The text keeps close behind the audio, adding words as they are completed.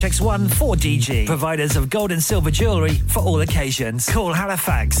X1 4DG, providers of gold and silver jewellery for all occasions. Call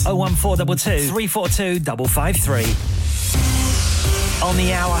Halifax 01422 342 553. On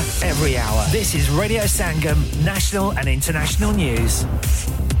the hour, every hour. This is Radio Sangam, national and international news.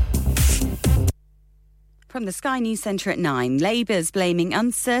 From the Sky News Centre at 9, Labour's blaming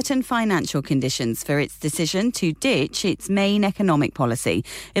uncertain financial conditions for its decision to ditch its main economic policy.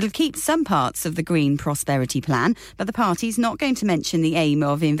 It'll keep some parts of the Green Prosperity Plan, but the party's not going to mention the aim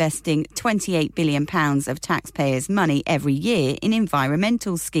of investing £28 billion of taxpayers' money every year in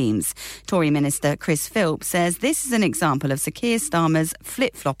environmental schemes. Tory Minister Chris Philp says this is an example of Sir Keir Starmer's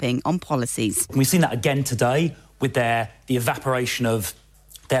flip-flopping on policies. We've seen that again today with the evaporation of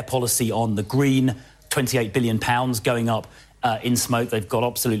their policy on the green. £28 billion going up in smoke. They've got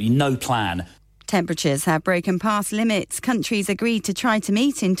absolutely no plan. Temperatures have broken past limits countries agreed to try to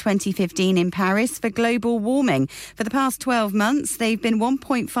meet in 2015 in Paris for global warming. For the past 12 months, they've been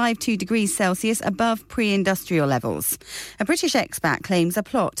 1.52 degrees Celsius above pre-industrial levels. A British expat claims a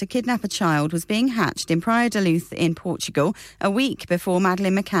plot to kidnap a child was being hatched in Praia da Luz in Portugal a week before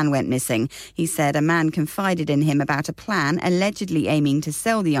Madeleine McCann went missing. He said a man confided in him about a plan allegedly aiming to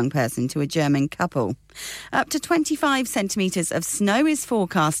sell the young person to a German couple. Up to 25 centimetres of snow is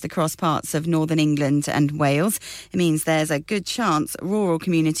forecast across parts of northern England and Wales. It means there's a good chance rural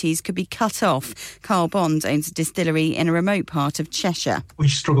communities could be cut off. Carl Bond owns a distillery in a remote part of Cheshire. We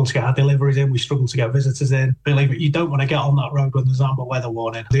struggle to get our deliveries in, we struggle to get visitors in. Believe it, you don't want to get on that road when there's amber weather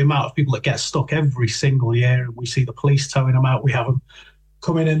warning. The amount of people that get stuck every single year, and we see the police towing them out, we have them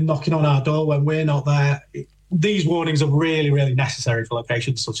coming in knocking on our door when we're not there. These warnings are really, really necessary for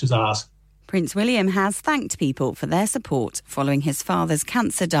locations such as ours. Prince William has thanked people for their support following his father's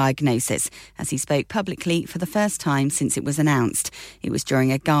cancer diagnosis as he spoke publicly for the first time since it was announced. It was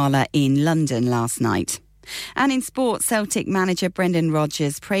during a gala in London last night. And in sport, Celtic manager Brendan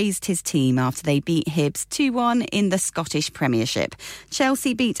Rodgers praised his team after they beat Hibs 2-1 in the Scottish Premiership.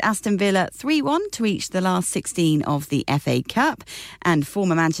 Chelsea beat Aston Villa 3-1 to reach the last 16 of the FA Cup. And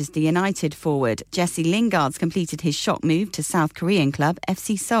former Manchester United forward Jesse Lingard's completed his shock move to South Korean club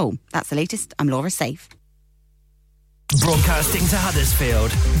FC Seoul. That's the latest. I'm Laura Safe. Broadcasting to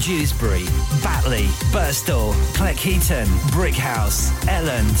Huddersfield, Dewsbury, Batley, Birstall, Cleckheaton, Brickhouse,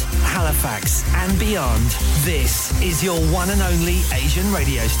 Elland, Halifax and beyond. This is your one and only Asian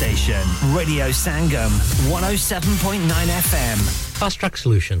radio station. Radio Sangam, 107.9 FM. Fast Track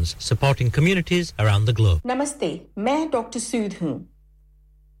Solutions, supporting communities around the globe. Namaste, मैं doctor Sood हूँ.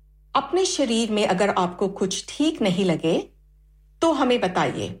 अपने शरीर में अगर आपको कुछ ठीक नहीं लगे, तो हमें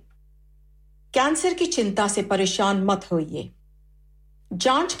बताइए. कैंसर की चिंता से परेशान मत होइए.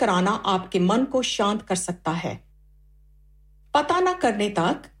 जांच कराना आपके मन को शांत कर सकता है. पता न करने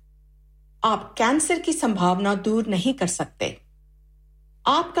तक आप कैंसर की संभावना दूर नहीं कर सकते.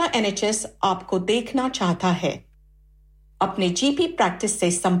 आपका एनएचएस आपको देखना चाहता है. अपने जीपी प्रैक्टिस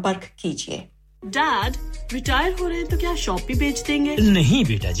से संपर्क कीजिए. डैड, रिटायर हो रहे हैं तो क्या शॉप भी बेच देंगे? नहीं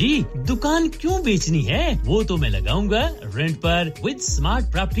बेटा जी, दुकान क्यों बेचनी है? वो तो मैं लगाऊंगा रेंट पर with smart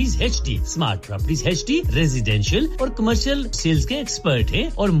properties HD. Smart properties HD residential और कमर्शियल सेल्स के एक्सपर्ट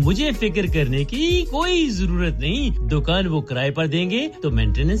हैं और मुझे फिक्र करने की कोई जरूरत नहीं. दुकान वो किराए पर देंगे तो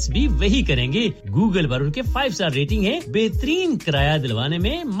मेंटेनेंस भी वही करेंगे. गूगल पर उनके 5 स्टार रेटिंग है. बेहतरीन किराया दिलवाने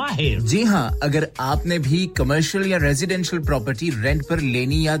में माहिर. जी हां, अगर आपने भी कमर्शियल या रेजिडेंशियल प्रॉपर्टी रेंट पर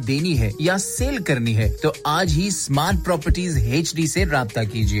लेनी या देनी है या करनी है तो आज ही स्मार्ट प्रॉपर्टीज एचडी से राब्ता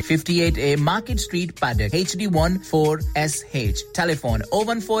कीजिए. 58A market street Paddock HD14SH. Telephone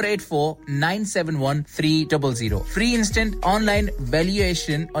 01484 971 300. Free instant online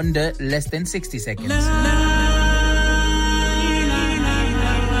valuation under less than 60 seconds.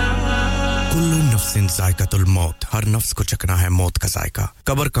 Kullu नफ्सिन जायकातुल मौत. हर नफ्स को चखना है मौत का जायका.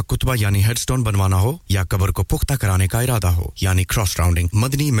 कब्र का कुतबा यानी हेडस्टोन बनवाना हो या कब्र को पुख्ता कराने का इरादा हो यानी cross rounding.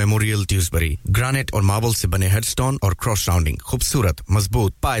 Madni memorial Dewsbury granite और मार्बल से बने हेडस्टोन और क्रॉस राउंडिंग खूबसूरत,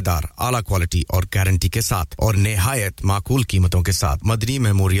 मजबूत, पायदार, आला क्वालिटी और गारंटी के साथ और निहायत माकूल कीमतों के साथ. मदनी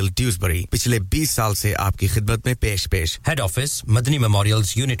मेमोरियल ड्यूसबरी पिछले 20 साल से आपकी खिदमत में पेश. Head office Madni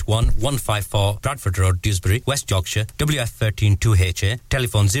memorials unit 1 154 Bradford road Dewsbury west Yorkshire WF13 2HA.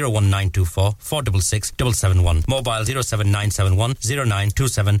 Telephone 01924 466 771. Mobile 07971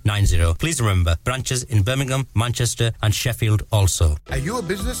 092790. Please remember, branches in Birmingham, Manchester and Sheffield also. Are you a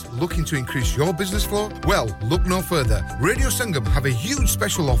business looking to increase your business flow? Well, look no further. Radio Sangam have a huge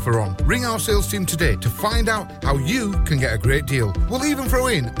special offer on. Ring our sales team today to find out how you can get a great deal. We'll even throw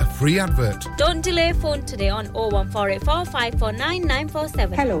in a free advert. Don't delay, phone today on 01484 549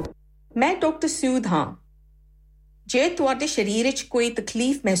 947. Hello, मैं doctor Sood हां. जे ਤੁਹਾਡੇ ਸ਼ਰੀਰ ਵਿੱਚ ਕੋਈ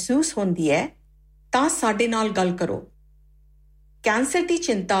ਤਕਲੀਫ ਮਹਿਸੂਸ ਹੁੰਦੀ ਹੈ ਤਾਂ ਸਾਡੇ ਨਾਲ ਗੱਲ ਕਰੋ. ਕੈਂਸਰ ਦੀ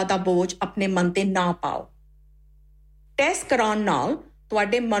ਚਿੰਤਾ ਦਾ ਬੋਝ ਆਪਣੇ ਮਨ ਤੇ ਨਾ ਪਾਓ ਟੈਸਟ ਕਰਾਉਣ ਨਾਲ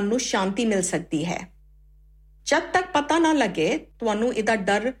ਤੁਹਾਡੇ ਮਨ ਨੂੰ ਸ਼ਾਂਤੀ ਮਿਲ ਸਕਦੀ ਹੈ ਜਦ ਤੱਕ ਪਤਾ ਨਾ ਲੱਗੇ ਤੁਹਾਨੂੰ ਇਹਦਾ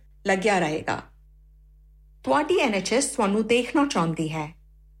ਡਰ ਲੱਗਿਆ ਰਹੇਗਾ ਤੁਹਾਡੀ NHS ਤੁਹਾਨੂੰ ਦੇਖਣਾ ਚਾਹੁੰਦੀ ਹੈ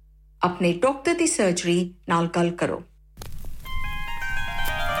ਆਪਣੇ ਡਾਕਟਰ ਦੀ ਸਰਜਰੀ ਨਾਲ ਗੱਲ ਕਰੋ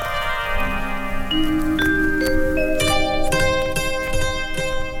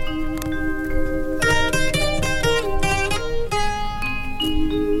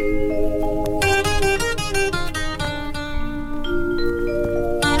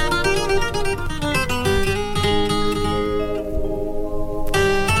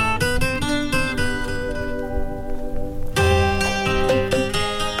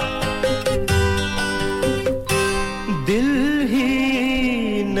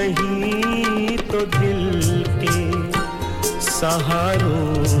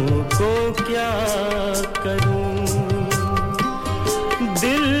सहारों को क्या करूं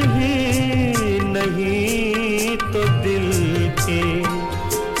दिल ही नहीं तो दिल के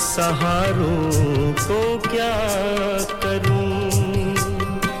सहारों को क्या करूं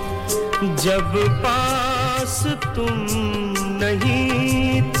जब पास तुम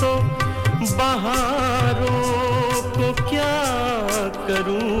नहीं तो बहारों को क्या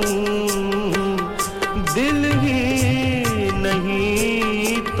करूं दिल ही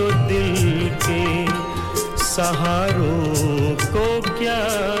नहीं तो दिल के सहारों को क्या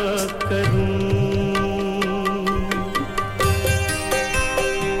करूं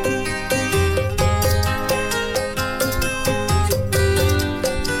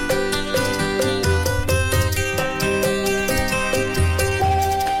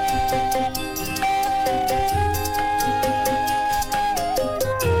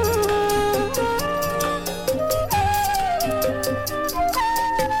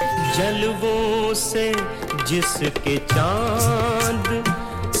जलवों से जिसके चांद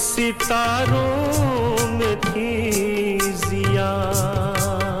सितारों में थी जिया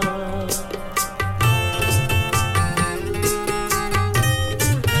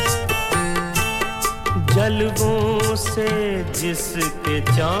जलवों से जिसके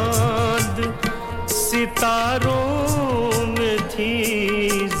चांद सितारों में थी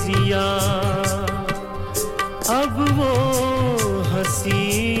जिया अब वो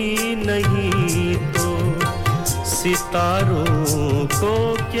हंसी नहीं तो सितारों को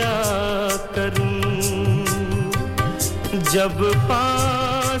क्या करूं जब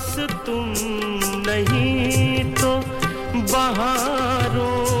पास तुम नहीं तो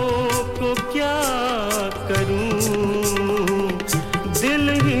बहारों को क्या करूं दिल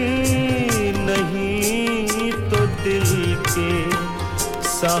ही नहीं तो दिल के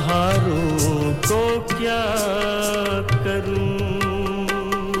सहारों को क्या करूं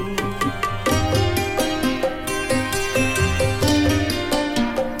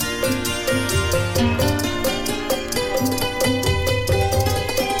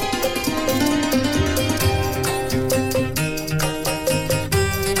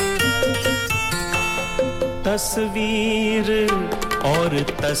तस्वीर और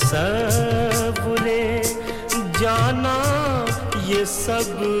तसव्वुरे जाना ये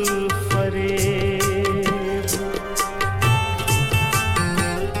सब फरेब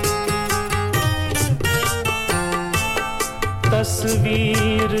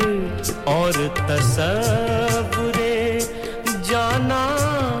तस्वीर और तसव्वुरे जाना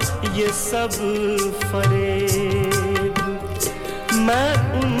ये सब फरेब मैं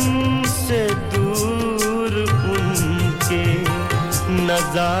उनसे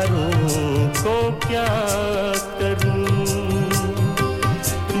नजारों को क्या करूं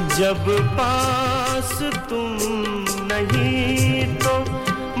जब पास तुम नहीं तो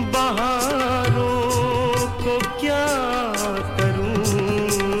बहारों को क्या करूं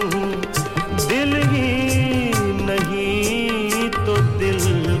दिल ही नहीं तो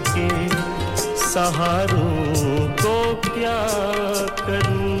दिल के सहारों को क्या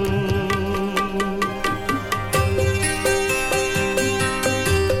करूं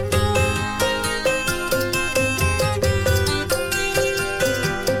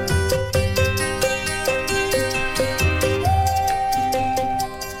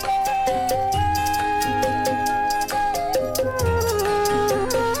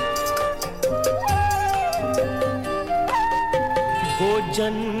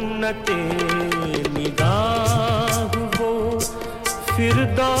जन्नते निगाह वो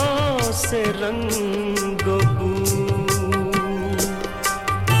फिरदौस से रंग बू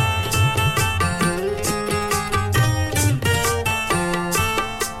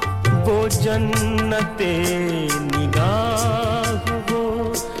वो जन्नते निगाह वो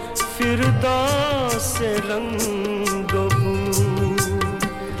फिरदौस से रंग बू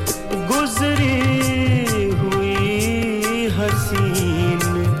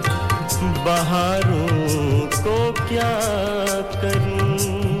सहारों को क्या करूं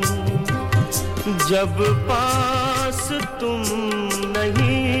जब पास तुम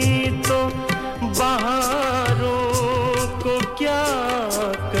नहीं तो बहारों को क्या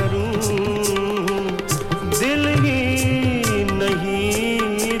करूं दिल ही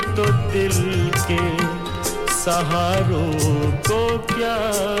नहीं तो दिल के सहारों को क्या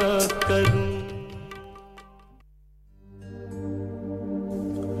करूं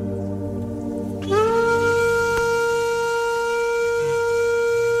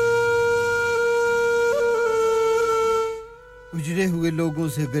उजड़े हुए लोगों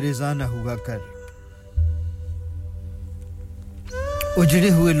से गरेज़ाना हुआ कर उजड़े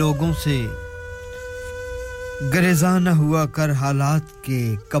हुए लोगों से गरेज़ाना हुआ कर हालात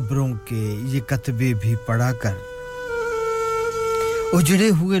के कब्रों के ये कतबे भी पढ़ा कर उजड़े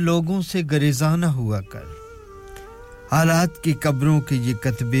हुए लोगों से गरेज़ाना हुआ कर हालात की कब्रों के ये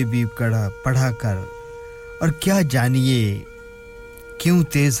कतबे भी पढ़ा कर और क्या जानिए क्यों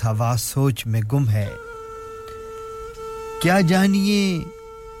तेज हवा सोच में गुम है क्या जानिए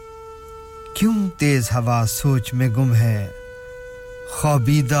क्यों तेज हवा सोच में गुम है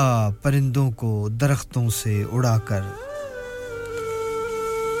ख्वाबीदा परिंदों को दरख्तों से उड़ाकर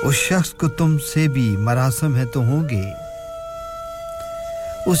उस शख्स को तुमसे भी मरासम है तो होंगे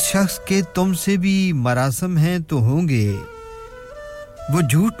उस शख्स के तुमसे भी मरासम हैं तो होंगे वो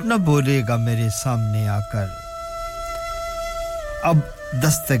झूठ न बोलेगा मेरे सामने आकर अब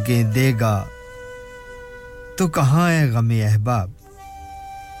दस्तकें देगा तो कहां है गमे अहबाब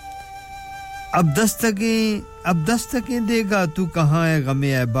अब दस्तकें देगा तू कहां है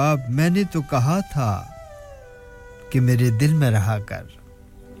गमे अहबाब मैंने तो कहा था कि मेरे दिल में रहा कर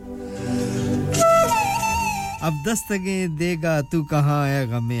अब दस्तकें देगा तू कहां है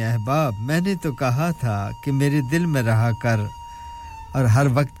गमे अहबाब मैंने तो कहा था कि मेरे दिल में रहा कर और हर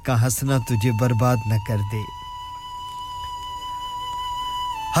वक्त का हंसना तुझे बर्बाद न कर दे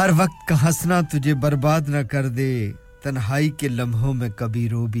हर वक्त का हंसना तुझे बर्बाद न कर दे तन्हाई के लम्हों में कभी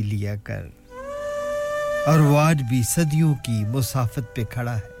रो भी लिया कर और वो आज भी सदियों की मुसाफत पे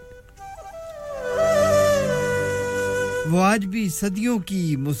खड़ा है वो आज भी सदियों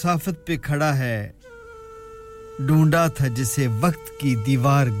की मुसाफत पे खड़ा है ढूंढा था जिसे वक्त की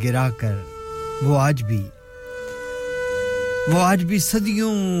दीवार गिराकर वो आज भी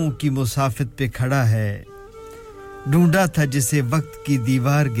सदियों की मुसाफत पे खड़ा है ढूंढा था जिसे वक्त की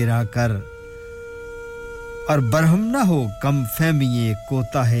दीवार गिराकर और बरहम ना हो कम फहमिए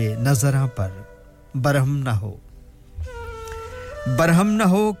कोताहे नजरां पर बरहम ना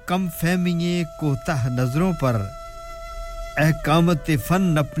हो कम फहमिए कोताह नजरों पर ए कामत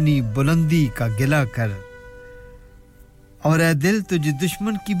फन अपनी बुलंदी का गिला कर और ए दिल तुझे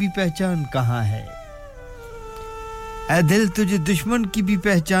दुश्मन की भी पहचान कहां है ऐ दिल तुझे दुश्मन की भी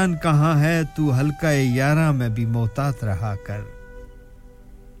पहचान कहां है तू हल्का यारा में भी मोहतात रहा कर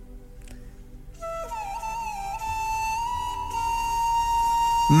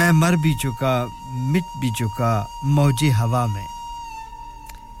मैं मर भी चुका मिट भी चुका मौजे हवा में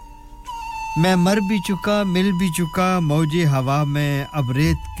मैं मर भी चुका मिल भी चुका मौजे हवा में अब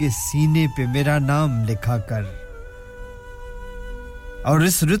रेत के सीने पे मेरा नाम लिखा कर और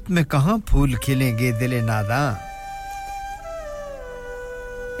इस रुत में कहां फूल खिलेंगे दिले नादां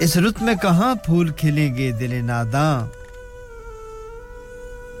इस रुत में कहां फूल खिलेंगे दिले नादां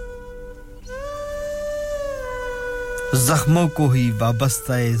जख्मों को ही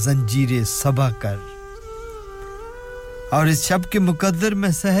वाबस्ता जंजीरे सबा कर और इस शब के मुकद्दर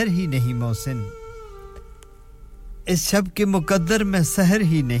में सहर ही नहीं मौसम इस शब के मुकद्दर में सहर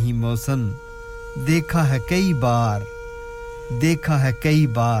ही नहीं मौसम देखा है कई बार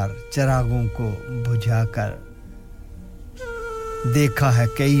चिरागों को बुझाकर देखा है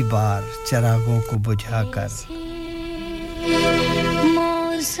कई बार चिरागों को बुझाकर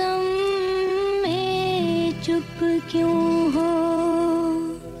मौसम में चुप क्यों हो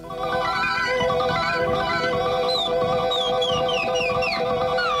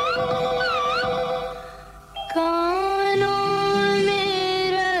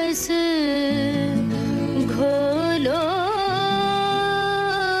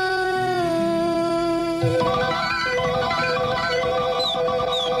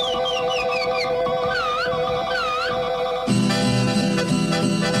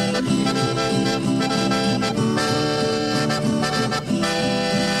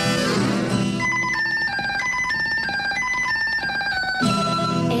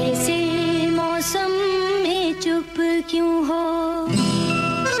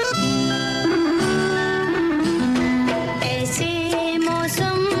ऐसे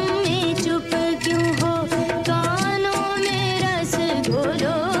मौसम में चुप क्यों हो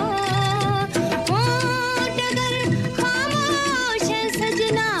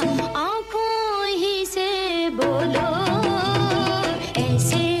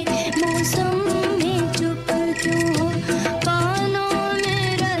ऐसे मौसम में चुप क्यों हो कानों में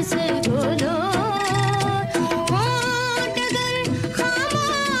रस घोलो होठ अगर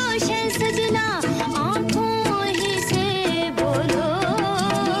खामोश है सजना आंखों ही से बोलो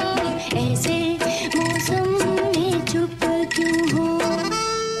ऐसे मौसम में चुप क्यों हो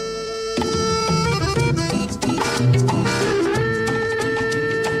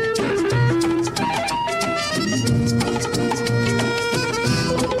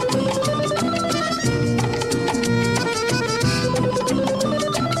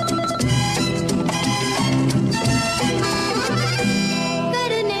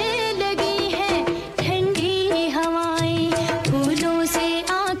करने लगी है ठंडी हवाएं फूलों से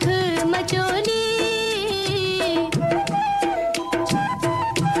आंख मचोली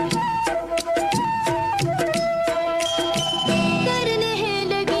करने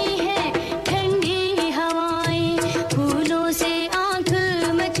लगी है ठंडी हवाएं फूलों से आंख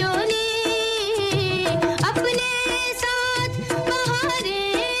मचोली अपने साथ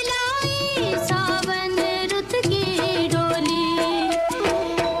बहारें लाई सावन रुत की डोली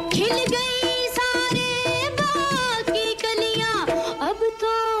खिल गई सारे बाग की कलियां अब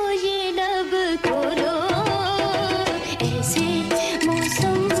तो ये लब खोलो ऐसे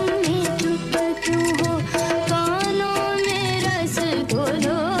मौसम में चुप क्यों हो कानों में रस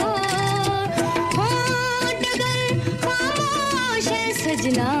घोलो होठ अगर खामोश है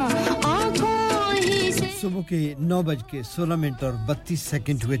सजना आंखों ही से सुबह के 9:16 और 32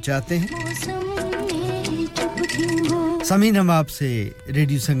 सेकंड हुए चाहते हैं मौसम में चुप क्यों हो सामीन हम आपसे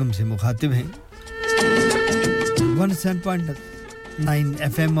रेडियो संगम से मुखातिब हैं 107.9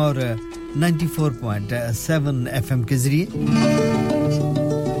 FM और 94.7 FM के जरिए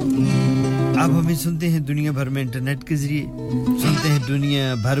आप हमें सुनते हैं दुनिया भर में इंटरनेट के जरिए सुनते हैं दुनिया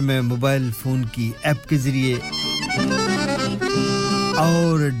भर में मोबाइल फोन की ऐप के जरिए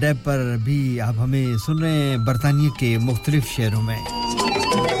और डैब पर भी आप हमें सुन रहे हैं बर्तानिया के मुख्तलिफ शहरों में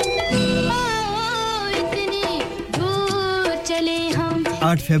इतनी दूर चले हम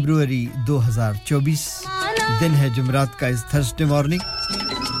 8 फरवरी 2024 दिन है जुमेरात का इस थर्सडे मॉर्निंग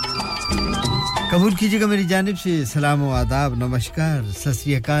कबूल कीजिएगा मेरी जानिब से सलाम व आदाब नमस्कार Sat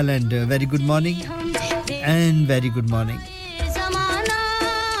Sri Akal and very good morning ज़माना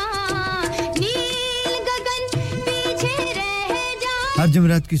नील गगन पीछे रह जा हर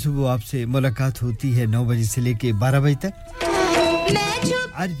जुमेरात की सुबह आपसे मुलाकात होती है 9 बजे से लेके 12 बजे तक मैं चुप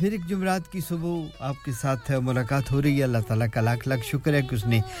आज फिर एक जुमेरात की सुबह आपके साथ मुलाकात हो रही है अल्लाह ताला का लाख लाख शुक्र है कि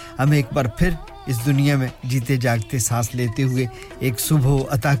उसने हमें एक बार फिर इस दुनिया में जीते जागते सांस लेते हुए एक सुबह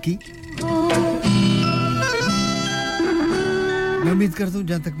अता की मैं उम्मीद करता हूं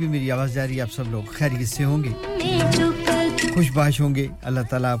जहां तक भी मेरी आवाज जा रही है आप सब लोग खैरियत से होंगे मैं चुप खुशबाश होंगे अल्लाह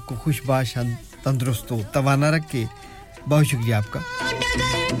ताला आपको खुशबाश तंदुरुस्त हो तवाना रखे बहुत शुक्रिया आपका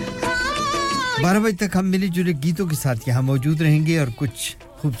 12 बजे तक हम मिले जुले गीतों के साथ यहाँ मौजूद रहेंगे और कुछ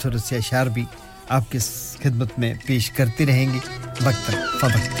खूबसूरत से अशार भी आपके खिदमत में पेश करते रहेंगे वक्त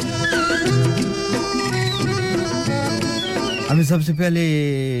फवक्त हमें सबसे पहले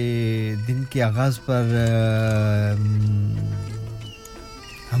दिन के आगाज पर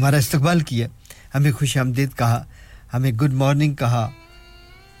हमारा इस्तकबाल किया हमें खुशामदीद कहा हमें गुड मॉर्निंग कहा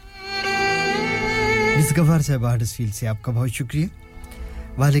मिस गफार साहब हडर्सफील्ड से आपका बहुत शुक्रिया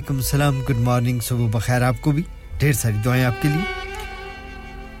वालेकुम सलाम गुड मॉर्निंग सुबह बखैर आपको भी ढेर सारी दुआएं आपके लिए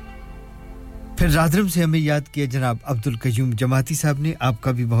फिर राधरम से हमें याद किया जनाब अब्दुल कयूम जमाती साहब ने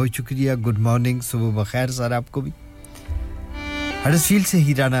आपका भी बहुत शुक्रिया गुड मॉर्निंग सुबह बखैर सर आपको भी हडर्सफील्ड से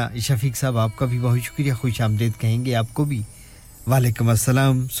ही राना शफीक साहब आपका भी बहुत शुक्रिया खुशामदीद कहेंगे आपको भी वालेकुम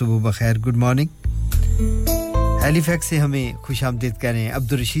अस्सलाम सुबह बखैर गुड मॉर्निंग हैलिफैक्स से हमें खुशामदीद कह रहे हैं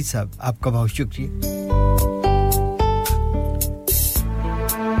अब्दुल रशीद साहब आपका बहुत शुक्रिया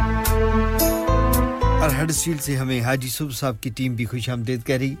और हडर्सफील्ड से हमें हाजी सुब साहब की टीम भी खुशामदीद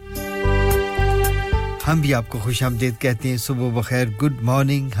कह रही हम भी आपको खुशामदीद कहते हैं सुबह बखैर गुड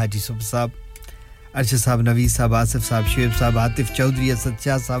मॉर्निंग हाजी सुब साहब अरशद साहब नवीद साहब आसिफ साहब शुएब साहब आतिफ चौधरी असद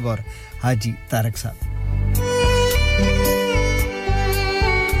शाह साहब और हाजी तारक साहब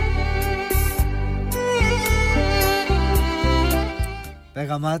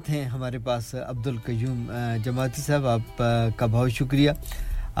पैगामात हैं हमारे पास अब्दुल कयूम जमाती साहब आपका बहुत शुक्रिया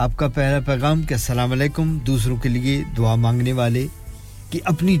आपका पहला पैगाम कि अस्सलाम वालेकुम दूसरों के लिए दुआ मांगने वाले की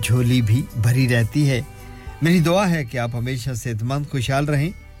अपनी झोली भी भरी रहती है मेरी दुआ है कि आप हमेशा सेहतमंद खुशहाल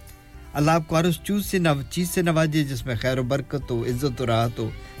रहें अल्लाह आपको हर उस चीज से नवाजे जिसमें खैर और बरकत हो इज्जत और राहत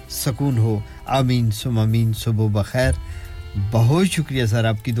हो सुकून हो आमीन सुम आमीन सुबह बखैर बहुत शुक्रिया सर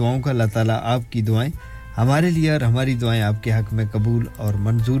आपकी दुआओं का अल्लाह ताला आपकी दुआएं हमारे लिए और हमारी दुआएं आपके हक में कबूल और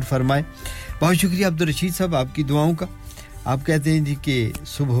मंजूर फरमाए बहुत शुक्रिया अब्दुल रशीद साहब आपकी दुआओं का आप कहते हैं जी कि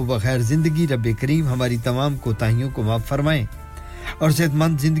सुबह बखैर ज़िंदगी रब करीम हमारी तमाम कोताहियों को माफ़ फरमाएं और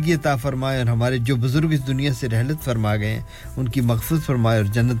सेहतमंद ज़िंदगी अता फरमाए और हमारे जो बुजुर्ग इस दुनिया से रहलत फरमा गए हैं उनकी मग़फ़िरत फरमाए और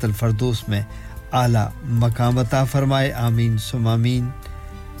जन्नत अल फरदौस में आला मकाम अता फरमाए आमीन सुम आमीन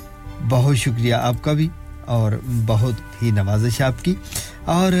बहुत शुक्रिया आपका भी और बहुत ही नवाज़िश आपकी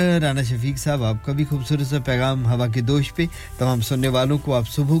और राना शफीक साहब आपका भी खूबसूरत सा पैगाम हवा के दोष पे तमाम सुनने वालों को आप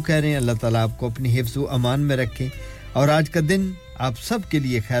सुबह कह रहे हैं अल्लाह ताला आपको अपनी हिफ्ज़ व अमान में रखे और आज का दिन आप सब के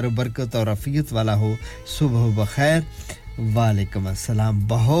लिए खैर और बरकत और आफियत वाला हो सुबह बखैर वालेकुम अस्सलाम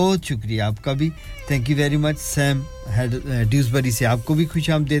बहुत शुक्रिया आपका भी thank you very much Sam Dewsbury से आपको भी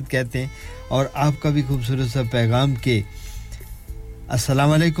खुशामदीद कहते हैं और आपका भी खूबसूरत सा पैगाम के अस्सलाम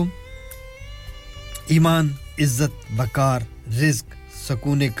वालेकुम ईमान इज्जत वकार रिज़्क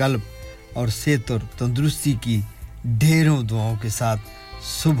सुकून कल्ब और सेहत और तंदुरुस्ती की ढेरों दुआओं के साथ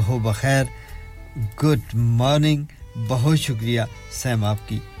सुबह बखैर गुड मॉर्निंग बहुत शुक्रिया सैम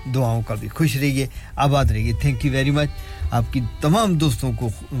आपकी दुआओं का भी खुश रहिए आबाद रहिए थैंक यू वेरी मच आपकी तमाम दोस्तों को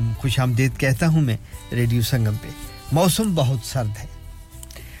खुशामदीद कहता हूं मैं रेडियो संगम पे मौसम बहुत सर्द है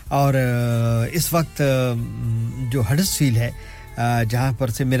और इस वक्त जो हडर्सफील्ड है जहां पर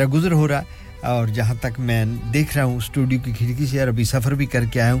से मेरा गुजर हो रहा है और जहां तक मैं देख रहा हूं स्टूडियो की खिड़की से और अभी सफर भी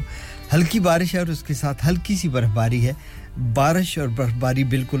करके आया हूं हल्की बारिश है और उसके साथ हल्की सी बर्फबारी है बारिश और बर्फबारी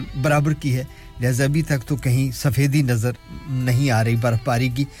बिल्कुल बराबर की है लिहाजा अभी तक तो कहीं सफेदी नजर नहीं आ रही बर्फबारी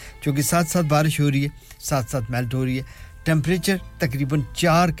की क्योंकि साथ-साथ बारिश हो रही है साथ-साथ मेल्ट हो रही है टेंपरेचर तकरीबन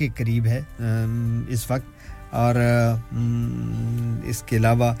 4 के करीब है इस वक्त और इसके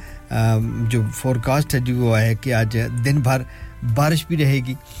अलावा जो फोरकास्ट है वो है कि आज दिन भर बारिश भी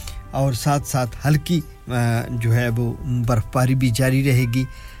रहेगी और साथ-साथ हल्की जो है वो बर्फबारी भी जारी रहेगी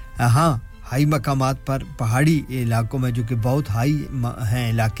हां हाई मकामात पर पहाड़ी इलाकों में जो कि बहुत हाई हैं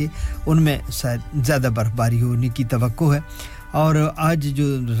इलाके उनमें ज़्यादा बर्फबारी होने की तवक्को है और आज जो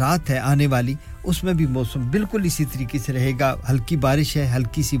रात है आने वाली उसमें भी मौसम बिल्कुल इसी तरीके से रहेगा हल्की बारिश है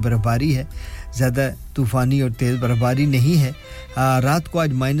हल्की सी बर्फबारी है ज़्यादा तूफानी और तेज़ बर्फबारी नहीं है रात को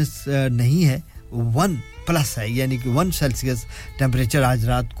आज माइनस नहीं है 1 प्लस है यानी कि 1 सेल्सियस टेंपरेचर आज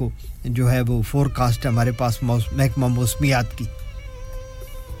रात को जो है वो फोरकास्ट हमारे पास महकमा मौसमियात की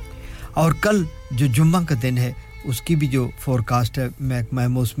और कल जो जुम्मा का दिन है उसकी भी जो फोरकास्ट है महकमा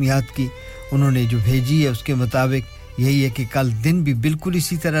मौसमियात की उन्होंने जो भेजी है उसके मुताबिक यही है कि कल दिन भी बिल्कुल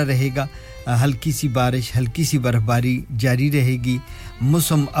इसी तरह रहेगा हल्की सी बारिश हल्की सी बर्फबारी जारी रहेगी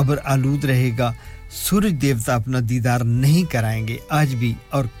मौसम अबर आलूद रहेगा सूरज देवता अपना दीदार नहीं कराएंगे आज भी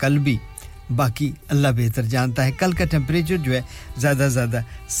और कल भी बाकी अल्लाह बेहतर जानता है कल का टेंपरेचर जो है ज़्यादा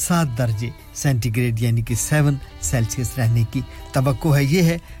 7 दर्जे सेंटीग्रेड यानी कि 7 सेल्सियस रहने की तवक्को है ये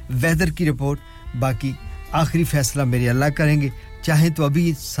है वेदर की रिपोर्ट बाकी आखिरी फैसला मेरे अल्लाह करेंगे चाहे तो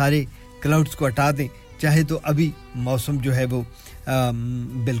अभी सारे क्लाउड्स को हटा दें चाहे तो अभी मौसम जो है वो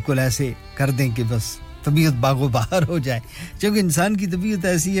बिल्कुल ऐसे कर दें कि बस तबीयत बागो बाहर हो जाए क्योंकि इंसान की तबीयत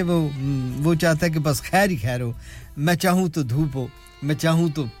ऐसी है वो चाहता है कि बस खैर ही खैर हो मैं चाहूं तो धूप हो मैं चाहूं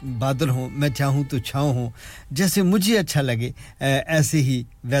तो बादल हो मैं चाहूं तो छांव हो जैसे मुझे अच्छा लगे ऐसे ही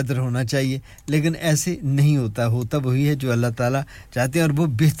वेदर होना चाहिए लेकिन ऐसे नहीं होता वही है जो अल्लाह ताला चाहते हैं और वो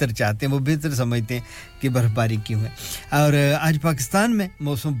बेहतर चाहते हैं वो बेहतर समझते हैं कि बर्फबारी क्यों है और आज पाकिस्तान में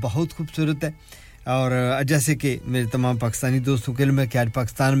मौसम बहुत खूबसूरत है और जैसे कि मेरे तमाम पाकिस्तानी दोस्तों के लिए मैं कि आज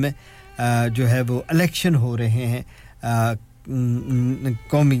पाकिस्तान में जो है वो इलेक्शन हो रहे हैं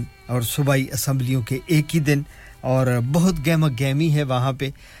कौमी और सूबाई असेंबलियों के एक ही दिन और बहुत गहमा-गहमी है वहाँ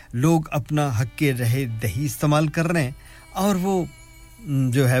पे लोग अपना हक के रहे दही इस्तेमाल कर रहे हैं और वो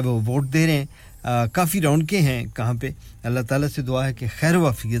जो है वो वोट दे रहे हैं काफ़ी रौनकें हैं कहाँ पे अल्लाह ताला से दुआ है कि खैर व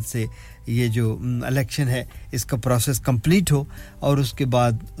आफियत से ये जो इलेक्शन है इसका प्रोसेस कंप्लीट हो और उसके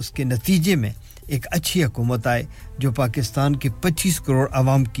बाद उसके नतीजे में एक अच्छी हुकूमत आए जो पाकिस्तान के 25 करोड़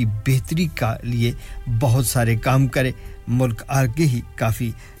आवाम की बेहतरी का लिए बहुत सारे काम करे मुल्क आगे ही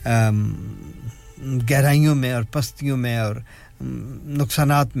काफ़ी गहराइयों में और पस्तियों में और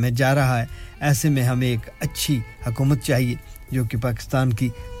नुकसानात में जा रहा है ऐसे में हमें एक अच्छी हुकूमत चाहिए जो कि पाकिस्तान की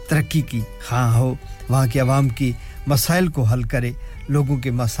तरक्की की खां हो वहाँ के आवाम की मसाइल को हल करे लोगों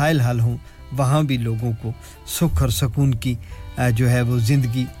के मसाइल हल हों वहाँ भी लोगों को सुख और सुकून की जो है वो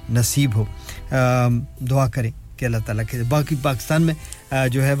ज़िंदगी नसीब हो दुआ करें कि अल्लाह ताला के बाकी पाकिस्तान में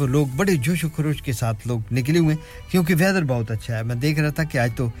जो है वो लोग बड़े जोश व खरोश के साथ लोग निकले हुए क्योंकि वेदर बहुत अच्छा है मैं देख रहा था कि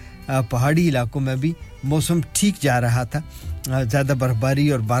आज तो पहाड़ी इलाकों में भी मौसम ठीक जा रहा था ज़्यादा बर्फबारी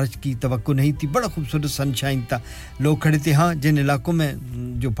और बारिश की तवक्को नहीं थी बड़ा खूबसूरत सनशाइन था लोग खड़े थे हाँ जिन इलाकों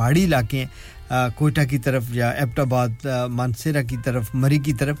में जो पहाड़ी इलाके हैं कोयटा की तरफ या एबटाबाद मानसेरा की तरफ मरी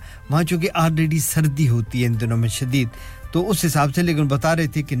की तरफ वहाँ चूँकि ऑलरेडी सर्दी होती है इन दिनों में शदीद तो उस हिसाब से लेकिन बता रहे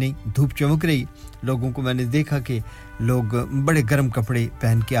थे कि नहीं धूप चमक रही लोगों को मैंने देखा कि लोग बड़े गर्म कपड़े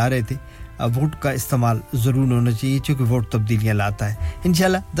पहन के आ रहे थे वोट का इस्तेमाल ज़रूर होना चाहिए क्योंकि वोट तब्दीलियां लाता है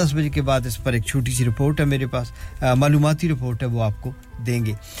इंशाल्लाह 10 बजे के बाद इस पर एक छोटी सी रिपोर्ट है मेरे पास मालूमाती रिपोर्ट है वो आपको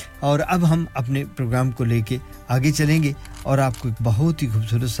देंगे और अब हम अपने प्रोग्राम को लेके आगे चलेंगे और आपको एक बहुत ही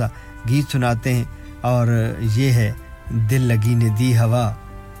खूबसूरत सा गीत सुनाते हैं और ये है दिल लगी ने दी हवा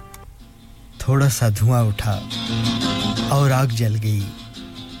थोड़ा सा धुआं उठा और आग जल गई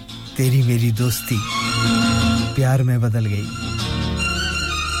तेरी मेरी दोस्ती प्यार में बदल गई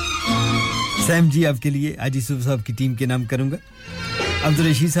सैम जी आपके लिए आज यूसुफ साहब की टीम के नाम करूंगा अब्दुल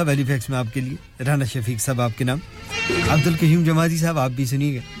रशीद साहब हैलीफैक्स में आपके लिए राना शफीक साहब आपके नाम अब्दुल करीम जमाती साहब आप भी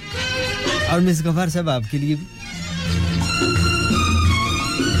सुनिएगा और मिस गफार साहब आपके लिए भी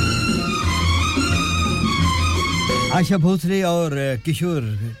आशा भोसले और किशोर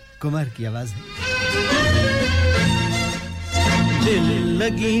कुमार की आवाज है दिल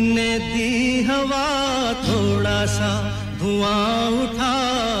लगी ने दी हवा थोड़ा सा धुआं उठा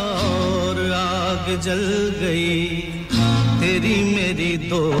और आग जल गई तेरी मेरी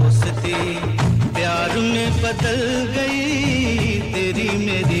दोस्ती प्यार में बदल गई तेरी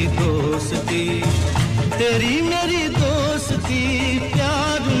मेरी दोस्ती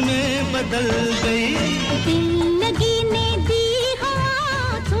प्यार में बदल गई दिल लगी ने दी हवा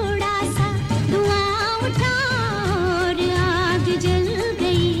थोड़ा सा धुआं उठा और आग जल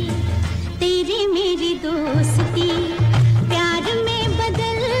गई तेरी मेरी दोस्ती प्यार में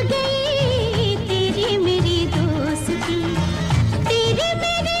बदल गई तेरी मेरी दोस्ती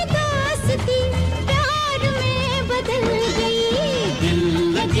प्यार में बदल गई दिल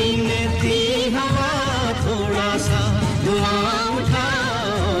लगी ने दी हवा थोड़ा सा धुआं उठा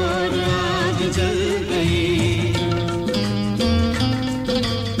और आग जल गई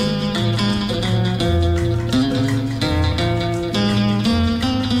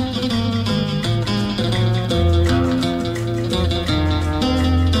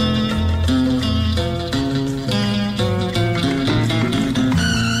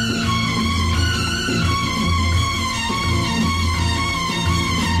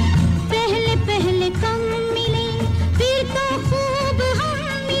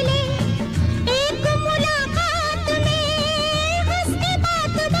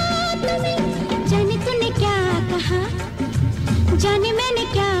जाने मैंने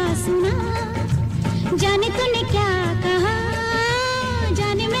क्या सुना जाने तूने क्या कहा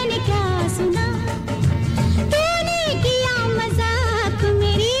जाने मैंने क्या सुना तूने किया मजाक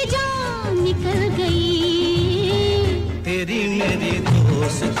मेरी जान निकल गई तेरी मेरी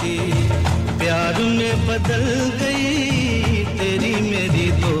दोस्ती प्यार में बदल गई तेरी मेरी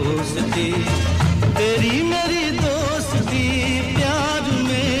दोस्ती प्यार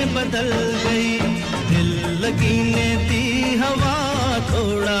में बदल गई दिल लगी ने दी हवा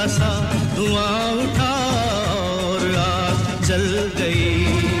थोड़ा सा धुआं उठा और आग जल गई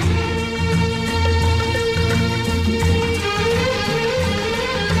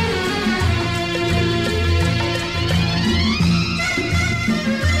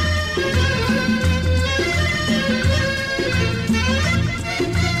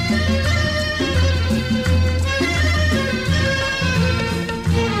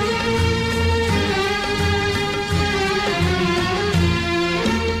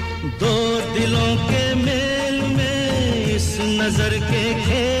नजर के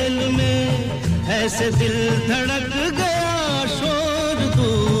खेल में ऐसे दिल धड़क गया शोर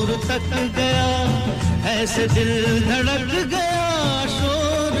दूर तक गया ऐसे दिल धड़क गया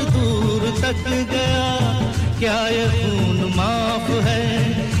शोर दूर तक गया क्या ये खून माफ है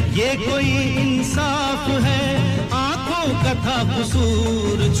ये कोई इंसाफ है आंखों का था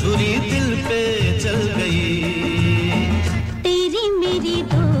कसूर छुरी दिल पे चल गई तेरी मेरी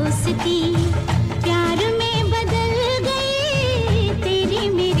दोस्ती प्यार में बदल गई तेरी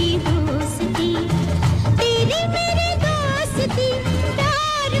मेरी दोस्ती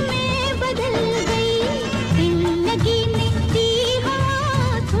प्यार में बदल गई दिल लगी ने दी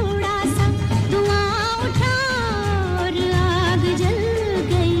हवा थोड़ा सा धुआं उठा और आग जल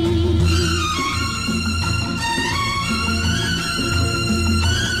गई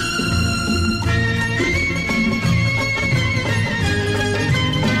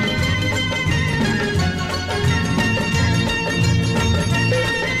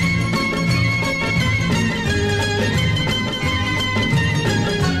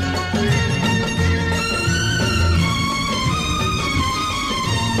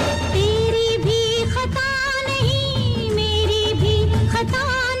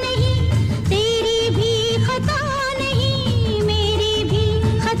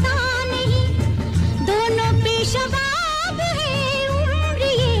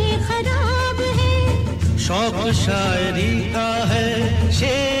शायरी का है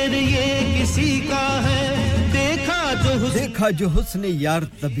शेर ये किसी का है देखा जो हुस्न यार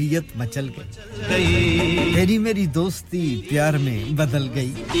तबीयत मचल गई तेरी मेरी दोस्ती प्यार में बदल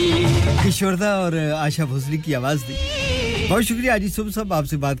गई किशोरदा और आशा भोसले की आवाज दी बहुत शुक्रिया आजी सुबह साहब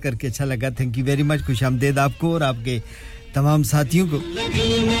आपसे बात करके अच्छा लगा थैंक यू वेरी मच खुशामदीद आपको और आपके तमाम साथियों को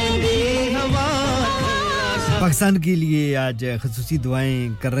पाकिस्तान के लिए आज ख़ुसूसी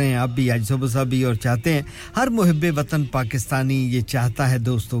दुआएं कर रहे हैं आप भी आज सुबह साहब भी और चाहते हैं हर मुहिब्बे वतन पाकिस्तानी ये चाहता है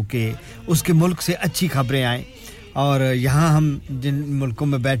दोस्तों के उसके मुल्क से अच्छी खबरें आएं और यहाँ हम जिन मुल्कों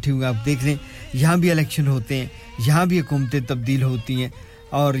में बैठे हुए आप देख लें यहाँ भी इलेक्शन होते हैं यहाँ भी हुकूमतें तब्दील होती हैं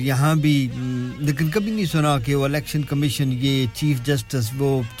और यहाँ भी लेकिन कभी नहीं सुना कि वो इलेक्शन कमीशन ये चीफ जस्टिस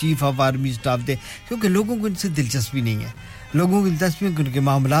वो चीफ ऑफ आर्मी स्टाफ दे क्योंकि लोगों को इनसे दिलचस्पी नहीं है लोगों की दिलचस्पी है कि उनके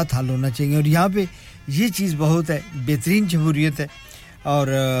मामलात हल होना चाहिए और यहाँ पे ये चीज़ बहुत है बेहतरीन जमहूरियत है और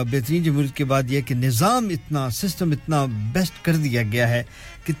बेहतरीन जमहूरियत के बाद ये कि निज़ाम इतना सिस्टम इतना बेस्ट कर दिया गया है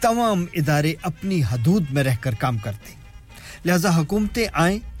कि तमाम इदारे अपनी हदूद में रहकर काम करते हैं लिहाजा हुकूमतें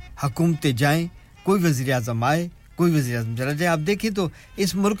आएं हुकूमतें जाएं कोई वज़ीर-ए-आज़म आए कोई वज़ीर-ए-आज़म चला जाए आप देखें तो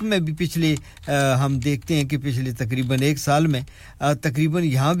इस मुल्क में भी पिछले हम देखते हैं कि पिछले तकरीबन एक साल में तकरीबन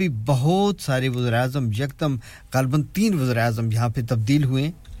यहाँ भी बहुत सारे वज़ीर-ए-आज़म यकदम ग़ालिबन 3 वज़ीर-ए-आज़म यहाँ पे तब्दील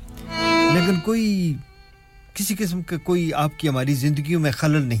हुए लेकिन कोई किसी किस्म का कोई आपकी हमारी ज़िंदगियों में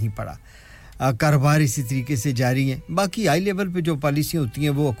खलल नहीं पड़ा कारोबार इसी तरीके से जारी है बाकी हाई लेवल पे जो पॉलिसियां होती हैं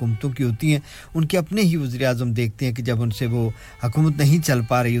वो हुकूमतों की होती हैं उनके अपने ही वज़ीर-ए-आज़म देखते हैं कि जब उनसे वो हुकूमत नहीं चल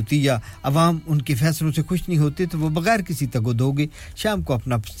पा रही होती या अवाम उनके फैसलों से खुश नहीं होते तो वो बगैर किसी तगोदोगे शाम को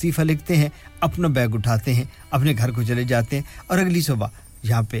अपना इस्तीफ़ा लिखते हैं अपना बैग उठाते हैं अपने घर को चले जाते हैं और अगली सुबह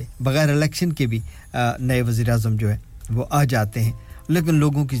यहाँ पे बगैर इलेक्शन के भी नए वज़ीर-ए-आज़म जो है वो आ जाते हैं लेकिन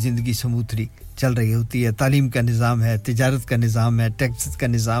लोगों की ज़िंदगी स्मूथली चल रही होती है तालीम का निज़ाम है तिजारत का निज़ाम है टैक्सेस का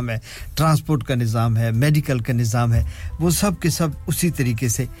निज़ाम है ट्रांसपोर्ट का निज़ाम है मेडिकल का निज़ाम है वो सब के सब उसी तरीके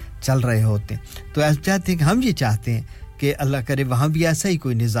से चल रहे होते हैं तो ऐसा चाहते हैं कि हम ये चाहते हैं कि अल्लाह करे वहाँ भी ऐसा ही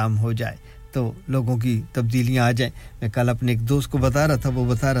कोई निज़ाम हो जाए तो लोगों की तब्दीलियां आ जाएं मैं कल अपने एक दोस्त को बता रहा था वो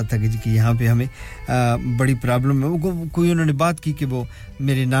बता रहा था कि यहाँ पे हमें बड़ी प्रॉब्लम है कोई उन्होंने बात की कि वो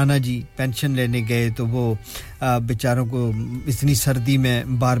मेरे नाना जी पेंशन लेने गए तो वो बेचारों को इतनी सर्दी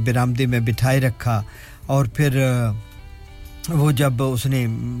में बार बरामदे में बिठाए रखा और फिर वो जब उसने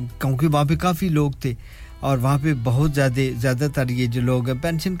क्योंकि वहाँ पे काफ़ी लोग थे और वहाँ पे बहुत ज़्यादातर ये जो लोग हैं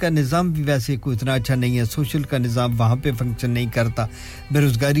पेंशन का निज़ाम भी वैसे कोई इतना अच्छा नहीं है सोशल का निज़ाम वहाँ पे फंक्शन नहीं करता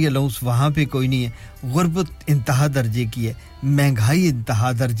बेरोज़गारी अलाउंस वहाँ पे कोई नहीं है गुर्बत इंतहा दर्जे की है महंगाई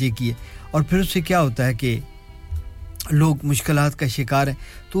इंतहा दर्जे की है और फिर उससे क्या होता है कि लोग मुश्किलात का शिकार हैं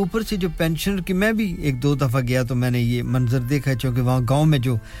तो ऊपर से जो पेंशनर की मैं भी एक दो दफ़ा गया तो मैंने ये मंजर देखा क्योंकि वहाँ गांव में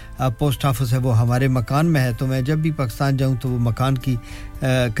जो पोस्ट ऑफिस है वो हमारे मकान में है तो मैं जब भी पाकिस्तान जाऊँ तो वो मकान की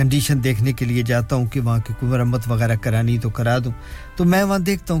कंडीशन देखने के लिए जाता हूँ कि वहाँ की कोई मरम्मत वगैरह करानी तो करा दूँ तो मैं वहाँ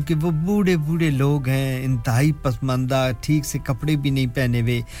देखता हूँ कि वो बूढ़े लोग हैं इंतहाई पसमानदा ठीक से कपड़े भी नहीं पहने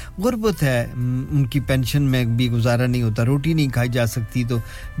हुए गुर्बत है उनकी पेंशन में भी गुजारा नहीं होता रोटी नहीं खाई जा सकती तो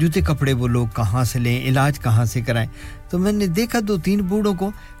जूते कपड़े वो लोग कहाँ से लें इलाज कहाँ से कराएं तो मैंने देखा 2-3 बूढ़ों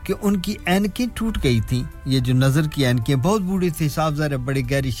को कि उनकी ऐनकें टूट गई थी ये जो नज़र की ऐनकें बहुत बूढ़े थे साफ ज़ाहिर बड़े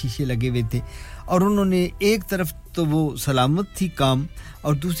गहरे शीशे लगे हुए थे और उन्होंने एक तरफ तो वो सलामत थी काम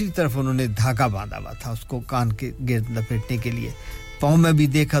और दूसरी तरफ उन्होंने धागा बांधा हुआ था उसको कान के गिर्द लपेटने के लिए पाँव में भी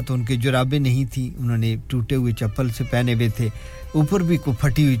देखा तो उनके जुराबें नहीं थी उन्होंने टूटे हुए चप्पल से पहने हुए थे ऊपर भी कोई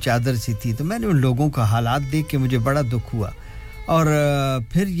फटी हुई चादर सी थी तो मैंने उन लोगों का हालात देख के मुझे बड़ा दुख हुआ और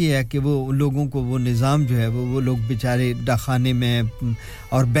फिर ये है कि वो लोगों को वो निज़ाम जो है वो लोग बेचारे डाखाने में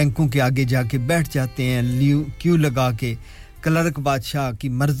और बैंकों के आगे जाके बैठ जाते हैं क्यू लगा के क्लर्क बादशाह की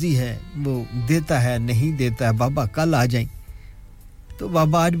मर्जी है वो देता है नहीं देता है बाबा कल आ जाएं तो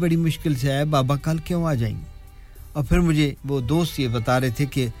बाबा आज बड़ी मुश्किल से आया बाबा कल क्यों आ जाएंगे और फिर मुझे वो दोस्त ये बता रहे थे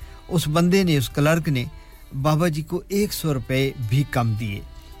कि उस बंदे ने उस क्लर्क ने बाबा जी को 100 रुपए भी कम दिए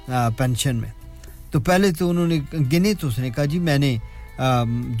पेंशन में तो पहले तो उन्होंने गिने तो उसने कहा जी मैंने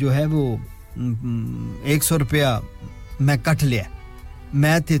जो है वो 100 रुपया मैं कट लिया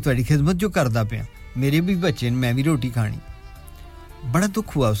मैं थे तुम्हारी खिदमत जो करदा पिया मेरे भी बच्चे ने मैं भी रोटी खानी बड़ा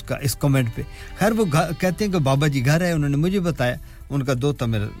दुख हुआ उसका इस कमेंट पे खैर वो कहते हैं कि बाबा जी घर है उन्होंने मुझे बताया उनका दोस्त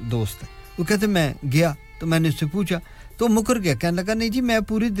मेरा दोस्त है वो कहते मैं गया तो मैंने उससे पूछा तो मुकर गया कहने लगा नहीं जी मैं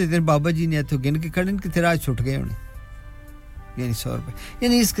पूरी दे दिन बाबा जी ने तो गिन के खड़े के तेरा आज छूट गए उन्हें यानी 100 रुपए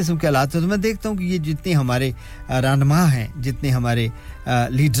यानी इस किस्म के हालात तो मैं देखता हूँ कि ये जितने हमारे रहनुमा हैं जितने हमारे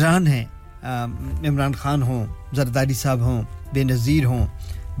लीडरान हैं इमरान खान हों जरदारी साहब हों बेनज़ीर हों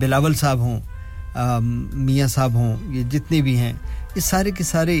बिलावल साहब हों मियाँ साहब हों ये जितने भी हैं ये सारे के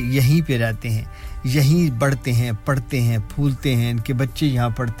सारे यहीं पे रहते हैं यहीं बढ़ते हैं पढ़ते हैं फूलते हैं इनके बच्चे यहाँ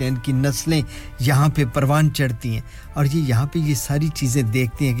पढ़ते हैं इनकी नस्लें यहाँ पे परवान चढ़ती हैं और ये यहाँ पे ये सारी चीज़ें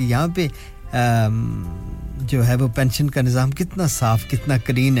देखते हैं कि यहाँ पे जो है वो पेंशन का निज़ाम कितना साफ कितना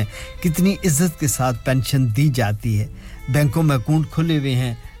क्लीन है कितनी इज्जत के साथ पेंशन दी जाती है बैंकों में अकाउंट खुले हुए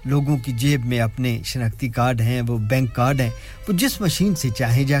हैं लोगों की जेब में अपने शनाख्ती कार्ड हैं वो बैंक कार्ड हैं वो जिस मशीन से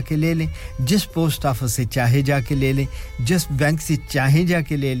चाहे जाके ले लें जिस पोस्ट ऑफिस से चाहे जाके ले लें जिस बैंक से चाहे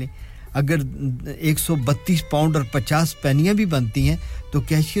जाके ले लें अगर 132 पाउंड और 50 पैनियां भी बनती हैं तो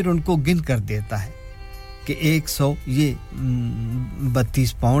कैशियर उनको गिन कर देता है कि 100 ये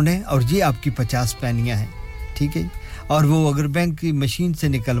 32 पाउंड है और ये आपकी 50 पैनियां हैं ठीक है और वो अगर बैंक की मशीन से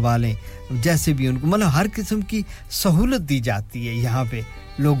निकलवा लें जैसे भी उनको मतलब हर किस्म की सहूलत दी जाती है यहाँ पे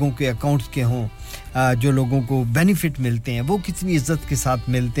लोगों के अकाउंट्स के हों जो लोगों को बेनिफिट मिलते हैं वो कितनी इज्जत के साथ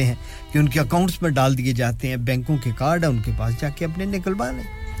मिलते हैं कि उनके अकाउंट्स में डाल दिए जाते हैं बैंकों के कार्ड है उनके पास जाके अपने निकलवा लें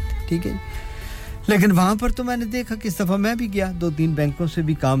ठीक है लेकिन वहां पर तो मैंने देखा कि इस दफा मैं भी गया 2-3 बैंकों से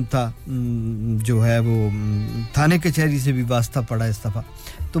भी काम था जो है वो थाने कचहरी से भी वास्ता पड़ा इस दफा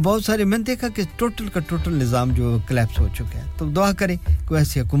तो बहुत सारे मैंने देखा कि टोटल का टोटल निजाम जो कोलैप्स हो चुका है तो दुआ करें कोई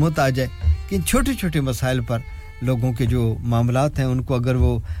ऐसी हुकूमत आ जाए कि छोटे-छोटे मसाइल पर लोगों के जो मामलात हैं उनको अगर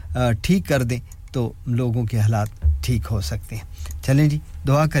वो ठीक कर दें तो लोगों के हालात ठीक हो सकते हैं चलें जी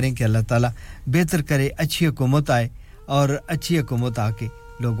दुआ करें कि अल्लाह ताला बेहतर करे अच्छी हुकूमत आए और अच्छी हुकूमत आके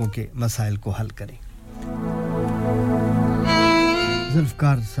लोगों के मसाइल को हल करें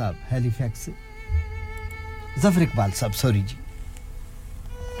जुल्फकार साहब हैलिफैक्स से ज़फर इकबाल साहब सॉरी जी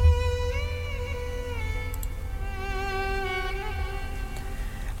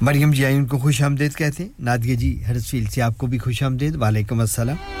मरियम जी आई उनको खुश आमदीद कहते हैं नादिया जी हरसफील से आपको भी खुश आमदीद वालेकुम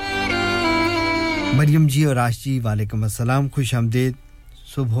अस्सलाम मरियम जी और आश जी वालेकुम अस्सलाम खुश आमदीद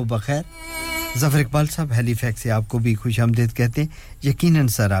सुबह बखैर ज़फर इकबाल साहब हैलिफैक्स से आपको भी खुश आमदीद कहते हैं यकीनन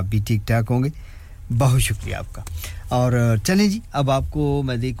सर आप भी ठीक ठाक होंगे बहुत शुक्रिया आपका और चलें जी अब आपको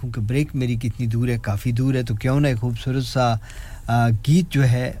मैं देखूं कि ब्रेक मेरी कितनी दूर है काफ़ी दूर है तो क्यों ना एक खूबसूरत सा गीत जो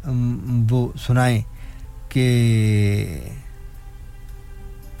है वो सुनाएं कि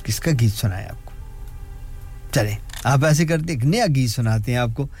किसका गीत सुनाएं आपको चलें आप ऐसे करते एक नया गीत सुनाते हैं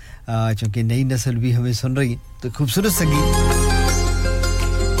आपको क्योंकि नई नस्ल भी हमें सुन रही है तो खूबसूरत सा गीत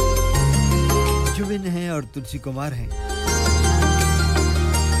जुबिन हैं और तुलसी कुमार हैं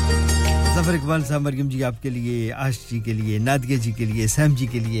ज़फर इकबाल साहब मरियम जी आपके लिए आश जी के लिए नादिया जी के लिए सैम जी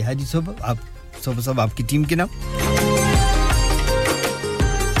के लिए हाजी सोब आप सोब सब आपकी टीम के नाम के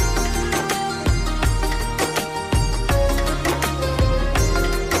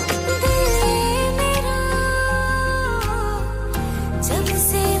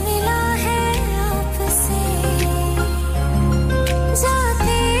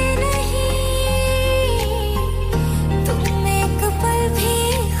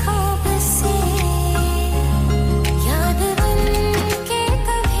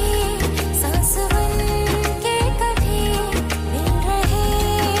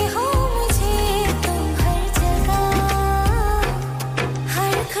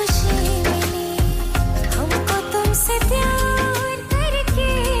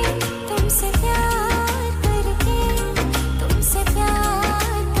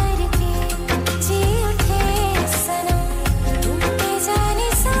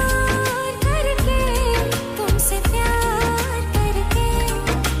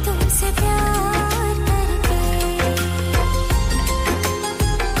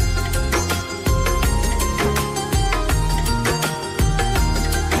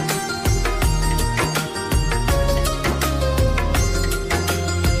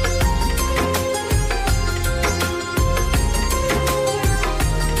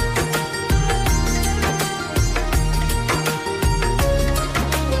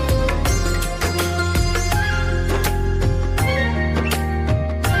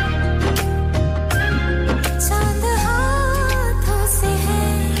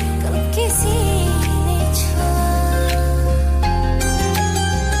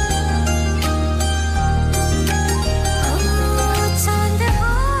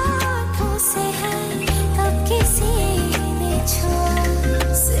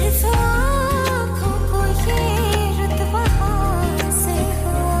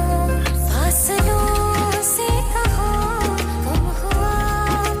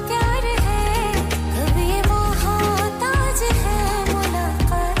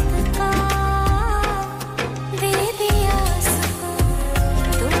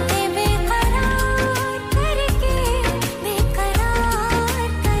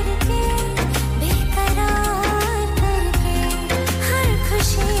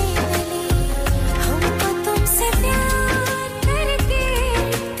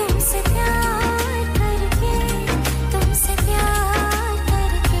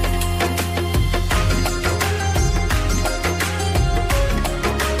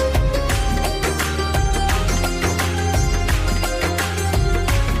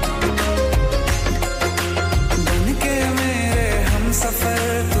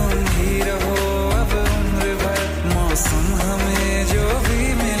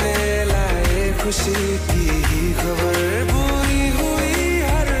खुशी की ही खबर पूरी हुई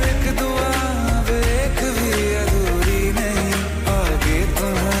हर एक दुआ एक भी अधूरी नहीं आगे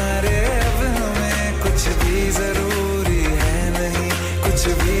तुम्हारे अब हमें कुछ भी जरूरी है नहीं कुछ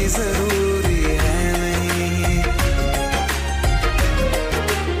भी जरूरी है नहीं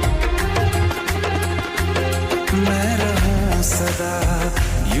मैं रहूं सदा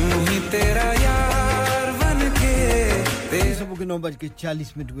यूं ही तेरा यार बनके सुबह के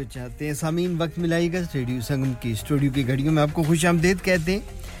 9:40 हुए चाहते हैं सामीन वक्त मिलाइएगा रेडियो संगम की स्टूडियो की घड़ियों में आपको खुशामदीद कहते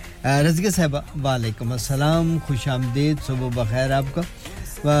हैं रज़िया साहिबा वालेकुम अस्सलाम खुशामदीद सुबह बखैर आपका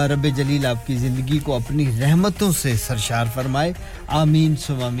रब जलील आपकी ज़िंदगी को अपनी रहमतों से सरशार फरमाए आमीन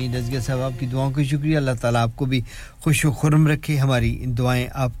सुबह आमीन रज़िया साहिबा आपकी दुआओं का शुक्रिया अल्लाह ताला आपको भी खुश व खुर्म रखे हमारी दुआएं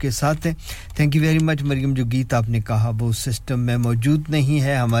आपके साथ हैं thank you very much Maryam जो गीत आपने कहा वो सिस्टम में मौजूद नहीं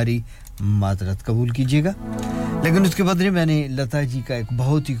है हमारी माजरत कबूल कीजिएगा लेकिन उसके बदले मैंने लता जी का एक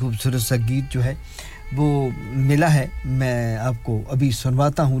बहुत ही खूबसूरत सा गीत जो है वो मिला है मैं आपको अभी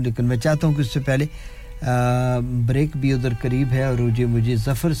सुनवाता हूं लेकिन मैं चाहता हूं कि उससे पहले ब्रेक भी उधर करीब है और मुझे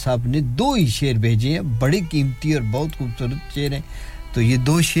ज़फर साहब ने दो ही शेर भेजे हैं बड़े कीमती और बहुत खूबसूरत शेर हैं तो ये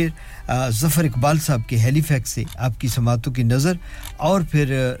दो शेर ज़फर इकबाल साहब के हेलीफैक्स से आपकी समातों की नज़र और फिर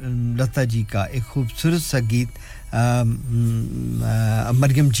लता जी का एक खूबसूरत सा गीत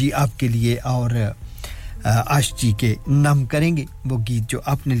मरियम जी आपके लिए और आश जी के नाम करेंगे वो गीत जो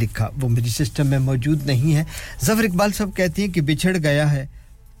आपने लिखा वो मेरी सिस्टम में मौजूद नहीं है ज़फर इकबाल साहब कहते हैं कि बिछड़ गया है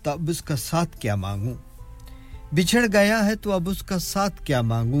तो अब उसका साथ क्या मांगूं बिछड़ गया है तो अब उसका साथ क्या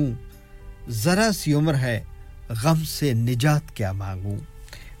मांगूं जरा सी उम्र है गम से निजात क्या मांगूं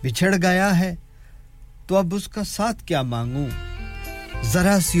बिछड़ गया है तो अब उसका साथ क्या मांगूं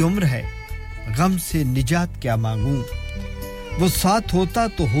जरा सी उम्र है गम से निजात क्या मांगूं वो साथ होता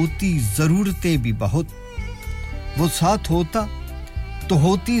तो होती ज़रूरतें भी बहुत वो साथ होता तो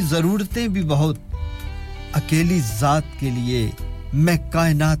होती ज़रूरतें भी बहुत अकेली ज़ात के लिए मैं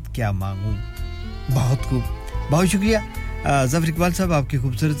कायनात क्या मांगूं बहुत खूब बहुत शुक्रिया ज़फर इकबाल साहब आपके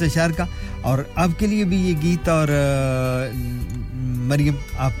खूबसूरत अशार का और आपके लिए भी ये गीत और मरियम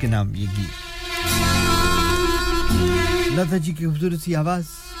आपके नाम ये गीत लता जी की खूबसूरत सी आवाज़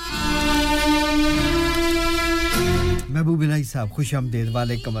महबूब इलाही साहब खुशामदीद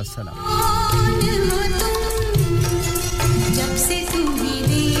वालेकुम अस्सलाम जब से तुम्हें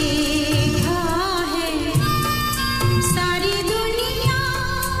देखा है सारी दुनिया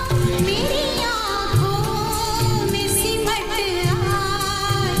मेरी आँखों में सिमट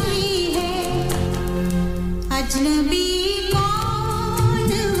आई है अजनबी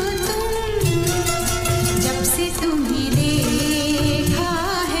कौन हो तुम जब से तुम्हें देखा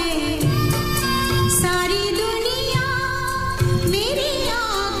है सारी दुनिया मेरी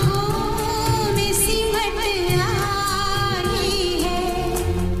आँखों में सिमट आई है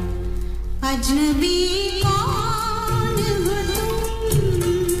अजनबी कौन हो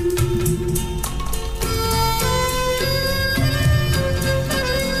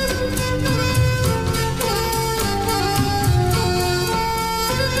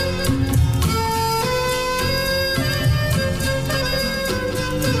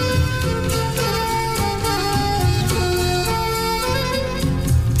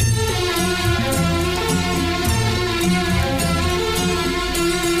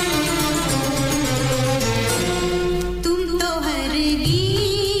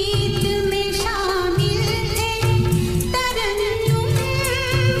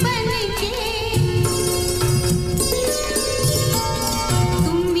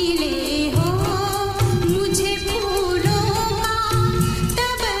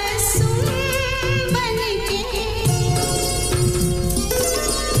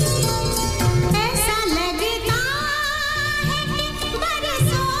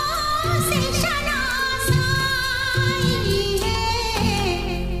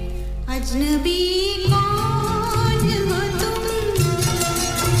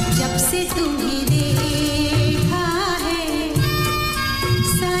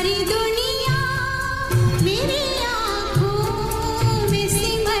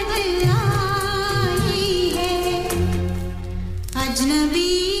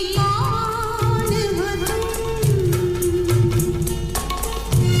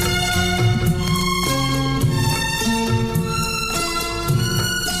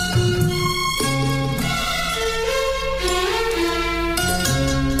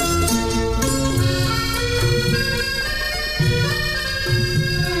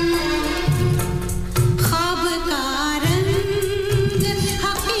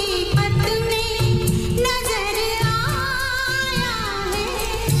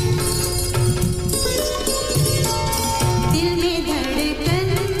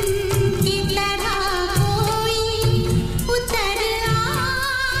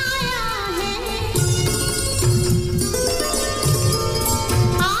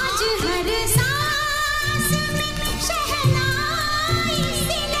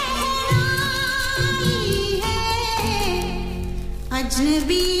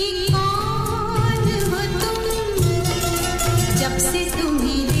अजनबी कौन हो तुम जब से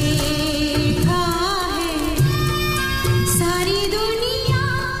तुम्हें देखा है सारी दुनिया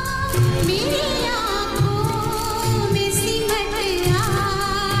मेरी आंखों में सिमट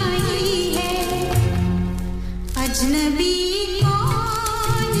आई है अजनबी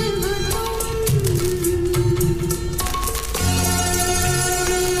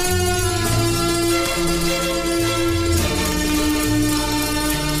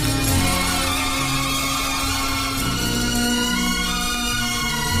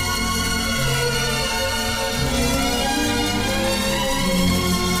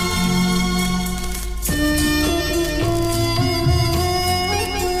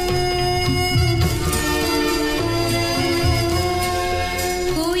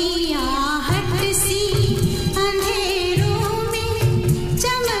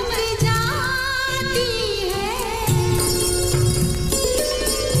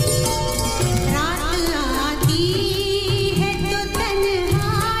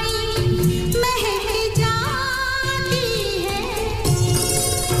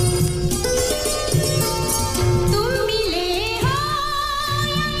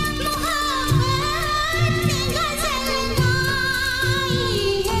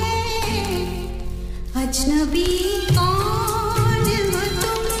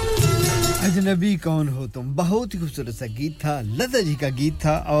अजनबी कौन हो तुम बहुत ही खूबसूरत सा गीत था लता जी का गीत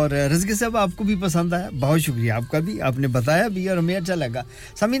था और रज़की साहब आपको भी पसंद आया बहुत शुक्रिया आपका भी आपने बताया भी और हमें अच्छा लगा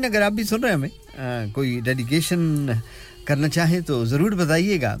समीन अगर आप भी सुन रहे हैं हमें कोई डेडिकेशन करना चाहें तो ज़रूर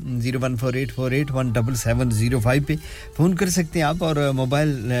बताइएगा 01484817705 पे फ़ोन कर सकते हैं आप और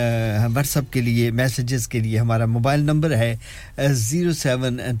मोबाइल व्हाट्सएप के लिए मैसेजेस के लिए हमारा मोबाइल नंबर है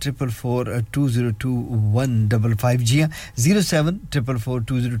 07444202155 जी हां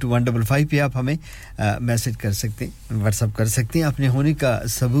 07444202155 पे आप हमें मैसेज कर सकते हैं व्हाट्सएप कर सकते हैं अपने होने का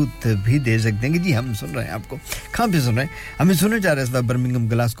सबूत भी दे सकते हैं कि जी हम सुन रहे हैं आपको कहां पे सुन रहे हैं हमें सुना जा रहा है इस बार Birmingham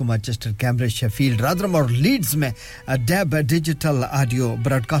Glasgow Manchester Cambridge Sheffield रॉदरहम और लीड्स में डैब डिजिटल ऑडियो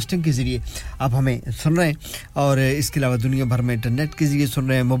ब्रॉडकास्टिंग के जरिए आप हमें सुन रहे हैं और इसके अलावा दुनिया भर में इंटरनेट के जरिए सुन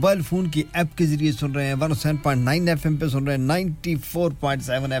रहे हैं मोबाइल फ़ोन की ऐप के जरिए सुन रहे हैं 107.9 एफएम पे सुन रहे हैं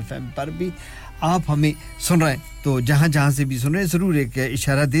 94.7 एफएम पर भी आप हमें सुन रहे हैं तो जहां से भी सुन रहे हैं ज़रूर एक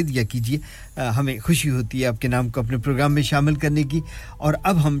इशारा दे दिया कीजिए हमें खुशी होती है आपके नाम को अपने प्रोग्राम में शामिल करने की और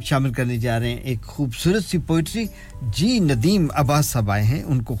अब हम शामिल करने जा रहे हैं एक खूबसूरत सी पोएट्री जी नदीम अब्बास साहब आए हैं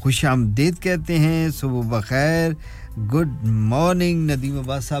उनको खुशामदीद कहते हैं सुबह बखैर गुड मॉर्निंग नदीम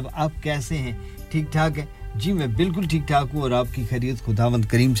अब्बास साहब आप कैसे हैं ठीक ठाक हैं जी मैं बिल्कुल ठीक ठाक हूं और आपकी खैरियत खुदावंद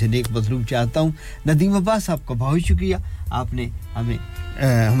करीम से नेक मसरूफ चाहता हूं नदीम अब्बास आपका बहुत शुक्रिया आपने हमें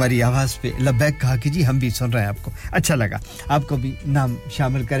हमारी आवाज़ पे लबैक कहा कि जी हम भी सुन रहे हैं आपको अच्छा लगा आपको भी नाम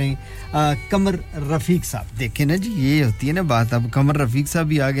शामिल करें कमर रफ़ीक साहब देखें ना जी ये होती है ना बात अब कमर रफ़ीक साहब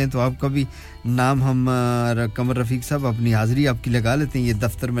भी आ गए तो आपका भी नाम हम कमर रफ़ीक साहब अपनी हाज़िरी आपकी लगा लेते हैं ये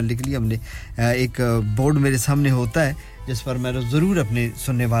दफ्तर में लिख लिया हमने एक बोर्ड मेरे सामने होता है जिस पर मैं ज़रूर अपने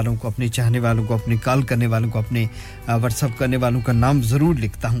सुनने वालों को अपने चाहने वालों को अपने कॉल करने वालों को अपने व्हाट्सएप करने वालों का नाम ज़रूर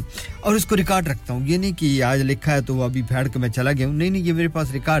लिखता हूं और इसको रिकॉर्ड रखता हूं ये नहीं कि आज लिखा है तो वो अभी फाड़ के मैं चला गया हूं नहीं ये मेरे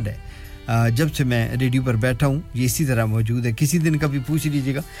पास रिकॉर्ड है जब से मैं रेडियो पर बैठा हूं ये इसी तरह मौजूद है किसी दिन कभी पूछ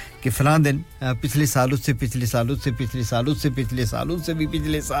लीजिएगा कि फलां दिन पिछले साल उससे पिछले साल उससे पिछले साल उससे पिछले साल उससे भी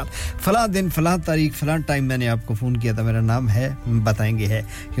पिछले साल फलां दिन फलां तारीख फलां टाइम मैंने आपको फ़ोन किया था मेरा नाम है बताएंगे है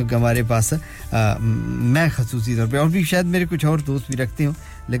क्योंकि हमारे पास मैं ख़ुसूसी तौर पे और भी शायद मेरे कुछ और दोस्त भी रखते हों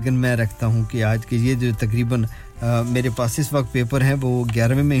लेकिन मैं रखता हूं कि आज के ये जो तकरीबन मेरे पास इस वक्त पेपर हैं वो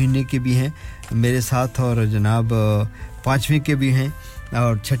 11वें महीने के भी हैं मेरे साथ और जनाब 5वें के भी हैं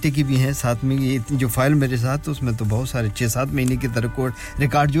और छठे की भी हैं साथ में ये जो फाइल मेरे साथ उसमें तो बहुत सारे 6-7 महीने के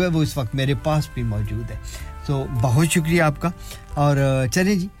रिकॉर्ड जो है वो इस वक्त मेरे पास भी मौजूद है तो बहुत शुक्रिया आपका और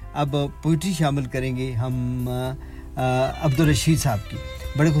चलिए जी अब पोइट्री शामिल करेंगे हम अब्दुल रशीद साहब की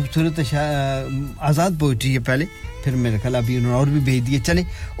बड़े खूबसूरत आज़ाद पोइट्री है पहले फिर मेरे ख्याल अभी उन्होंने और भी भेज दिए चलें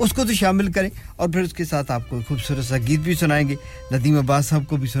उसको तो शामिल करें और फिर उसके साथ आपको खूबसूरत सा गीत भी सुनाएंगे नदीम अब्बास साहब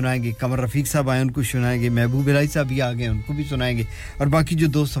को भी सुनाएंगे कमर रफ़ीक साहब आए उनको सुनाएंगे महबूब इलाही साहब भी आ गए उनको भी सुनाएंगे और बाकी जो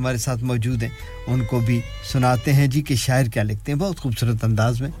दोस्त हमारे साथ मौजूद हैं उनको भी सुनाते हैं जी कि शायर क्या लिखते हैं बहुत खूबसूरत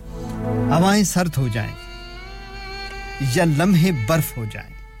अंदाज में हवाएं सर्द हो जाएं या लम्हे बर्फ हो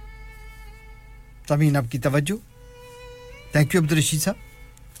जाएं तमीन आपकी तवज्जो थैंक यू अब्दुल रशीद साहब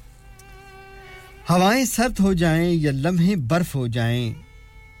हवाएं सर्द हो जाएं या लम्हे बर्फ हो जाएं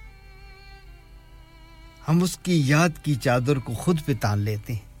हम उसकी याद की चादर को खुद पे तान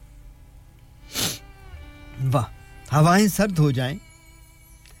लेते हैं वाह हवाएं सर्द हो जाएं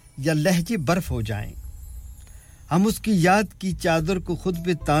या लहजे बर्फ हो जाएं हम उसकी याद की चादर को खुद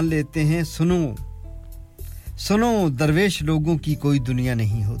पे तान लेते हैं सुनो दरवेश लोगों की कोई दुनिया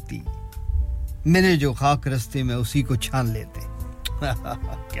नहीं होती मेरे जो खाक रास्ते में उसी को छान लेते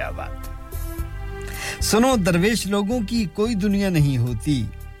क्या बात सुनो दरवेश लोगों की कोई दुनिया नहीं होती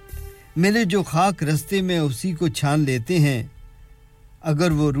मेरे जो खाक रास्ते में उसी को छान लेते हैं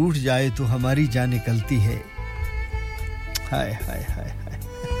अगर वो रूठ जाए तो हमारी जान निकलती है हाय हाय हाय हाय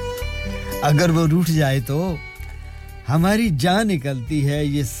अगर वो रूठ जाए तो हमारी जान निकलती है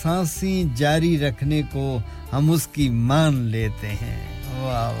ये सांसें जारी रखने को हम उसकी मान लेते हैं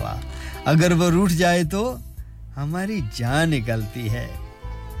वाह वाह अगर वो रूठ जाए तो हमारी जान निकलती है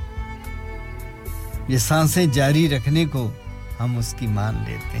ये सांसें जारी रखने को हम उसकी मान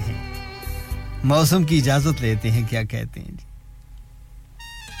लेते हैं मौसम की इजाजत लेते हैं क्या कहते हैं जी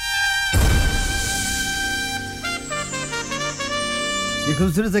ये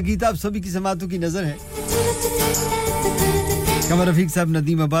खूबसूरत गीत आप सभी की समातों की नजर है कमर रफीक साहब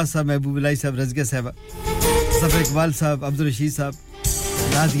नदीम अब्बास साहब महबूब इलाही साहब रज़िया साहब सफर इकबाल साहब अब्दुल रशीद साहब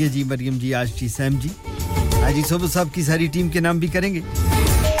नादिया जी मरियम जी आशटी सैम जी हाजी सोबत साहब की सारी टीम के नाम भी करेंगे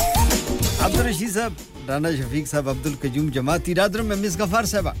अब्दुल रशीद साहब राना शफीक साहब अब्दुल कयूम जमाती रादर में मिस गफार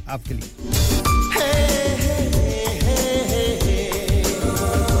साहब आपके लिए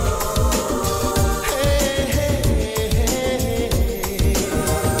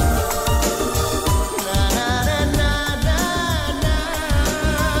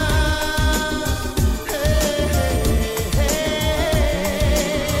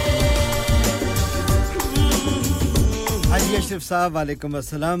अशरफ साहब वालेकुम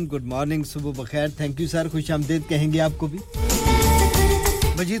अस्सलाम गुड मॉर्निंग सुबह बखैर थैंक यू सर खुशामदीद कहेंगे आपको भी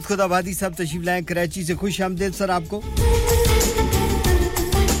मजीद खुदाबादी साहब तशरीफ लाए कराची से खुशामदीद सर आपको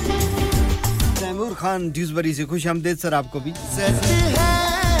तैमूर खान ड्यूसबरी से खुशामदीद सर आपको भी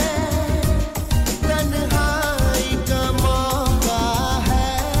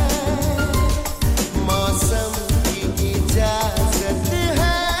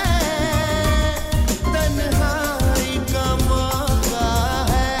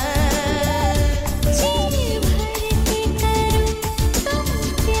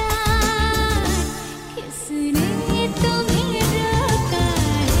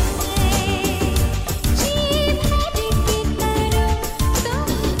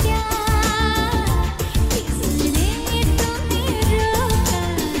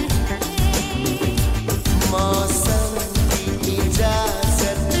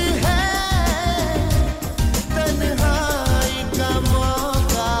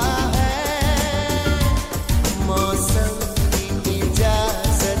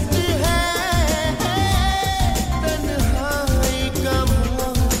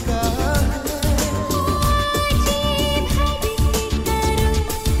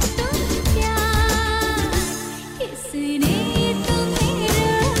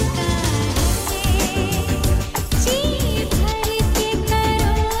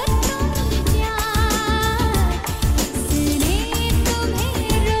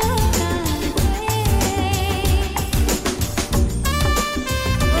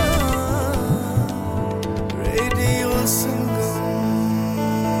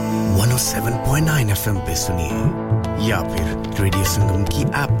FM पे सुनिए या फिर रेडियो संगम की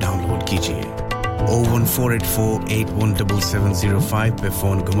ऐप डाउनलोड कीजिए 01484817705 पे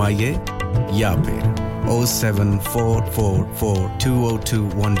फोन घुमाइए या फिर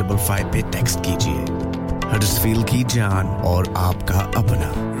 07444202155 पे टेक्स्ट कीजिए हडर्सफील्ड की जान और आपका अपना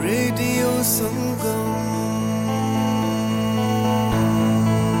radio Sangam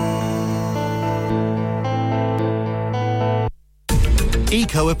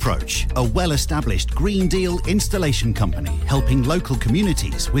Eco Approach, a well-established Green Deal installation company helping local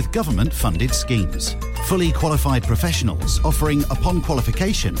communities with government-funded schemes. Fully qualified professionals offering, upon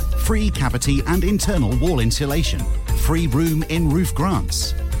qualification, free cavity and internal wall insulation, free room in roof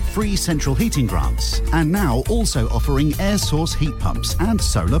grants, free central heating grants, and now also offering air source heat pumps and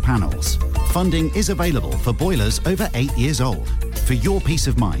solar panels. Funding is available for boilers over 8 years old. For your peace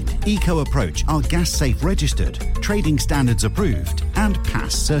of mind, Eco Approach are gas safe registered, trading standards approved, and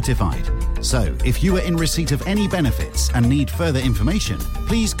PASS certified. So, if you are in receipt of any benefits and need further information,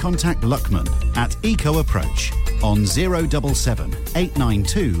 please contact Luckman at Eco Approach on 077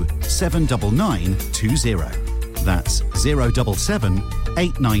 892 79920. That's 077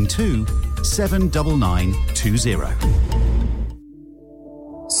 892 79920.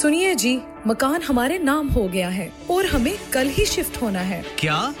 सुनिए जी मकान हमारे नाम हो गया है और हमें कल ही शिफ्ट होना है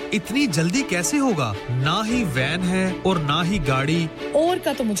क्या इतनी जल्दी कैसे होगा ना ही वैन है और ना ही गाड़ी और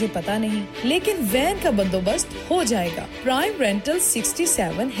का तो मुझे पता नहीं लेकिन वैन का बंदोबस्त हो जाएगा प्राइम रेंटल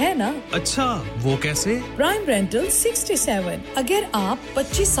 67 है ना अच्छा वो कैसे प्राइम रेंटल 67 अगर आप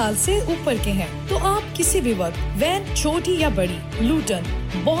 25 साल से ऊपर के हैं तो आप किसी भी वक्त वैन छोटी या बड़ी Luton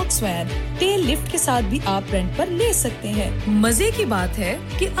box van tail lift के साथ भी आप रेंट पर ले सकते हैं मजे की बात है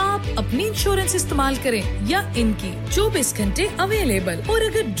कि आप अपनी इंश्योरेंस इस्तेमाल करें या इनकी 24 घंटे अवेलेबल और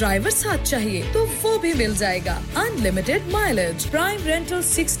अगर ड्राइवर साथ चाहिए तो वो भी मिल जाएगा अनलिमिटेड माइलेज प्राइम रेंटल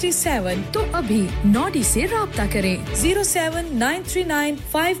 67 तो अभी नॉडी से राब्ता करें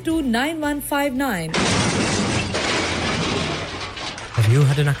 07939529159 Have you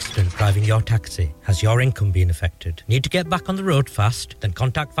had an accident driving your taxi? Has your income been affected? Need to get back on the road fast? Then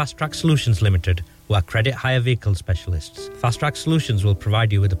contact Fast Track Solutions Limited, who are credit hire vehicle specialists. Fast Track Solutions will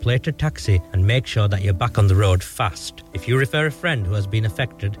provide you with a plated taxi and make sure that you're back on the road fast. If you refer a friend who has been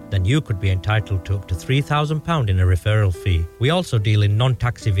affected, then you could be entitled to up to £3,000 in a referral fee. We also deal in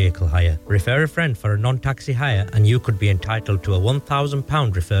non-taxi vehicle hire. Refer a friend for a non-taxi hire and you could be entitled to a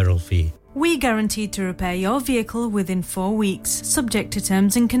 £1,000 referral fee. We guarantee to repair your vehicle within 4 weeks, subject to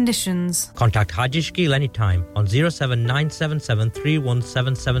terms and conditions. Contact Haji Shakil anytime on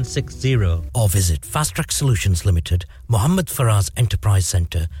 07977317760 or visit Fast Track Solutions Limited, Mohammed Faraz Enterprise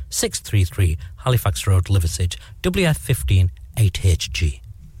Centre, 633 Halifax Road, Liversedge, WF15 8HG.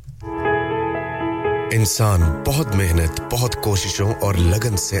 इंसान बहुत मेहनत, बहुत कोशिशों और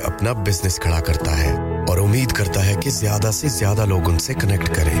लगन से अपना business खड़ा करता है और उम्मीद करता है कि ज़्यादा से ज़्यादा लोग उनसे कनेक्ट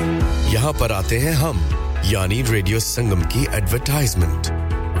करें। यहाँ पर आते हैं हम, यानी रेडियो संगम की एडवर्टाइजमेंट।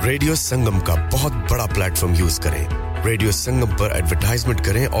 रेडियो संगम का बहुत बड़ा प्लेटफॉर्म यूज करें। रेडियो संगम पर एडवर्टाइजमेंट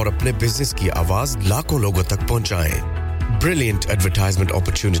करें और अपने बिजनेस की आवाज लाखों लोगों तक पहुंचाएं। Brilliant advertisement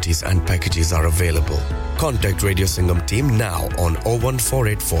opportunities and packages are available. Contact Radio Singham team now on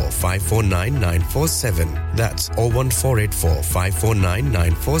 01484 549 947. That's 01484 549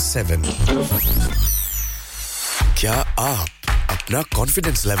 947. क्या आप अपना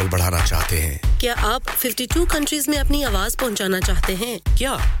कॉन्फिडेंस लेवल बढ़ाना चाहते हैं? क्या आप 52 कंट्रीज में अपनी आवाज पहुंचाना चाहते हैं?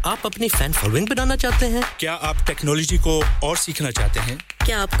 क्या आप अपनी फैन फॉलोइंग बढ़ाना चाहते हैं? क्या आप टेक्नोलॉजी को और सीखना चाहते हैं?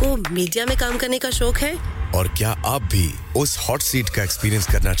 क्या आपको मीडिया में काम करने का शौक है? और क्या आप भी उस हॉट सीट का एक्सपीरियंस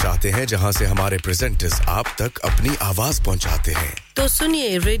करना चाहते हैं जहां से हमारे प्रेजेंटर्स आप तक अपनी आवाज पहुंचाते हैं? तो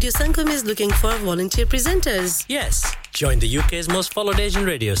सुनिए, radio Sangam is looking for volunteer presenters. Yes, join the UK's most followed Asian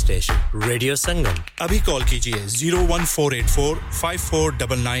radio station, Radio Sangam. अभी कॉल कीजिए 01484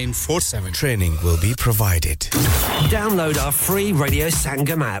 549947. Training will be provided. Download our free Radio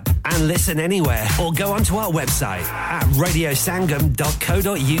Sangam app and listen anywhere or go onto our website at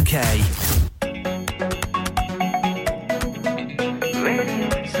radiosangam.co.uk.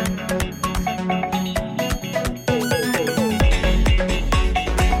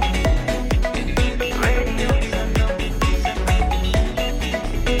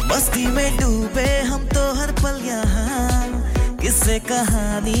 किससे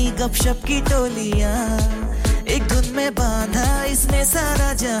कहानी गपशप की टोलियां एक धुन में बांधा इसने सारा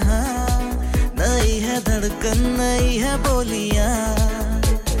जहां नई है धड़कन नई है बोलियां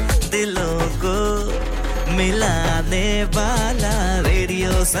दिलों को मिलाने वाला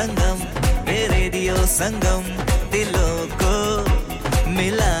रेडियो संगम दिलों को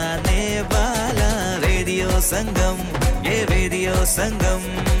मिलाने वाला रेडियो संगम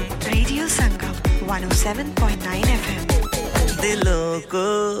 107.9 FM दिलों को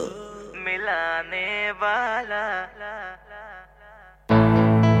मिलाने वाला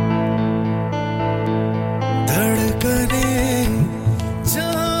धड़कनें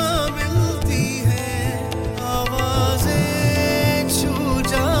जहाँ मिलती हैं आवाज़ें छू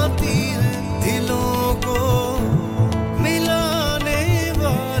जाती हैं दिलों को मिलाने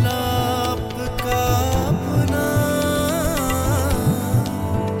वाला आपका अपना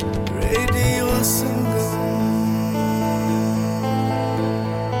radio Sangam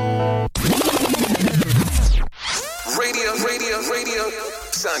Radio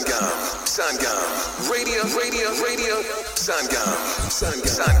Sangam Radio Sangam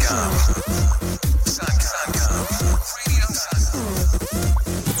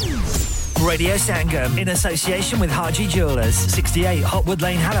Radio Sangam in association with Haji Jewellers, 68 Hotwood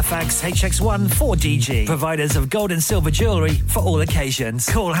Lane, Halifax, HX1 4DG. Providers of gold and silver jewellery for all occasions.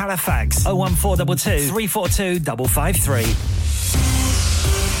 Call Halifax 01422 342 553.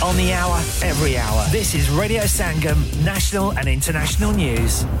 On the hour, every hour. This is Radio Sangam, national and international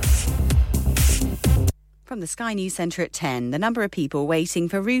news. From the Sky News Centre at 10, the number of people waiting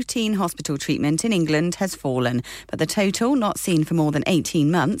for routine hospital treatment in England has fallen, but the total, not seen for more than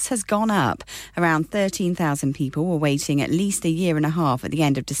 18 months, has gone up. Around 13,000 people were waiting at least a year and a half at the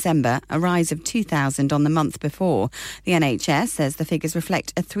end of December, a rise of 2,000 on the month before. The NHS says the figures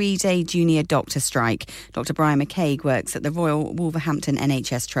reflect a 3-day junior doctor strike. Dr Brian McCaig works at the Royal Wolverhampton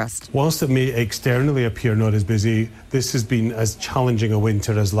NHS Trust. Whilst it may externally appear not as busy, this has been as challenging a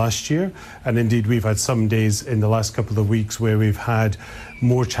winter as last year, and indeed we've had some days in the last couple of weeks where we've had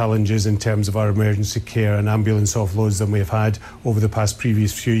more challenges in terms of our emergency care and ambulance offloads than we've had over the past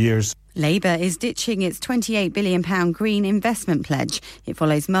previous few years. Labour is ditching its £28 billion green investment pledge. It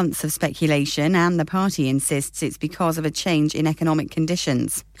follows months of speculation and the party insists it's because of a change in economic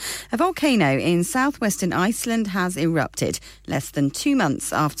conditions. A volcano in southwestern Iceland has erupted. Less than 2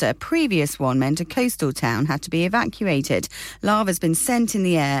 months after a previous one meant a coastal town had to be evacuated. Lava's been sent in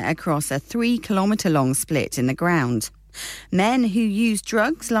the air across a 3-kilometre-long split in the ground. Men who use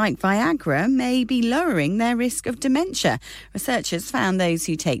drugs like Viagra may be lowering their risk of dementia. Researchers found those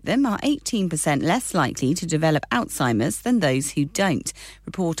who take them are 18% less likely to develop Alzheimer's than those who don't.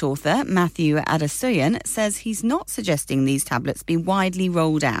 Report author Matthew Adesoyan says he's not suggesting these tablets be widely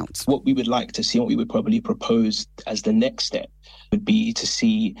rolled out. What we would like to see, what we would probably propose as the next step, would be to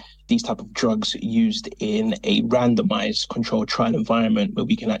see these type of drugs used in a randomized controlled trial environment where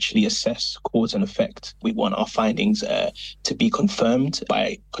we can actually assess cause and effect. We want our findings to be confirmed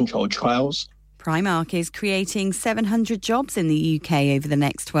by controlled trials. Primark is creating 700 jobs in the UK over the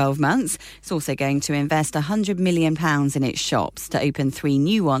next 12 months. It's also going to invest £100 million in its shops to open 3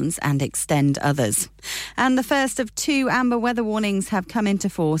 new ones and extend others. And the first of 2 amber weather warnings have come into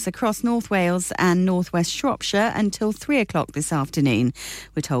force across North Wales and North West Shropshire until 3 o'clock this afternoon.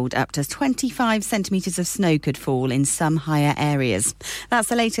 We're told up to 25 centimetres of snow could fall in some higher areas. That's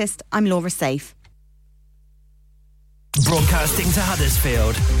the latest. I'm Laura Safe. Broadcasting to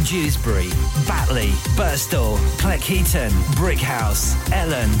Huddersfield, Dewsbury, Batley, Birstall, Cleckheaton, Brickhouse,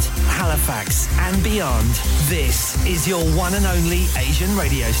 Elland, Halifax and beyond. This is your one and only Asian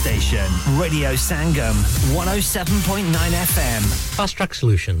radio station. Radio Sangam, 107.9 FM. Fast Track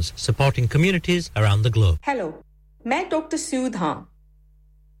Solutions, supporting communities around the globe. Hello, मैं doctor Sood हां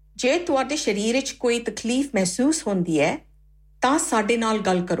जे ਤੁਹਾਡੇ शरीर ਵਿੱਚ कोई तकलीफ महसूस ਹੁੰਦੀ ਹੈ ਤਾਂ ਸਾਡੇ ਨਾਲ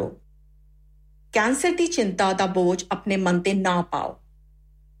ਗੱਲ ਕਰੋ कैंसर ਦੀ ਚਿੰਤਾ ਦਾ ਬੋਝ ਆਪਣੇ ਮਨ ਤੇ ਨਾ ਪਾਓ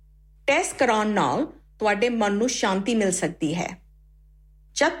ਟੈਸਟ ਕਰਾਉਣ ਨਾਲ ਤੁਹਾਡੇ ਮਨ ਨੂੰ ਸ਼ਾਂਤੀ ਮਿਲ ਸਕਦੀ ਹੈ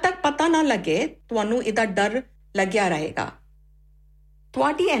ਜਦ ਤੱਕ ਪਤਾ ਨਾ ਲੱਗੇ ਤੁਹਾਨੂੰ ਇਹਦਾ ਡਰ ਲੱਗਿਆ ਰਹੇਗਾ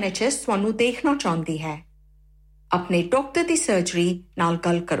ਤੁਹਾਡੀ NHS ਤੁਹਾਨੂੰ ਦੇਖਣਾ ਚਾਹੁੰਦੀ ਹੈ ਆਪਣੇ ਡਾਕਟਰ ਦੀ ਸਰਜਰੀ ਨਾਲ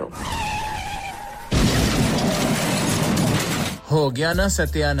ਗੱਲ ਕਰੋ हो गया ना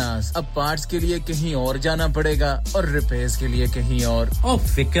सत्यानाश अब पार्ट्स के लिए कहीं और जाना पड़ेगा और रिपेयर्स के लिए कहीं और ओ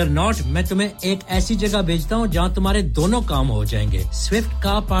फिकर नॉट मैं तुम्हें एक ऐसी जगह भेजता हूं जहां तुम्हारे दोनों काम हो जाएंगे स्विफ्ट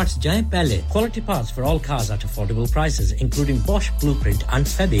कार पार्ट्स जाएं पहले quality parts for all cars at affordable prices including Bosch Blueprint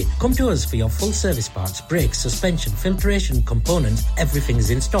and Febby come to us for your full service parts brakes suspension filtration components everything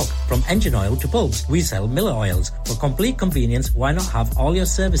is in stock from engine oil to bulbs we sell Miller oils for complete convenience why not have all your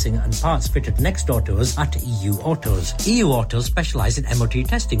servicing and parts fitted next door to us at EU Autos specialise in MOT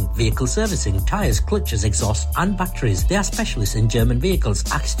testing, vehicle servicing, tyres, clutches, exhausts and batteries. They are specialists in German vehicles,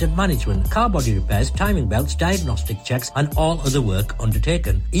 accident management, car body repairs, timing belts, diagnostic checks and all other work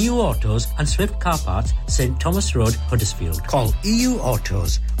undertaken. EU Autos and Swift Car Parts, St Thomas Road, Huddersfield. Call EU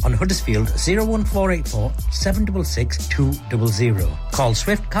Autos on Huddersfield 01484 766 200. Call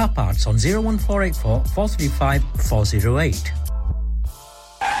Swift Car Parts on 01484 435 408.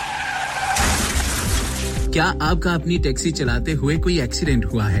 क्या आपका अपनी taxi चलाते हुए कोई accident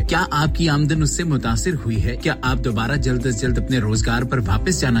हुआ है क्या आपकी आमदन उससे मुतासिर हुई है क्या आप दोबारा जल्द से जल्द अपने रोजगार पर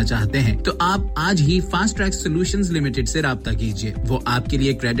वापस जाना चाहते हैं तो आप आज ही फास्ट ट्रैक सॉल्यूशंस लिमिटेड से राब्ता कीजिए वो आपके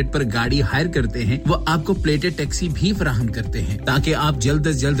लिए क्रेडिट पर गाड़ी हायर करते हैं वो आपको प्लेटेड टैक्सी भी फराहम करते हैं ताकि आप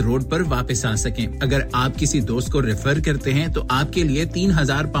जल्द से जल्द रोड पर वापस आ सकें अगर आप किसी दोस्त को रेफर करते हैं तो आपके लिए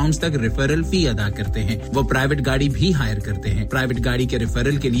 3000 पाउंड तक रेफरल फी अदा करते हैं वो प्राइवेट गाड़ी भी हायर करते हैं प्राइवेट गाड़ी के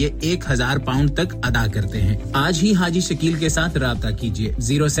रेफरल के लिए 1000 पाउंड तक अदा करते हैं आज ही हाजी शकील के साथ राब्ता कीजिए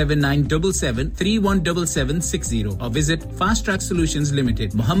 07977317760 और visit fast track solutions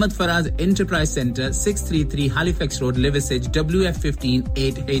limited Mohammad Faraz enterprise centre 633 Halifax road Liversedge WF15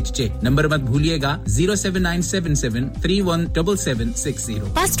 8HJ number मत भूलिएगा 07977317760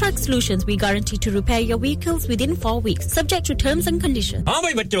 Fast Track Solutions we guarantee to repair your vehicles within 4 weeks subject to terms and conditions हां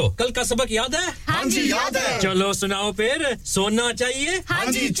भाई बच्चों कल का सबक याद है हां जी याद है चलो सुनाओ फिर सोना चाहिए हां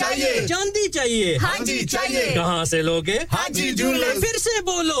जी चाहिए चांदी चाहिए हां जी चाहिए कहां से लोगे हाजी जूलर्स फिर से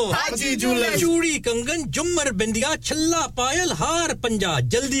बोलो हाजी जूलर्स चूड़ी कंगन झुमर बिंदिया छल्ला पायल हार पंजा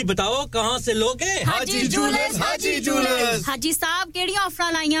जल्दी बताओ कहां से लोगे हाजी जूलर्स हाजी साहब केड़ी ऑफर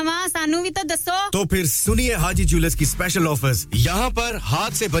लाईया वा सानू भी तो दसो तो फिर सुनिए हाजी जूलर्स की स्पेशल ऑफर्स यहां पर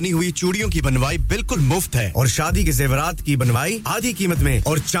हाथ से बनी हुई चूड़ियों की बनवाई बिल्कुल मुफ्त है और शादी के जेवरात की बनवाई आधी कीमत में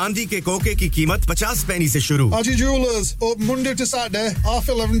और चांदी के कोके की कीमत 50 पैसे से शुरू Haji Jewellers open Monday to Saturday half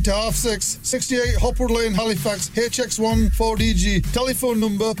 11 to half 6 68 Hopwood Lane Halifax HX1 4DG telephone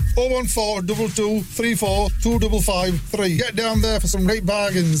number 01422342553 get down there for some great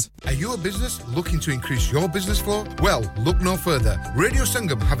bargains. Are you a business looking to increase your business flow? Well, look no further. Radio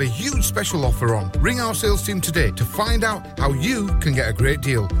Sangam have a huge special offer on. Ring our sales team today to find out how you can get a great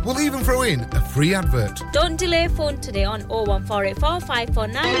deal. We'll even throw in a free advert. Don't delay, phone today on 01484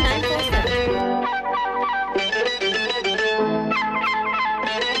 549 947.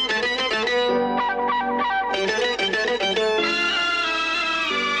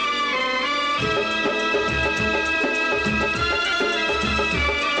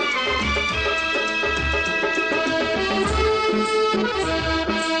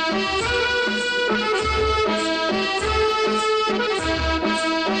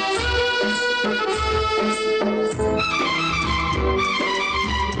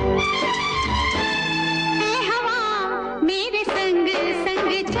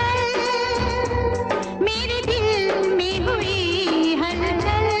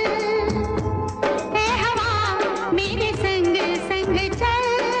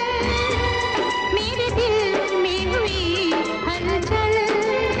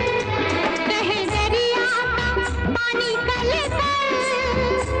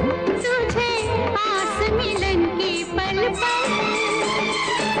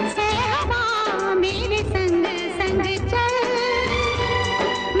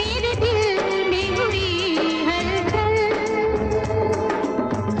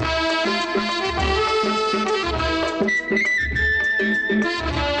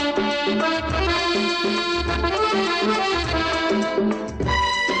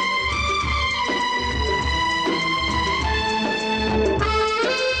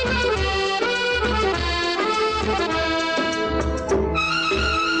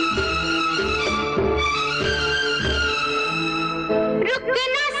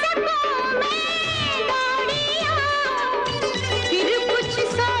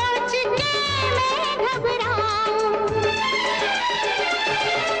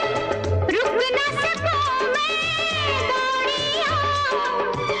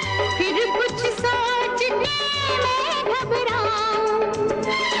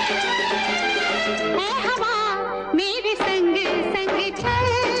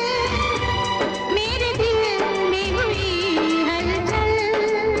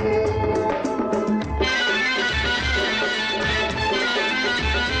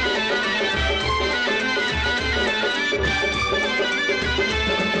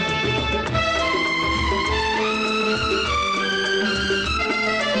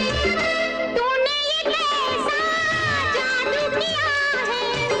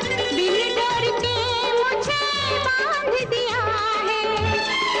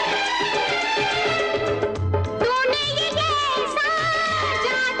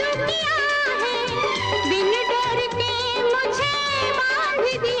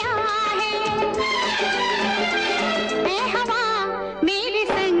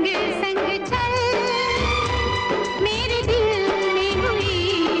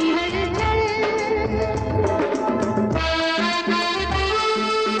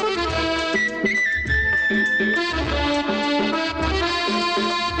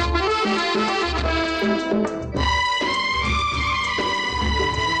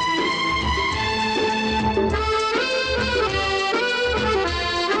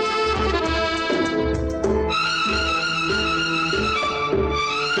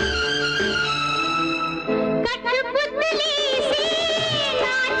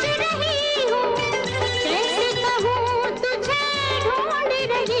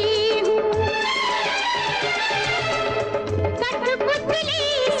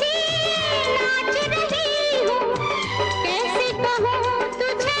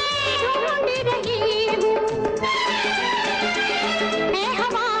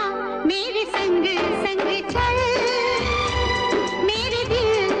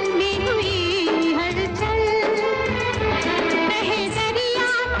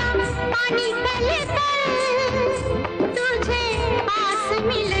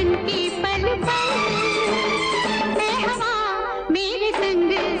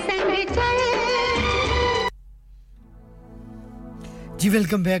 Ji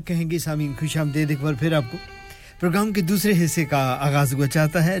welcome back कहेंगे सामीन खुशामदीद एक बार फिर आपको programme के दूसरे हिस्से का आगाज हुआ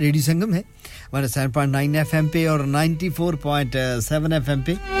चाहता है रेडियो संगम है 107.9 एफएम पे और 94.7 एफएम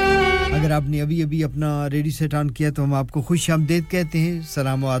पे अगर आपने अभी अपना रेडियो सेट ऑन किया तो हम आपको खुशामदीद कहते हैं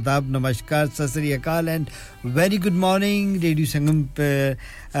सलाम व आदाब नमस्कार Sat Sri Akal and very good morning radio Sangam पे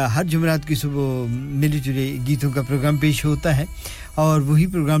हर जुमेरात की सुबह मिली जुली गीतों का प्रोग्राम पेश होता है और वही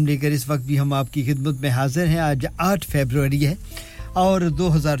प्रोग्राम लेकर इस वक्त भी हम आपकी खिदमत में हाजिर हैं आज 8 फरवरी है और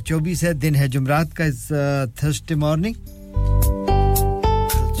 2024 है दिन है जुमेरात का इस थर्सडे मॉर्निंग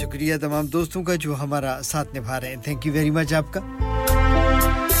शुक्रिया तमाम दोस्तों का जो हमारा साथ निभा रहे हैं थैंक यू वेरी मच आपका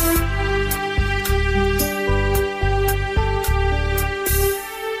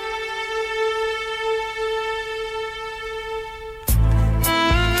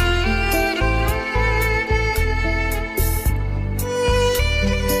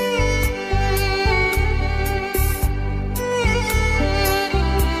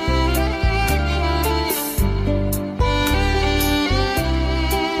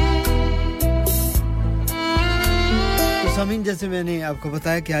जैसे मैंने आपको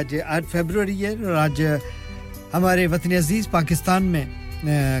बताया कि आज 8 फरवरी है और आज हमारे वतन अजीज पाकिस्तान में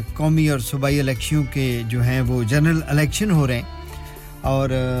कौमी और सूबाई इलेक्शनों के जो हैं वो जनरल इलेक्शन हो रहे हैं और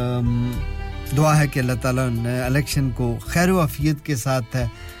दुआ है कि अल्लाह ताला इलेक्शन को खैर व आफियत के साथ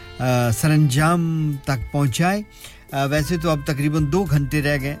सरंजाम तक पहुंचाए वैसे तो अब तकरीबन 2 घंटे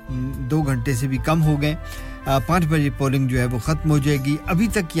रह गए 2 घंटे से भी कम हो गए 5 बजे पोलिंग जो है वो ख़त्म हो जाएगी अभी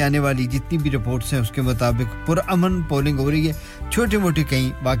तक की आने वाली जितनी भी रिपोर्ट्स हैं उसके मुताबिक पुरअमन पोलिंग हो रही है छोटे-मोटे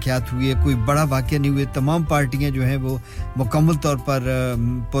कई वाक़यात हुए कोई बड़ा वाक़या नहीं हुए तमाम पार्टियां जो हैं वो मुकम्मल तौर पर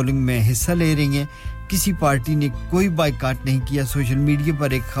पोलिंग में हिस्सा ले रही हैं किसी पार्टी ने कोई बाइकाट नहीं किया सोशल मीडिया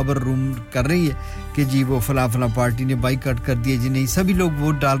पर एक खबर रूम कर रही है कि जी वो फला पार्टी ने बाइकाट कर दिया जी नहीं सभी लोग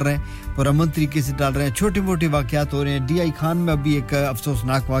वोट डाल रहे हैं पुरअमन तरीके से डाल रहे हैं छोटे-मोटे वाक़यात हो रहे हैं डीआई खान में अभी एक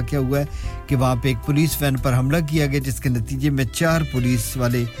अफसोसनाक वाक़या हुआ है कि वहां पे एक पुलिस वैन पर हमला किया गया जिसके नतीजे में 4 पुलिस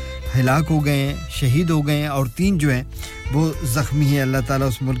वाले हलाक हो गए हैं शहीद हो गए हैं और 3 जो हैं वो जख्मी हैं अल्लाह ताला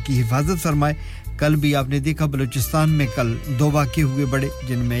उस मुल्क की हिफाजत फरमाए कल भी आपने देखा बलूचिस्तान में कल 2 वाक़े हुए बड़े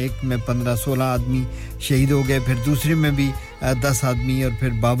जिनमें एक में 15-16 आदमी शहीद हो गए फिर दूसरे में भी 10 आदमी और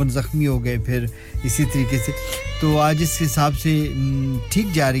फिर 52 जख्मी हो गए फिर इसी तरीके से तो आज इस हिसाब से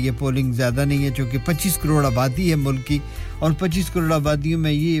ठीक जा रही है पोलिंग ज़्यादा नहीं है क्योंकि 25 करोड़ आबादी है मुल्क की और 25 करोड़ आबादियों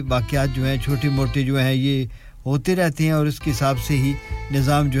में ये वाक़यात जो हैं छोटे-मोटे जो हैं ये होते रहते हैं और उसके हिसाब से ही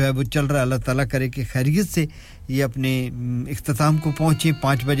निज़ाम जो है वो चल रहा है अल्लाह ताला करे कि खैरियत से ये अपने इख्तिताम को पहुंचे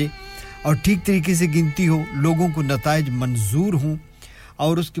 5 बजे और ठीक तरीके से गिनती हो लोगों को नताइज मंजूर हों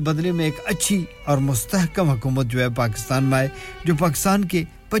और उसके बदले में एक अच्छी और मुस्तहकम हुकूमत जो है पाकिस्तान में आए जो पाकिस्तान के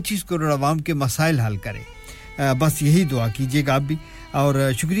 25 करोड़ आवाम के मसाइल हल करे बस यही दुआ कीजिएगा आप भी और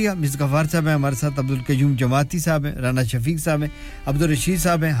शुक्रिया मिस गफार साहब हैं हमारे साथ अब्दुल कयूम जमाती साहब हैं राना शफीक साहब हैं अब्दुल रशीद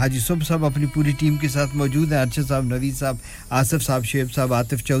साहब हैं हाजी सुब साहब अपनी पूरी टीम के साथ मौजूद हैं अरशद साहब नवीद साहब आसिफ साहब शेब साहब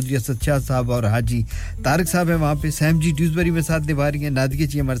आतिफ चौधरी असद शाह साहब और हाजी तारिक साहब हैं वहां पे सैम जी ड्यूसबरी में साथ निभा रही हैं नादिया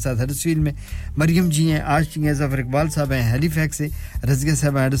जी हमारे साथ हडर्सफील्ड में मरियम जी हैं आश जी हैं जफर इकबाल साहब हैं हैलीफैक्स से रज़िया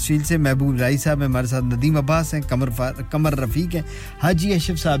साहब हडर्सफील्ड से महबूब राई साहब हैं हमारे साथ नदीम अब्बास हैं कमर रफीक हैं हाजी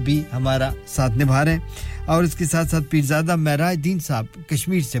अशरफ साहब भी हमारा साथ निभा रहे हैं और इसके साथ-साथ पीरजादा महराजुद्दीन साहब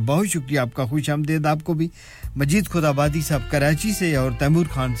कश्मीर से बहुत शुक्रिया आपका खुशामदीद आपको भी मजीद खुदाबादी साहब कराची से और तैमूर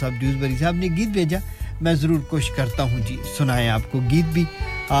खान साहब ड्यूसबरी साहब ने गीत भेजा मैं जरूर कोशिश करता हूं जी सुनाएं आपको गीत भी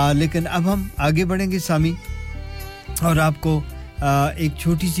लेकिन अब हम आगे बढ़ेंगे सामी और आपको एक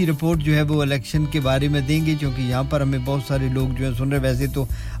छोटी सी रिपोर्ट जो है वो इलेक्शन के बारे में देंगे क्योंकि यहाँ पर हमें बहुत सारे लोग जो है सुन रहे वैसे तो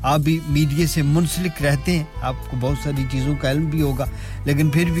आप भी मीडिया से मुंसलिक रहते हैं आपको बहुत सारी चीज़ों का इल्म भी होगा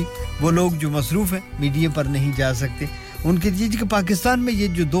लेकिन फिर भी वो लोग जो मसरूफ़ हैं मीडिया पर नहीं जा सकते उनके लिए कि पाकिस्तान में ये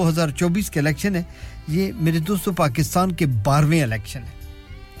जो 2024 के इलेक्शन है ये मेरे दोस्तों पाकिस्तान के 12वें इलेक्शन है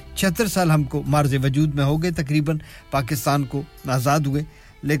 76 साल हमको मार्ज़ वजूद में हो गए तकरीबन पाकिस्तान को आज़ाद हुए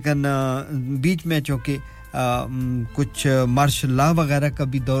लेकिन बीच में चूँकि कुछ मार्शल लॉ वगैरह का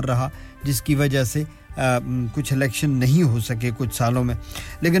भी दौर रहा जिसकी वजह से कुछ इलेक्शन नहीं हो सके कुछ सालों में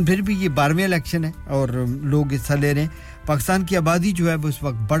लेकिन फिर भी ये 12वें इलेक्शन है और लोग हिस्सा ले रहे हैं पाकिस्तान की आबादी जो है वो इस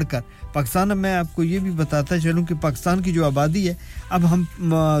वक्त बढ़कर पाकिस्तान में आपको ये भी बताता चलूं कि पाकिस्तान की जो आबादी है अब हम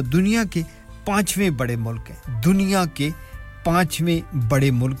दुनिया के 5वें बड़े मुल्क हैं दुनिया के 5वें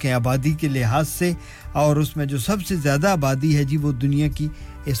बड़े मुल्क हैं आबादी के लिहाज से और उसमें जो सबसे ज़्यादा आबादी है जी वो दुनिया की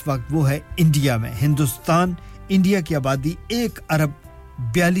इस वक्त वो है इंडिया में हिंदुस्तान इंडिया की आबादी 1 अरब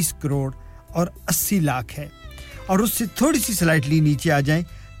 42 करोड़ और 80 लाख है और उससे थोड़ी सी स्लाइटली नीचे आ जाएं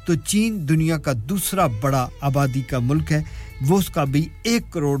तो चीन दुनिया का दूसरा बड़ा आबादी का मुल्क है वो उसका भी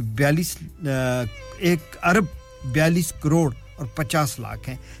 1 अरब 42 करोड़ और 50 लाख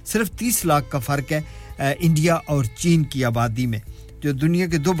है सिर्फ 30 लाख का फ़र्क है इंडिया और चीन की आबादी में जो दुनिया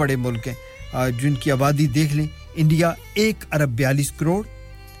के दो बड़े मुल्क हैं जिनकी आबादी देख लें इंडिया 1 अरब 42 करोड़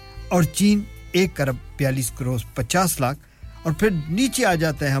और चीन 1 अरब 42 करोड़ 50 लाख और फिर नीचे आ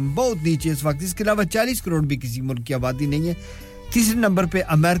जाता है हम बहुत नीचे इस वक्त इसके अलावा 40 करोड़ भी किसी मुल्क की आबादी नहीं है तीसरे नंबर पे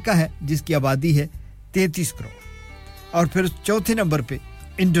अमेरिका है जिसकी आबादी है 33 करोड़ और फिर चौथे नंबर पे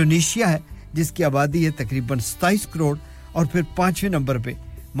इंडोनेशिया है जिसकी आबादी है तकरीबन 27 करोड़ और फिर पांचवें नंबर पे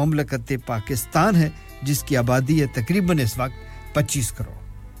ममलकत पाकिस्तान है जिसकी आबादी है तकरीबन इस वक्त 25 करोड़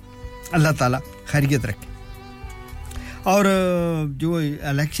अल्लाह ताला खैरियत रखे और जो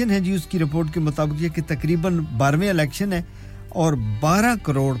इलेक्शन है जी उसकी रिपोर्ट के मुताबिक ये कि तकरीबन 12वें इलेक्शन है और 12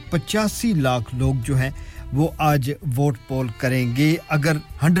 करोड़ 85 लाख लोग जो हैं वो आज वोट पोल करेंगे अगर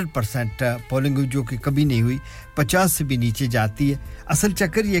 100% पोलिंग जो कि कभी नहीं हुई 50 से भी नीचे जाती है असल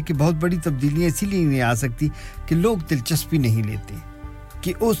चक्कर ये कि बहुत बड़ी तब्दीलियां इसीलिए नहीं आ सकती कि लोग दिलचस्पी नहीं लेते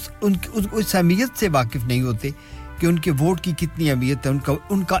कि उस अहमियत से वाकिफ नहीं होते कि उनके वोट की कितनी अहमियत है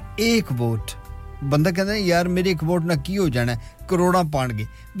उनका एक वोट बंदा कहता है यार मेरे एक वोट ना की हो जाना है करोड़ों पांड गए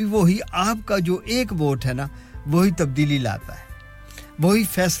भी वही आपका जो एक वोट है ना वही तब्दीली लाता है वही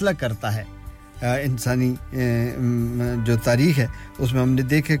फैसला करता है इंसानी जो तारीख है उसमें हमने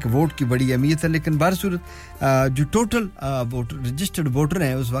देखा कि वोट की बड़ी अहमियत है लेकिन बारसूरत जो टोटल वोटर रजिस्टर्ड वोटर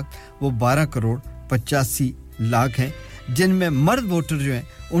हैं उस वक्त वो 12 करोड़ 85 लाख हैं जिनमें मर्द वोटर जो हैं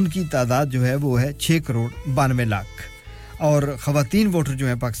उनकी तादाद जो है वो है 6 करोड़ 92 लाख और ख़वातीन वोटर जो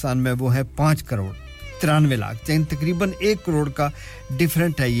हैं पाकिस्तान में वो है 5 करोड़ 93 लाख यानी तकरीबन 1 करोड़ का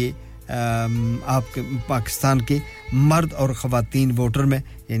डिफरेंट है ये आपके पाकिस्तान के मर्द और ख़वातीन वोटर में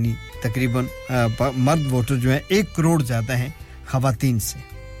यानी तकरीबन मर्द वोटर जो हैं 1 करोड़ ज़्यादा हैं ख़वातीन से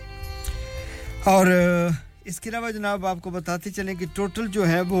और इसके अलावा जनाब आपको बताते चलें कि टोटल जो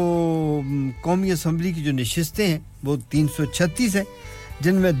है वो कौमी असम्बली की जो नशिस्तें हैं वो 336 हैं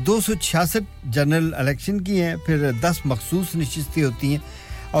जिनमें 266 जनरल इलेक्शन की हैं फिर 10 मखसूस नशिस्तें होती हैं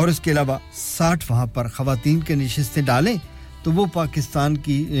और इसके अलावा 60 वहाँ पर ख़वातीन के नशिस्तें डालें तो वो पाकिस्तान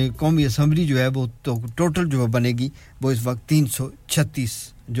की कौमी असम्बली जो है वो तो टोटल जो बनेगी वो इस वक्त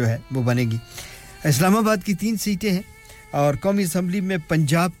 336 जो है वो बनेगी इस्लामाबाद की 3 सीटें हैं और कौमी असम्बली में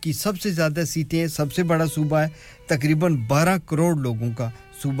पंजाब की सबसे ज़्यादा सीटें हैं सबसे बड़ा सूबा है तकरीबन 12 करोड़ लोगों का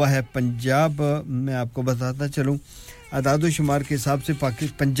सूबा है पंजाब मैं आपको बताता चलूँ आदाद व शुमार के हिसाब से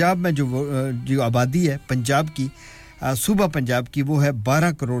पंजाब में जो आबादी है पंजाब की सूबा पंजाब की वो है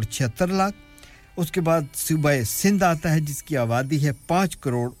 12 करोड़ 76 लाख उसके बाद सूबा सिंध आता है जिसकी आबादी है 5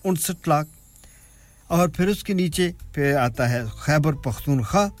 करोड़ 59 लाख और फिर उसके नीचे पे आता है खैबर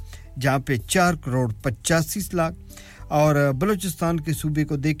पख्तूनख्वा जहाँ पे 4 करोड़ 85 लाख और बलूचिस्तान के सूबे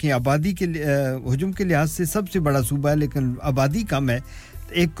को देखें आबादी के हुजूम के लिहाज से सबसे बड़ा सूबा है लेकिन आबादी कम है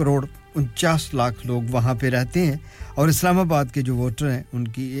 1 करोड़ 49 लाख लोग वहाँ पे रहते हैं और इस्लामाबाद के जो वोटर हैं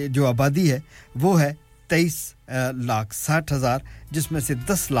उनकी जो आबादी है वो है 23 लाख 60 हज़ार जिसमें से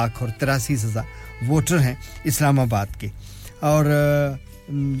 10 लाख और 83 हज़ार वोटर हैं इस्लामाबाद के और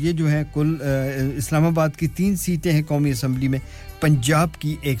ये जो है कुल इस्लामाबाद की 3 सीटें हैं कौमी असम्बली में पंजाब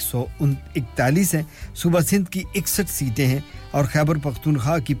की 141 हैं सूबा सिंध की 61 सीटें हैं और खैबर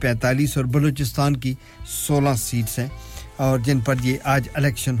पख्तूनख्वा की 45 और बलूचिस्तान की 16 सीट्स हैं और जिन पर ये आज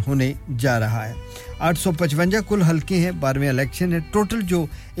इलेक्शन होने जा रहा है 855 कुल हलके हैं 12वें इलेक्शन है टोटल जो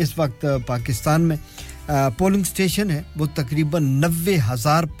इस वक्त पाकिस्तान में पोलिंग स्टेशन है वो तकरीबन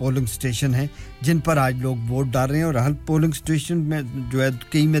 90,000 पोलिंग स्टेशन हैं जिन पर आज लोग वोट डाल रहे हैं और हर पोलिंग स्टेशन में जो है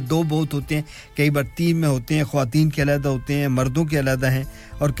कई में 2 बूथ होते हैं कई बार 3 में होते हैं ख्वातीन के अलग होते हैं मर्दों के अलग हैं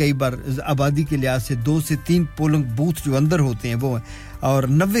और कई बार आबादी के लिहाज से 2 से 3 पोलिंग बूथ जो अंदर होते हैं वो हैं और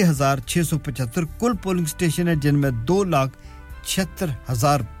 90,675 कुल पोलिंग स्टेशन है जिनमें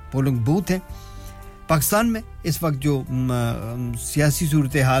 2,76,000 पोलिंग बूथ हैं पाकिस्तान में इस वक्त जो सियासी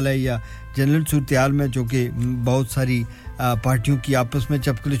सूरत हाल है या जनरल सूरत हाल में जो कि बहुत सारी पार्टियों की आपस में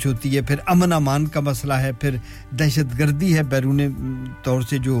चपकलिश होती है फिर अमन अमान का मसला है फिर दहशतगर्दी है बैरूनी तौर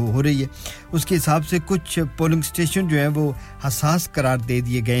से जो हो रही है उसके हिसाब से कुछ पोलिंग स्टेशन जो हैं वो हसास करार दे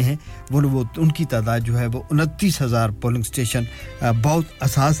दिए गए हैं वो उनकी तादाद जो है वो 29,000 पोलिंग स्टेशन बहुत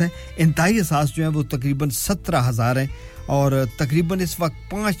हसास हैं इंतहाई हसास जो है वो तकरीबन 17,000 हैं और तकरीबन इस वक्त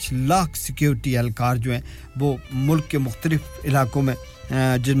 5 लाख सिक्योरिटी एहलकार जो हैं वो मुल्क के मुख्तलिफ इलाकों में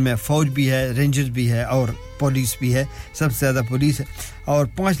जिनमें फ़ौज भी है रेंजर्स भी है और पुलिस भी है सबसे ज़्यादा पुलिस है और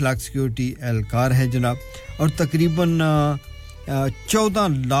 5 लाख सिक्योरिटी एहलकार हैं जनाब और तकरीबन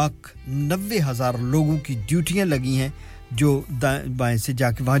 14,90,000 लोगों की ड्यूटियां लगी हैं जो बाएं से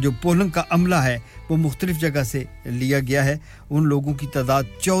जाके वहाँ जो पोलिंग का अमला है वो मुख्तलिफ जगह से लिया गया है उन लोगों की तादाद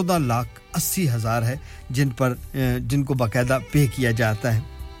 14,80,000 है जिनको बाकायदा पे किया जाता है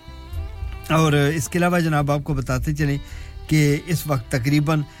और इसके अलावा जनाब आपको बताते चलें कि इस वक्त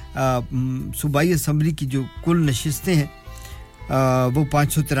तकरीबन सूबाई असम्बली की जो कुल नशिस्तें हैं वो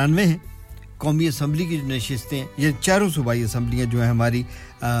 593 हैं कौमी असम्बली की जो नशिस्तें ये चारों सूबाई असम्बलियां जो हैं हमारी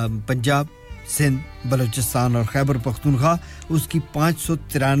पंजाब सिंध बलूचिस्तान और खैबर पख्तूनख्वा उसकी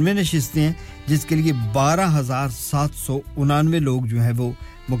 593 नशिस्तें हैं जिसके लिए 12789 लोग जो हैं वो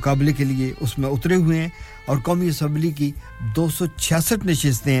मुकाबले के लिए उसमें उतरे हुए हैं और कौमी असम्बली की 266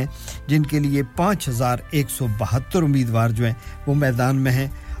 नशिस्तें हैं जिनके लिए 5172 उम्मीदवार जो हैं वो मैदान में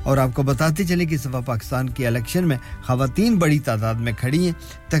हैं और आपको बताते चलें कि इस दफा पाकिस्तान के इलेक्शन में ख़वातीन बड़ी तादाद में खड़ी हैं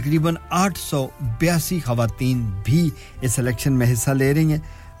तकरीबन 882 ख़वातीन भी इस इलेक्शन में हिस्सा ले रही हैं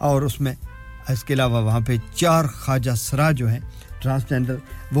और उसमें इसके अलावा वहाँ पे 4 ख्वाजा सरा जो हैं ट्रांसजेंडर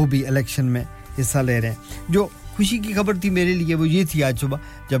वो भी इलेक्शन में हिस्सा ले रहे हैं जो खुशी की खबर थी मेरे लिए वो ये थी आज सुबह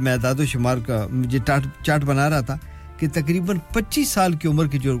जब मैं अदाद शुमार का मुझे चार्ट बना रहा था कि तकरीबन 25 साल की उम्र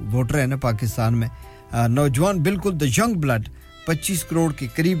के जो वोटर हैं ना पाकिस्तान में नौजवान बिल्कुल द यंग ब्लड 25 करोड़ के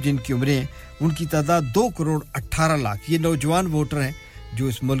करीब जिनकी उम्रें हैं उनकी तादाद 2 करोड़ 18 लाख ये नौजवान वोटर हैं जो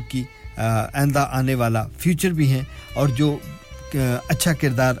इस मुल्क की आइंदा आने वाला फ्यूचर भी हैं और जो अच्छा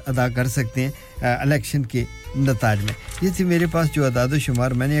किरदार अदा कर सकते हैं इलेक्शन के नताज में ये थी मेरे पास जो अदाद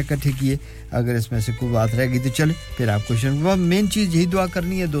शुमार मैंने इकट्ठे किए अगर इसमें से कोई बात रह गई तो चले फिर आपको मेन चीज़ यही दुआ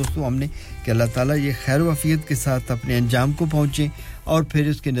करनी है दोस्तों हमने कि अल्लाह ताला ये खैर वफियत के साथ अपने अंजाम को पहुँचे और फिर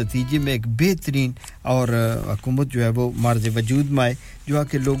उसके नतीजे में एक बेहतरीन और हुकूमत जो है वो मार्ज़ वजूद में आए जो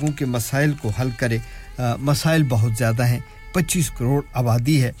आके लोगों के मसाइल को हल करे मसाइल बहुत ज़्यादा हैं 25 करोड़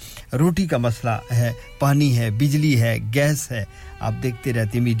आबादी है रोटी का मसला है पानी है बिजली है गैस है आप देखते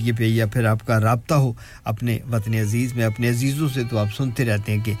रहते हैं मीडिया पे या फिर आपका राब्ता हो अपने वतन अजीज में अपने अजीजों से तो आप सुनते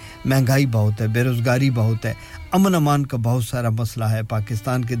रहते हैं कि महंगाई बहुत है बेरोजगारी बहुत है अमन अमान का बहुत सारा मसला है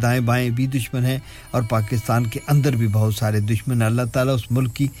पाकिस्तान के दाएं बाएं भी दुश्मन हैं और पाकिस्तान के अंदर भी बहुत सारे दुश्मन हैं अल्लाह ताला उस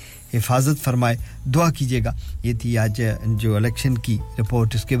मुल्क की हिफाजत फरमाए दुआ कीजिएगा ये थी आज जो इलेक्शन की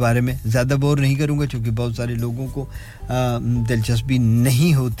रिपोर्ट इसके बारे में ज़्यादा बोर नहीं करूंगा क्योंकि बहुत सारे लोगों को दिलचस्पी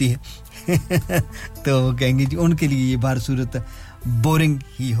नहीं होती है तो कहेंगे जी उनके लिए ये बार सूरत बोरिंग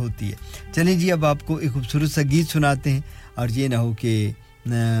ही होती है चलिए जी अब आपको एक खूबसूरत सा गीत सुनाते हैं और ये ना हो कि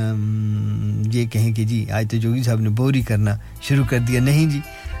ये कहें कि जी आज तो जोगी साहब ने बोरी करना शुरू कर दिया नहीं जी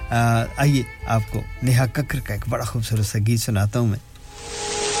आइए आपको नेहा कक्कर का एक बड़ा खूबसूरत सा गीत सुनाता हूं मैं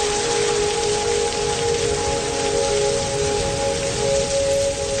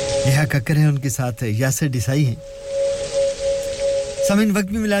नेहा कक्कर हैं उनके साथ यासर डिसाई हैं समय वक्त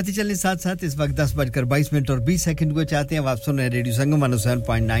भी मिलाते चलें साथ साथ इस वक्त 10:22 और 20 सेकंड को चाहते हैं आप सुन रहे हैं रेडियो संगम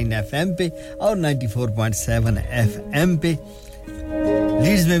 107.9 एफएम पे और 94.7 एफएम पे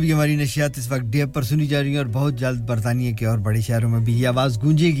लीड्स में भी हमारी नशियात इस वक्त डे पर सुनी जा रही हैं और बहुत जल्द बर्तानिया के और बड़े शहरों में भी ये आवाज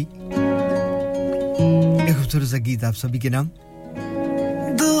गूंजेगी एक खूबसूरत सा गीत आप सभी के नाम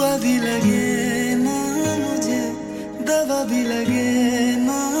दुआ भी लगे ना मुझे दवा भी लगे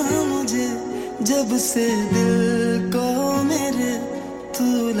ना मुझे जब से दिल को मेरे तू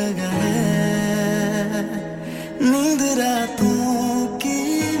लगा है नींद रातों की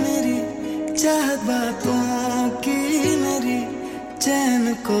मेरी चाहत बातों की मेरी चैन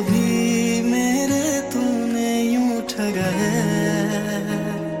को भी मेरे तूने यूं ठगा है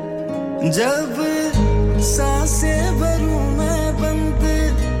जब सांसें भरूं मैं बंद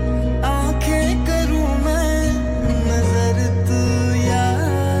आंखें करूं मैं नजर तू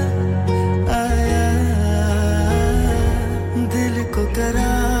यार आया दिल को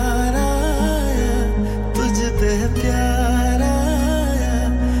करार आया तुझ पे प्यार आया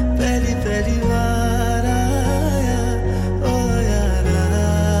पहली पहली बार आया ओ यारा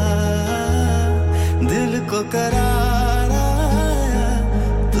दिल को करार आया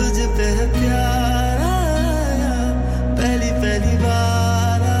तुझ पे प्यार आया पहली पहली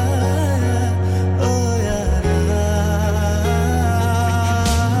बार आया ओ यारा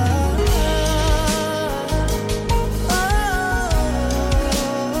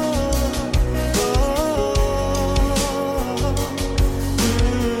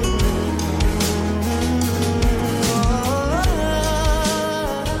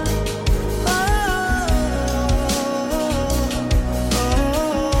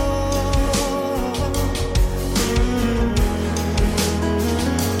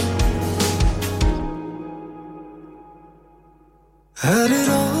हर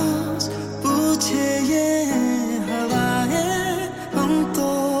रोज पूछे ये हवाएं हम तो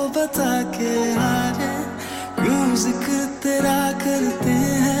बता के हारे क्यों जिक्र तेरा करते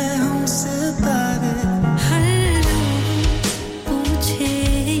हैं हमसे तारे हर रोज पूछे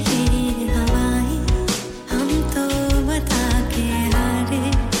ये हवाएं हम तो बता के हारे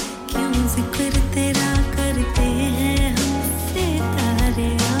क्यों जिक्र तेरा करते हैं हमसे तारे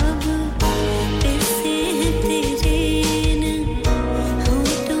अब कैसे हैं तेरे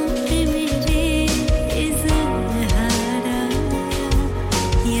होठों पे मेरे इज़हारा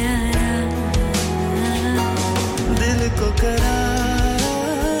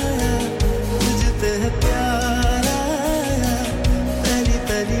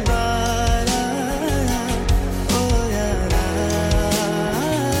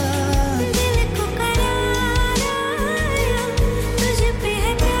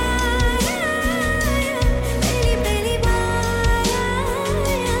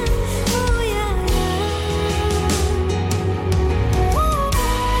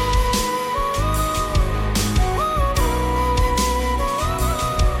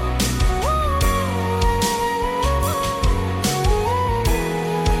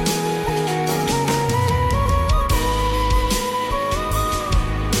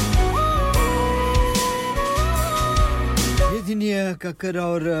कक्कर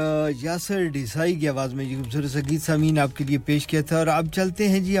और यासर डिसाई की आवाज़ में ये खूबसूरत सा गीत सामीन आपके लिए पेश किया था और अब चलते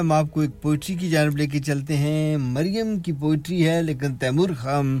हैं जी हम आपको एक पोइट्री की जानिब लेके चलते हैं मरियम की पोइट्री है लेकिन तैमूर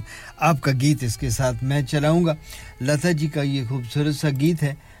खान आपका गीत इसके साथ मैं चलाऊंगा लता जी का ये खूबसूरत सा गीत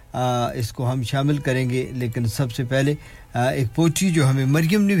है इसको हम शामिल करेंगे लेकिन सबसे पहले एक पोइट्री जो हमें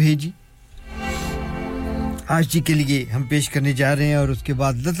मरियम ने भेजी आज जी के लिए हम पेश करने जा रहे हैं और उसके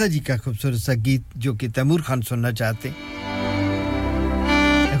बाद लता जी का खूबसूरत सा गीत जो कि तैमूर खान सुनना चाहते हैं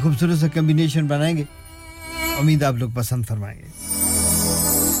खूबसूरत सा कॉम्बिनेशन बनाएंगे उम्मीद आप लोग पसंद फरमाएंगे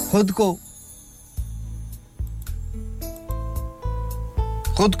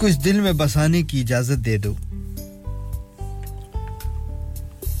खुद को इस दिल में बसाने की इजाजत दे दो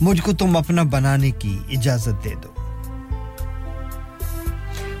मुझको तुम अपना बनाने की इजाजत दे दो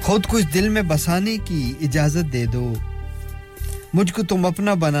खुद को इस दिल में बसाने की इजाजत दे दो मुझको तुम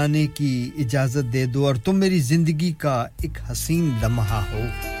अपना बनाने की इजाजत दे दो और तुम मेरी जिंदगी का एक हसीन लम्हा हो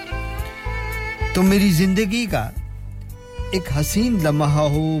तुम मेरी जिंदगी का एक हसीन लम्हा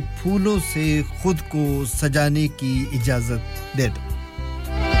हो फूलों से खुद को सजाने की इजाजत दे दो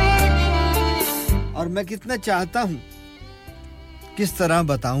और मैं कितना चाहता हूं किस तरह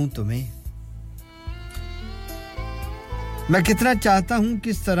बताऊं तुम्हें मैं कितना चाहता हूं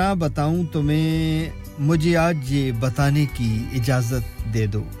किस तरह बताऊं तुम्हें मुझे आज ये बताने की इजाजत दे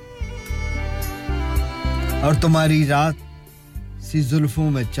दो और तुम्हारी रात सी जुल्फों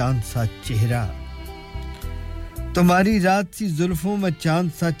में चांद सा चेहरा तुम्हारी रात सी जुल्फों में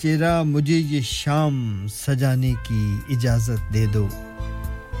चांद सा चेहरा मुझे ये शाम सजाने की इजाजत दे दो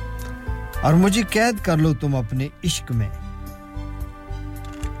और मुझे कैद कर लो तुम अपने इश्क में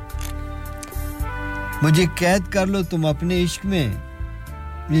मुझे कैद कर लो तुम अपने इश्क में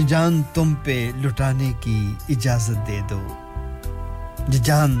ये जान तुम पे लुटाने की इजाजत दे दो ये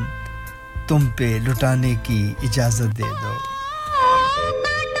जान तुम पे लुटाने की इजाजत दे दो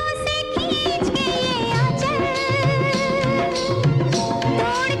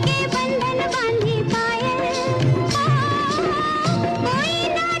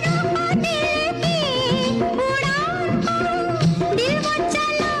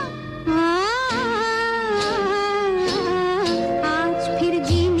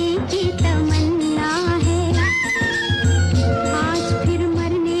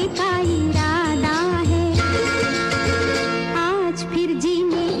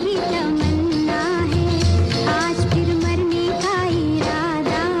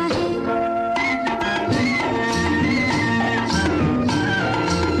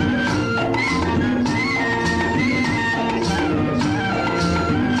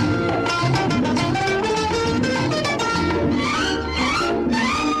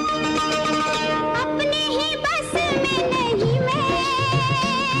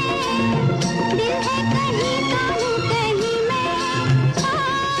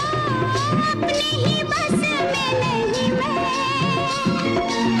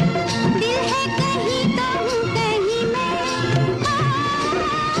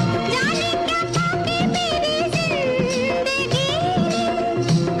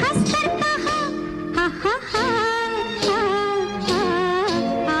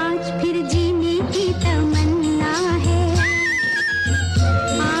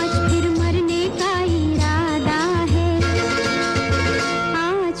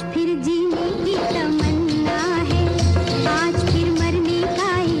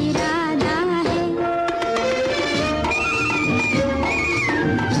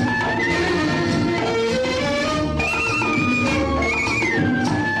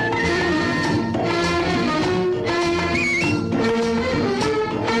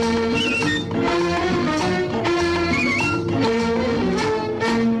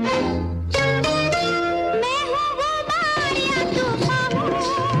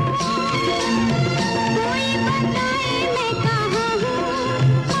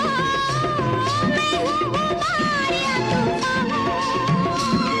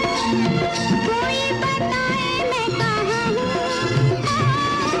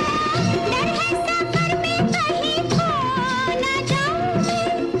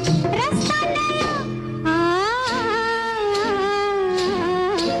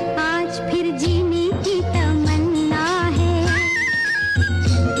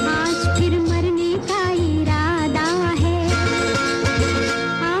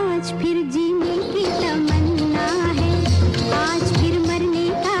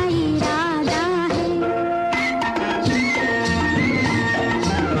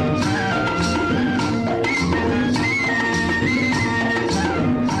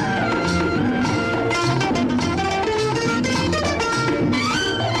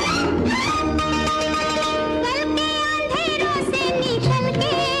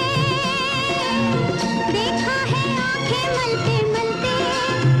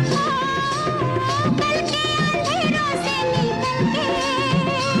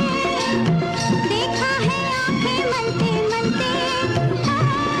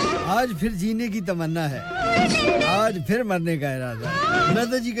फिर जीने की तमन्ना है आज फिर मरने का इरादा है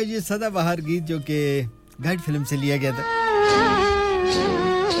लता जी का ये सदाबहार गीत जो कि गाइड फिल्म से लिया गया था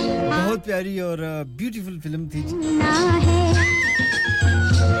बहुत प्यारी और ब्यूटीफुल फिल्म थी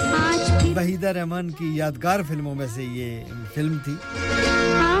वहीदा रहमान की यादगार फिल्मों में से ये फिल्म थी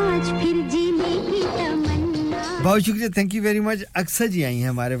आज फिर जीने की तमन्ना बहुत शुक्रिया thank you very much Aqsa ji आई हैं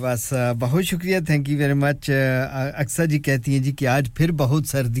हमारे पास बहुत शुक्रिया thank you very much Aqsa ji कहती हैं जी कि आज फिर बहुत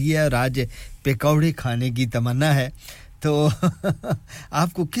सर्दी है और आज पकौड़े खाने की तमन्ना है तो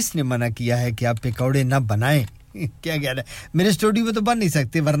आपको किसने मना किया है कि आप पकौड़े ना बनाएं क्या कह रहा है मेरे स्टूडियो में तो बन नहीं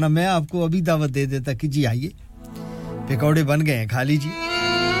सकते वरना मैं आपको अभी दावत दे देता कि जी आइए पकौड़े बन गए हैं खा लीजिए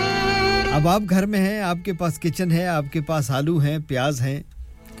अब आप घर में हैं आपके पास किचन है आपके पास आलू हैं प्याज हैं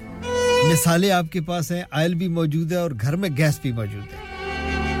मसाले आपके पास हैं ऑयल भी मौजूद है और घर में गैस भी मौजूद है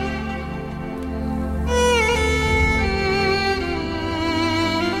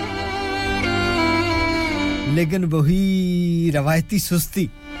लेकिन वही रवायती सुस्ती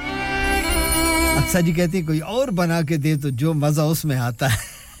अक्सा जी कहती है कोई और बना के दे तो जो मजा उसमें आता है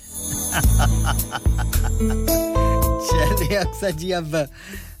चलिए अक्सा जी अब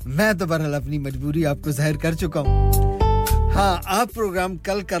मैं तो बहरहाल अपनी मजबूरी आपको जाहिर कर चुका हूं हाँ आप प्रोग्राम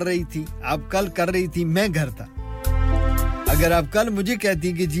कल कर रही थी मैं घर था अगर आप कल मुझे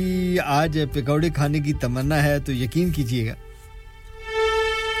कहती कि जी आज पकौड़े खाने की तमन्ना है तो यकीन कीजिएगा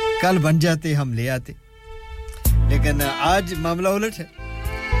कल बन जाते हम ले आते लेकिन आज मामला उलट है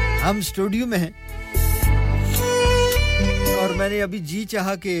हम स्टूडियो में हैं और मैंने अभी जी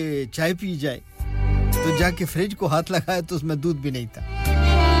चाहा कि चाय पी जाए तो जाके फ्रिज को हाथ लगाया तो उसमें दूध भी नहीं था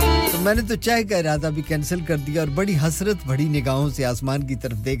तो मैंने तो चाय का इरादा भी कैंसिल कर दिया और बड़ी हसरत भरी निगाहों से आसमान की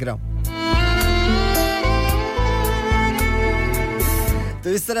तरफ देख रहा हूं तो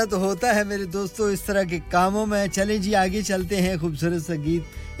इस तरह तो होता है मेरे दोस्तों इस तरह के कामों में चलें जी आगे चलते हैं खूबसूरत सा गीत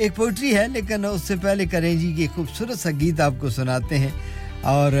एक पोएट्री है लेकिन उससे पहले करें जी कि खूबसूरत सा गीत आपको सुनाते हैं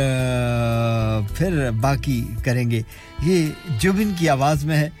और फिर बाकी करेंगे ये जुबिन की आवाज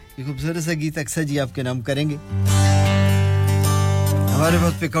में है ये खूबसूरत सा गीत अक्सर जी आपके नाम करेंगे हमारे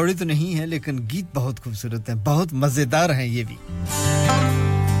पास पकौड़े तो नहीं है लेकिन गीत बहुत खूबसूरत है बहुत मजेदार हैं ये भी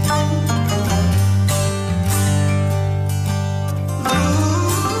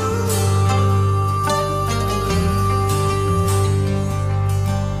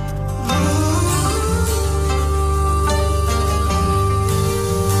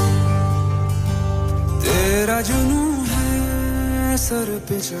तेरा जुनू है सर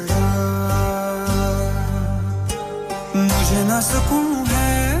पे चढ़ा मुझे ना सुकून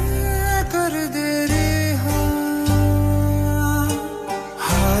है कर दे रे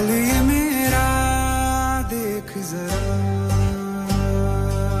हाल ये मेरा देख जरा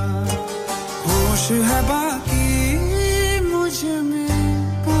होश है बाकी मुझ में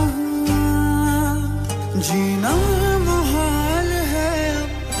कहाँ जीना मुहाल है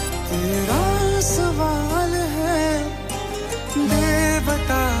तेरा सवाल है दे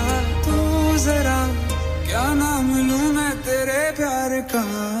बता तू जरा क्या नाम लूं मैं तेरे प्यार का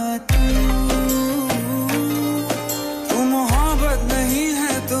तू मोहब्बत नहीं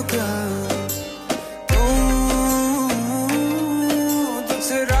है तो क्या तू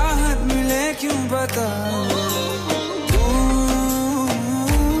तुझसे राहत मिले क्यों बता तू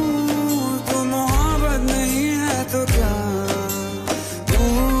मोहब्बत नहीं है तो क्या तू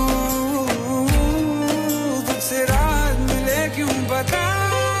तुझसे राहत मिले क्यों बता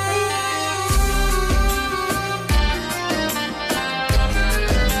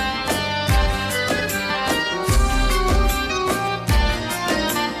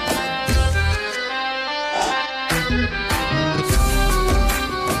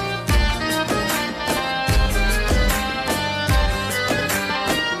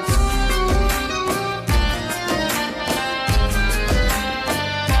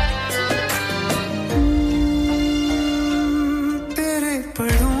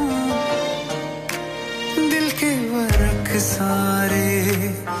सारे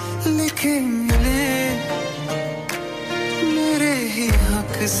लिखे मिले मेरे ही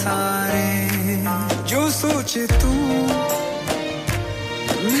हक सारे जो सोचे तू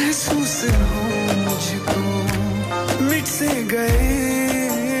महसूस हो मुझको मिट से गए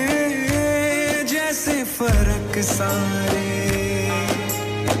जैसे फर्क सारे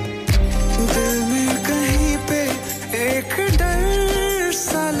दिल में कहीं पे एक डर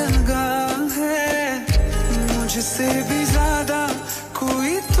सा लगा है मुझसे भी ज्यादा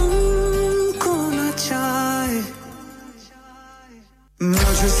कोई तुमको न चाहे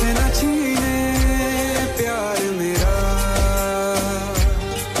मुझसे न छीने प्यार मेरा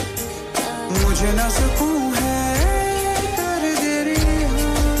मुझे न सुकून है कर दे रिहा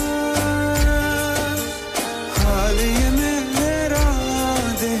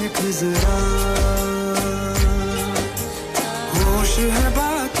जरा होश है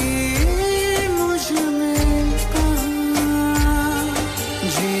बाकी मुझ में कहाँ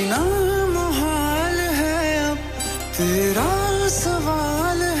जीना मुहाल है अब तेरा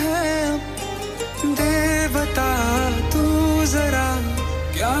सवाल है अब दे बता तू जरा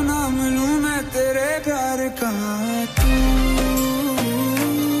क्या नाम लूं मैं तेरे प्यार का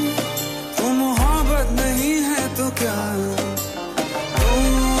तू मोहब्बत नहीं है तो क्या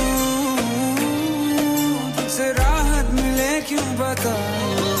तुझसे राहत मिले क्यों बता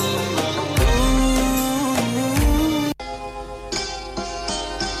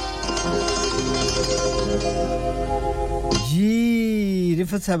जी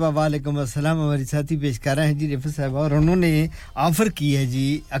रिफत साहब वालेकुम अस्सलाम हमारी साथी पेश कर रहे हैं जी रिफत साहब और उन्होंने ऑफर की है जी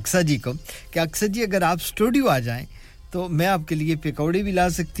अक्सा जी को कि अक्सा जी अगर आप स्टूडियो आ जाएं तो मैं आपके लिए पकौड़े भी ला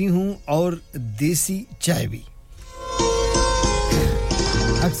सकती हूं और देसी चाय भी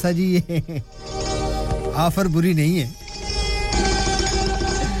अक्सा जी ये ऑफर बुरी नहीं है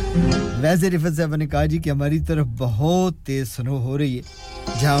वैसे रिफत साहब ने कहा जी कि हमारी तरफ बहुत तेज स्नो हो रही है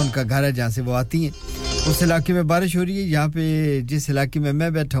जहां उनका घर है जहां से वो आती हैं उस इलाके में बारिश हो रही है यहाँ पे जिस इलाके में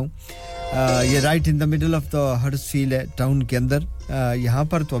मैं बैठा हूँ ये right in the middle of the Huddersfield है टाउन के अंदर यहाँ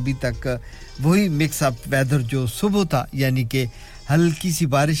पर तो अभी तक वही मिक्स अप वेदर जो सुबह था यानी कि हल्की सी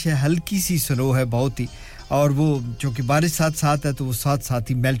बारिश है हल्की सी स्नो है बहुत ही और वो जो कि बारिश साथ साथ है तो वो साथ साथ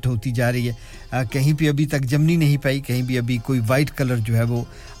ही मेल्ट होती जा रही है कहीं भी अभी तक जमनी नहीं पाई कहीं भी अभी कोई वाइट कलर जो है वो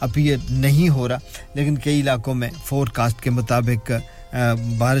अपीयर नहीं हो रहा लेकिन कई इलाकों में फोरकास्ट के मुताबिक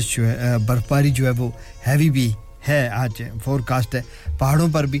बारिश जो है बर्फबारी जो है वो हैवी भी है आज फोरकास्ट है पहाड़ों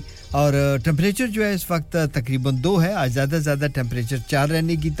पर भी और टेंपरेचर जो है इस वक्त तकरीबन 2 है आज ज़्यादा टेंपरेचर 4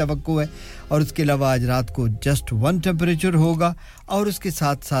 रहने की तवक्को है और उसके अलावा आज रात को जस्ट 1 टेंपरेचर होगा और उसके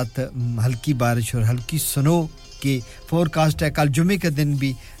साथ साथ हल्की बारिश और हल्की स्नो की फोरकास्ट है कल जुमे के दिन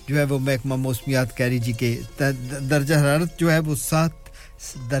भी जो है वो महकमा मौसमियात कह रही जी के दर्जा हरारत जो है वो 7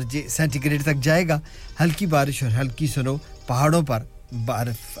 दर्जे सेंटीग्रेड तक जाएगा हल्की बारिश और हल्की स्नो पहाड़ों पर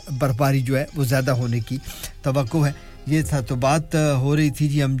बर्फबारी जो है वो ज़्यादा होने की तवक्को है ये था तो बात हो रही थी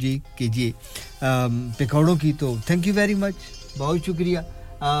जी हम जी कि जी पकौड़ों की तो थैंक यू वेरी मच बहुत शुक्रिया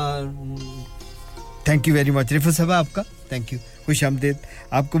thank you very much Rifat साहब आपका थैंक यू खुशामदीद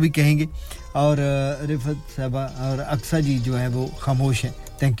आपको भी कहेंगे और रिफत साहब और अक्सा जी जो है वो खामोश हैं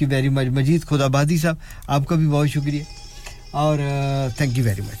थैंक यू वेरी मच मजीद खुदाबादी साहब आपका भी बहुत शुक्रिया और थैंक यू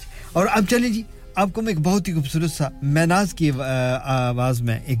वेरी मच और अब चलें जी आपको मैं एक बहुत ही खूबसूरत सा मैनाज की आवाज़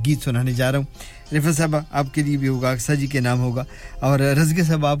में एक गीत सुनाने जा रहा हूँ रिफत साहब आपके लिए भी होगा अक्सा जी के नाम होगा और रज़के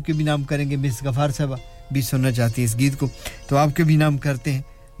साहब आपके भी नाम करेंगे मिस गफ़ार साहब भी सुनना चाहती हैं इस गीत को तो आपके भी नाम करते हैं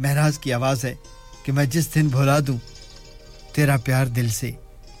महराज की आवाज़ है कि मैं जिस दिन भुला दूँ तेरा प्यार दिल से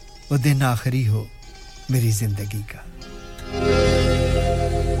वो दिन आखिरी हो मेरी ज़िंदगी का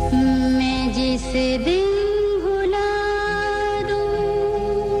मैं जिस दिन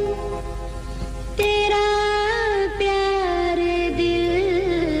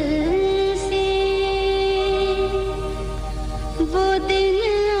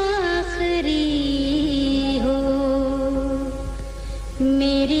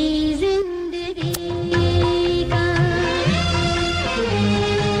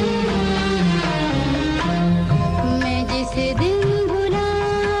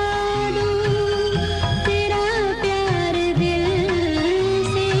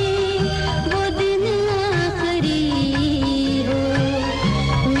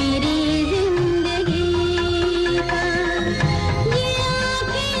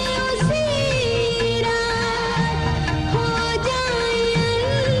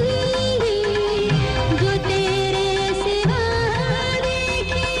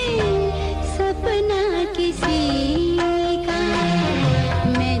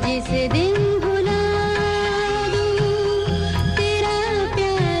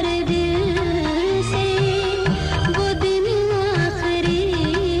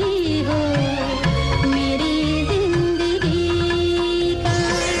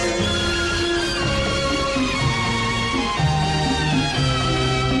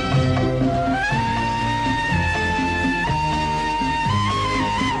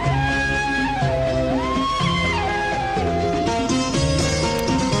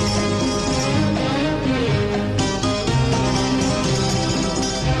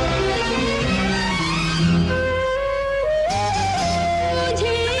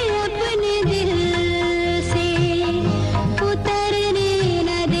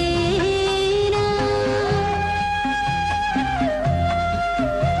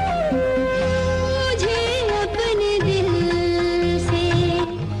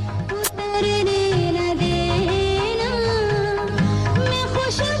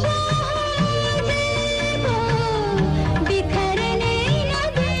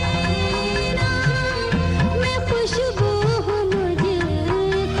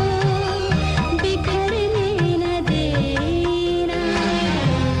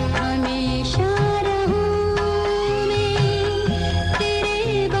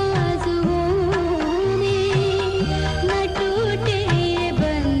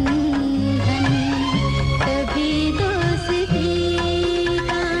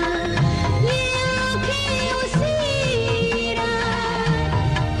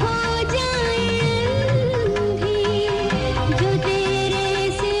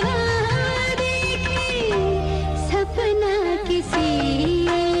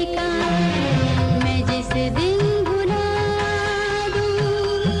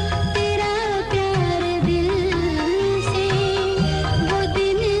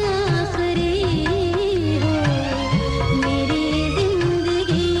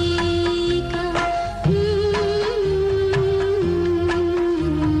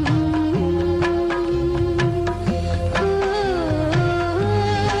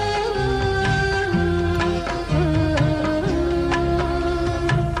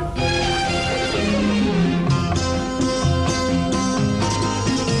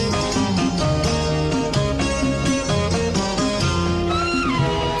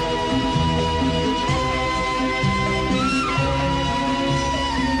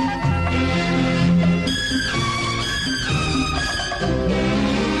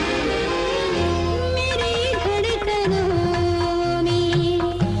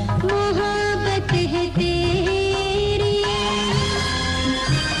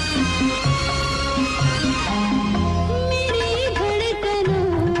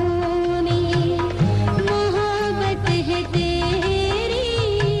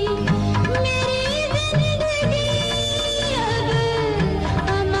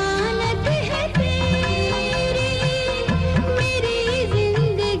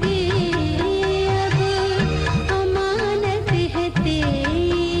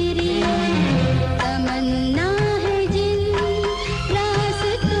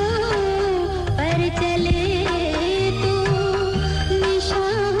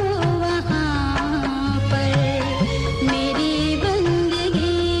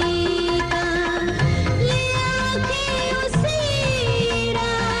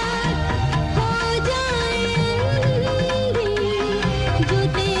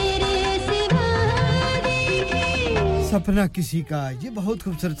सपना किसी का ये बहुत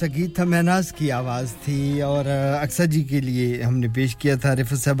खूबसूरत सा गीत था महनाज की आवाज़ थी और अक्सर जी के लिए हमने पेश किया था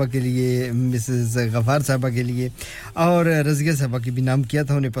रिफत साहबा के लिए मिसेस गफार साहबा के लिए और रज़िया साहबा की भी नाम किया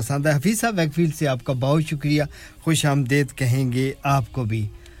था उन्हें पसंद है हफीज़ साहब वैकफील्ड से आपका बहुत शुक्रिया खुशामदीद कहेंगे आपको भी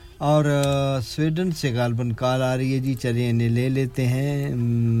और स्वीडन से गालबन कॉल आ रही है जी चलिए इन्हें ले लेते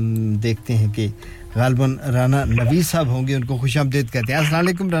हैं देखते हैं कि गालबन राना नवीद साहब होंगे उनको खुशामदीद कहते हैं अस्सलाम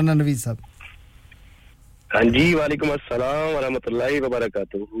वालेकुम राना नवीद साहब हाँ जी वालेकुम अस्सलाम व रहमतुल्लाहि व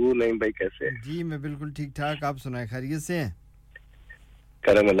बरकातुहू नईम भाई कैसे हैं जी मैं बिल्कुल ठीक ठाक आप सुनाएं खैरियत से हैं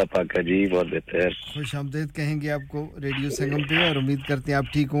करम अल्लाह पाक का जी बहुत बेहतर खुशामदीद कहेंगे आपको रेडियो संगम पे और उम्मीद करते हैं आप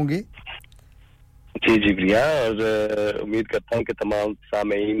ठीक होंगे जी जी प्रिया और उम्मीद करता हूं कि तमाम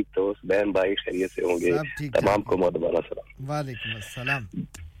सामीन दोस्त बहन भाई खैरियत से होंगे तमाम को मोहब्बाना सलाम वालेकुम अस्सलाम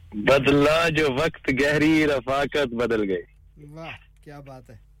बदला जो वक्त गहरी रफाकत बदल गई वाह क्या बात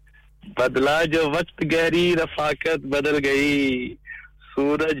है बदला जो वक्त गहरी रफाकत बदल गई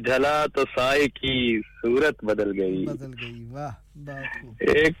सूरज ढला तो साए की सूरत बदल गई वाह बहुत खूब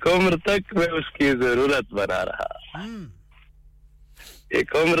एक उम्र तक मैं उसकी जरूरत बना रहा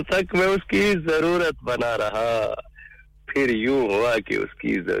एक उम्र तक मैं उसकी जरूरत बना रहा फिर यूं हुआ कि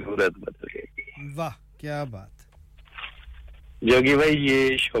उसकी जरूरत बदल गई वाह क्या बात जोगी भाई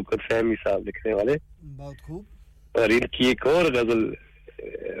ये शौकत फहमी साहब लिखने वाले बहुत खूब और इनकी एक और गजल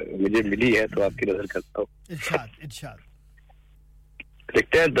मुझे मिली है तो आपकी नजर करता हूँ इरशाद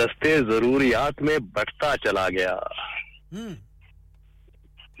लिखते हैं दस्ते जरूरियात में बढ़ता चला गया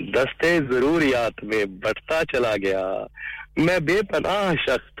दस्ते जरूरियात में बढ़ता चला गया मैं बेपनाह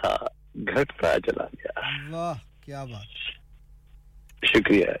शख्स था घटता चला गया वाह क्या बात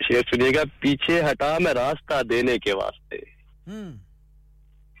शुक्रिया शेर सुनिएगा पीछे हटा मैं रास्ता देने के वास्ते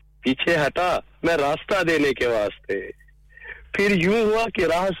पीछे हटा मैं रास्ता देने के वास्ते फिर यूं हुआ कि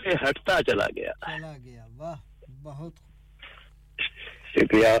राह से हटता चला गया वाह बहुत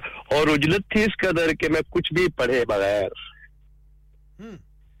शुक्रिया और उजलत थी इस कदर कि मैं कुछ भी पढ़े बगैर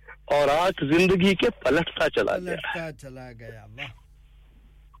और आज जिंदगी के पलटता चला गया वाह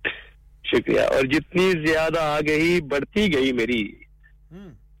शुक्रिया और जितनी ज्यादा आ गई बढ़ती गई मेरी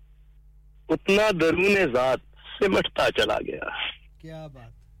उतना दरूने जात सिमटता चला गया क्या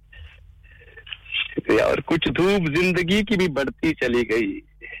बात शुक्रिया और कुछ धूप जिंदगी की भी बढ़ती चली गई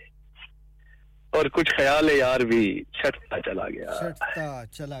और कुछ ख्याल यार भी छटता चला गया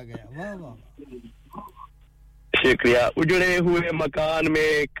वाह वाह शुक्रिया उजड़े हुए मकान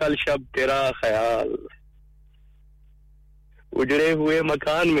में कल शब तेरा ख्याल उजड़े हुए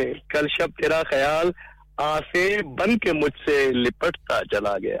मकान में कल शब तेरा ख्याल आसे बन के मुझसे लिपटता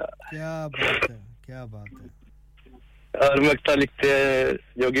चला गया क्या बात है और मक्ता लिखते हैं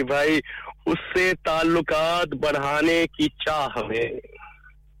जोगी भाई उससे ताल्लुकात बढ़ाने की चाह में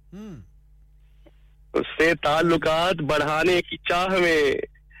उससे ताल्लुकात बढ़ाने की चाह में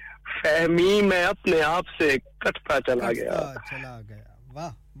फहमी मैं अपने आप से कटता चला गया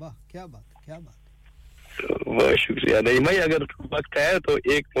वाह वाह क्या बात बहुत शुक्रिया नहीं भाई अगर वक्त है तो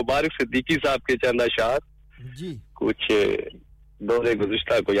एक मुबारक सिद्दीकी साहब के चंद अशार जी कुछ दौरे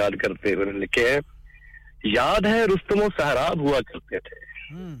गुज़िश्ता को याद करते हुए लिखे हैं याद है रुस्तम सहराब हुआ करते थे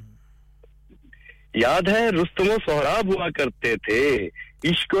याद है रुस्तम सोहराब हुआ करते थे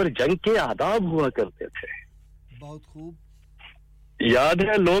इश्क और जंग के आदाब हुआ करते थे बहुत खूब याद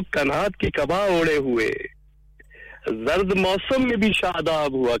है लोग कनात की कबा ओढ़े हुए जर्द मौसम में भी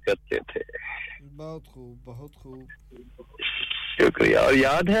शादाब हुआ करते थे बहुत खूब शुक्रिया और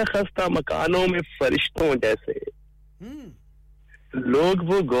याद है खस्ता मकानों में फरिश्तों जैसे लोग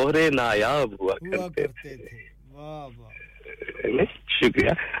वो गोहरे नायाब हुआ करते थे वाह वाह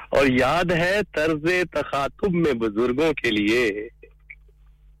शुक्रिया और याद है तर्ज़े तखातुब में बुजुर्गों के लिए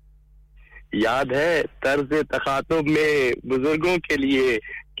याद है तर्ज़े तखातुब में बुजुर्गों के लिए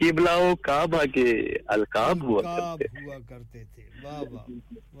किबलाओ काबा के अलकाब हुआ करते थे वाह वाह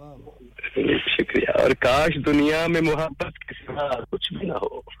शुक्रिया और काश दुनिया में मोहब्बत के सिवा कुछ भी ना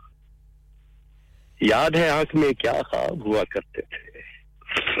हो याद है आंख में क्या ख्वाब हुआ करते थे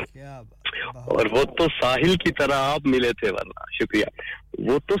क्या और वो तो साहिल की तरह आप मिले थे वरना शुक्रिया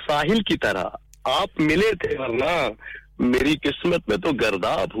वो तो साहिल की तरह आप मिले थे वरना मेरी किस्मत में तो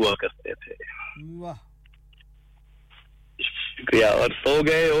गर्दाब हुआ करते थे वाह शुक्रिया और सो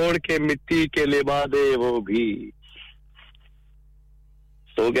गए ओढ़ के मिट्टी के लिबादे वो भी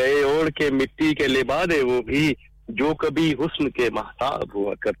सो गए ओढ़ के मिट्टी के लिबादे वो भी जो कभी हुस्न के महताब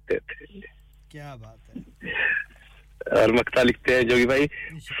हुआ करते थे क्या बात है और मक्ता लिखते हैं जोगी भाई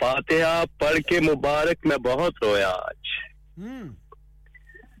फातिहा पढ़ के मुबारक मैं बहुत रोया आज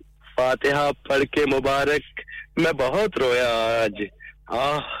फातिहा पढ़ के मुबारक मैं बहुत रोया आज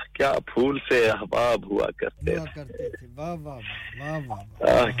क्या फूल से अहबाब हुआ करते थे वाह वाह वाह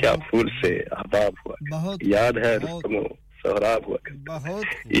वाह क्या फूल से अहबाब हुआ याद है रुस्तमो सोहराब हुआ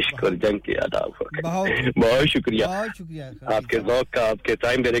करते इश्क और जंग के आदाब हुआ बहुत शुक्रिया आपके ज़ौक़ का आपके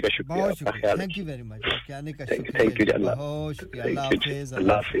टाइम देने का शुक्रिया थैंक यू वेरी मच आपके आने का शुक्रिया थैंक यू बहुत शुक्रिया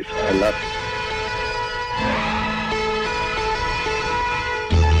अल्लाह हाफ़िज़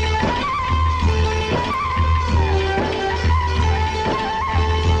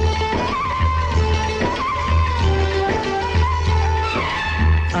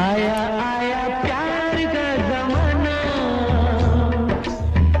आया आया प्यार का ज़माना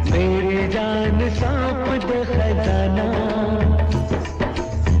मेरी जान सौंप दे खजाना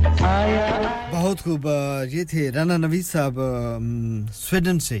आया बहुत खूब ये थे राना नवीद साहब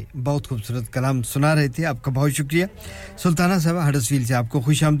स्वीडन से बहुत खूबसूरत कलाम सुना रहे थे आपका बहुत शुक्रिया सुल्ताना साहब हडर्सफील्ड से आपको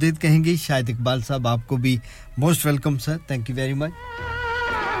खुशामदीद कहेंगे शाहिद इकबाल साहब आपको भी most welcome sir thank you very much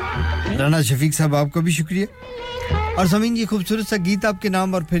Rana Shafiq साहब आपको भी शुक्रिया और ज़मीन ये खूबसूरत सा गीत आपके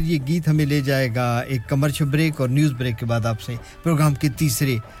नाम और फिर ये गीत हमें ले जाएगा एक कमर्शियल ब्रेक और न्यूज़ ब्रेक के बाद आपसे प्रोग्राम के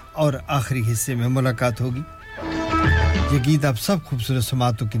तीसरे और आखिरी हिस्से में मुलाकात होगी ये गीत आप सब खूबसूरत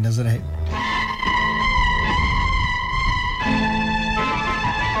समातों की नज़र है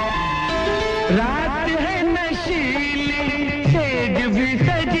रात है नशीली सेज भी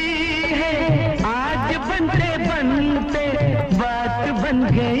सजी है आज बनते बनते बात बन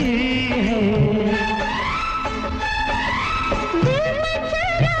गई है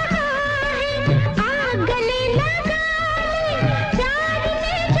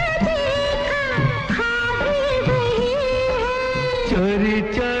चोरी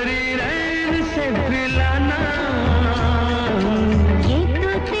चोरी रैन से पिलाना ये तो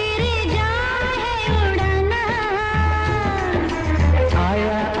तेरे जान है उड़ाना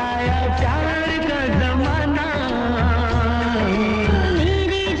आया आया प्यार का ज़माना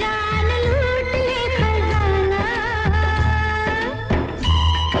मेरी जान लूट ले खजाना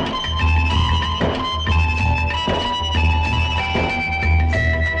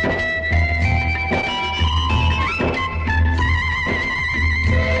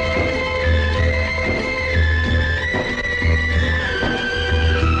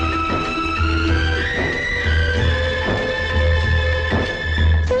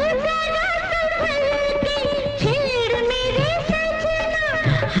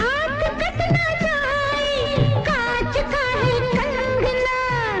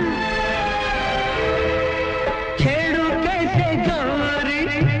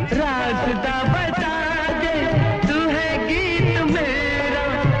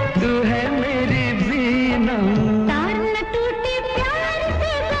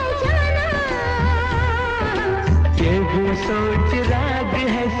सोच राग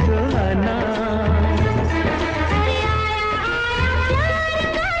है सुहाना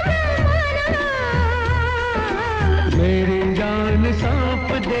मेरी जान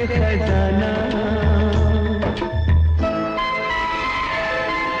सौंप दे खजाना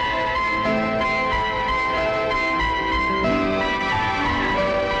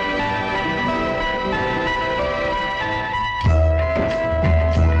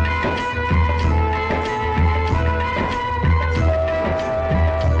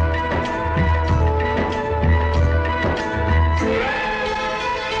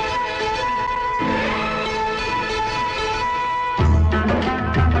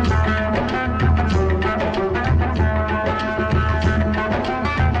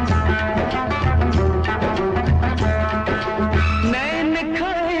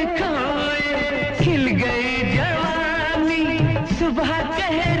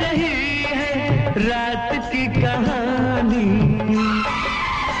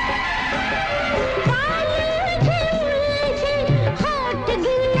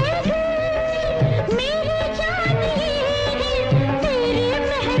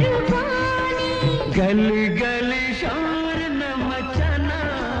गली गली शोर न मचाना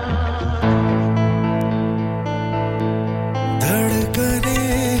धड़कने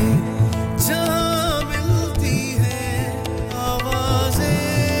जहाँ मिलती है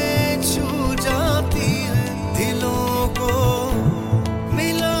आवाजें छू जाती है दिलों को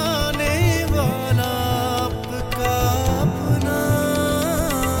मिलाने वाला आपका अपना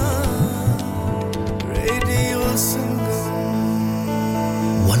रेडियो संगम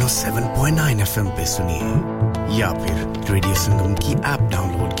 107.9 FM पे सुनिए या फिर रेडियो संगम की ऐप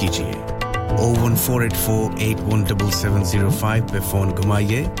डाउनलोड कीजिए 01484817705 पे फोन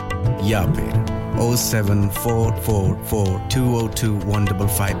घुमाइए या फिर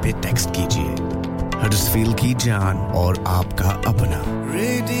 07444202155 पे टेक्स्ट कीजिए हडर्सफील्ड की जान और आपका अपना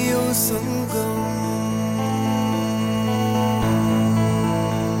radio Sangam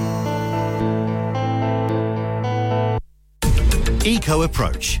Eco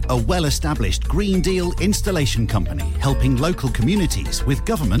Approach, a well-established Green Deal installation company helping local communities with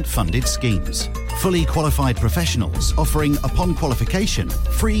government-funded schemes. Fully qualified professionals offering, upon qualification,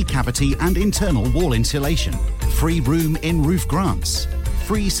 free cavity and internal wall insulation, free room in roof grants,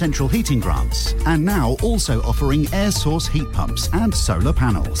 free central heating grants, and now also offering air source heat pumps and solar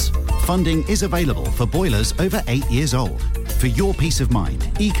panels. Funding is available for boilers over 8 years old. For your peace of mind,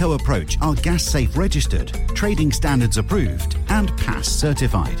 Eco Approach are gas safe registered, trading standards approved, and PASS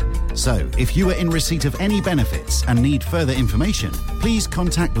certified. So, if you are in receipt of any benefits and need further information, please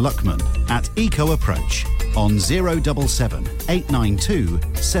contact Luckman at Eco Approach on 077 892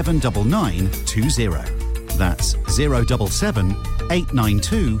 79920. That's 077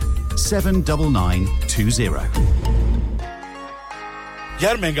 892 79920.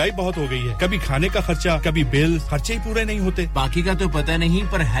 यार महंगाई बहुत हो गई है कभी खाने का खर्चा कभी बिल खर्चे ही पूरे नहीं होते बाकी का तो पता नहीं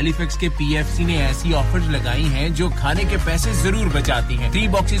पर हैलिफैक्स के पीएफसी ने ऐसी ऑफर्स लगाई हैं जो खाने के पैसे जरूर बचाती हैं 3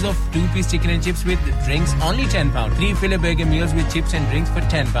 boxes of 2-piece chicken and chips with drinks only £10 3 filet burger meals with chips and drinks for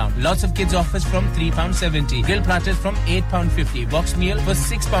 £10 lots of kids offers from £3.70 grill platters from £8.50 box meal for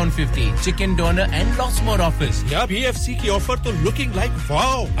 £6.50 chicken doner and lots more offers यार PFC की offer तो looking like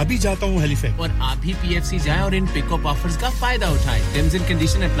wow अभी जाता हूं Halifax और आप भी PFC जाएं और इन पिकअप ऑफर्स का फायदा उठाएं terms and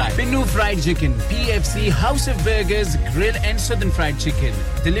condition apply. Pinu Fried Chicken, PFC, House of Burgers, Grill and Southern Fried Chicken.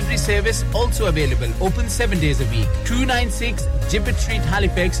 Delivery service also available. Open 7 days a week. 296 Gibbet Street,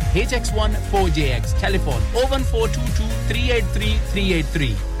 Halifax, HX1 4JX. Telephone 01422 383 383.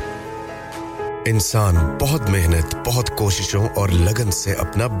 इंसान बहुत मेहनत, बहुत कोशिशों और लगन से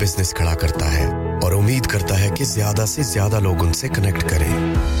अपना बिजनेस खड़ा करता है और उम्मीद करता है कि ज्यादा से ज्यादा लोग उनसे कनेक्ट करें।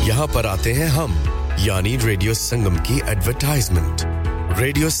 यहाँ पर आते हैं हम, यानी रेडियो संगम की एडवर्टाइजमेंट।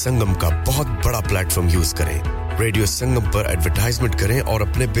 रेडियो संगम का बहुत बड़ा प्लेटफॉर्म यूज करें। रेडियो संगम पर एडवर्टाइजमेंट करें और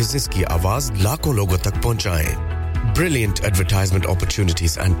अपने बिजनेस की आवाज लाखों लोगों तक पहुंचाएं। Brilliant advertisement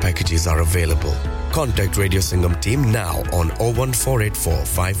opportunities and packages are available. Contact Radio Sangam team now on 01484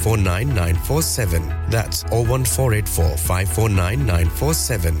 549 947. That's 01484 549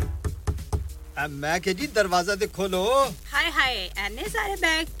 947. मैं के जी दरवाजा दे खोलो हाय हाय एने सारे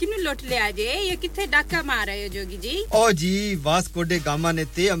बैग किनु लुट ले आजे ये किथे डाका मार रहे हो जोगी जी ओ जी वास्को डे गामा ने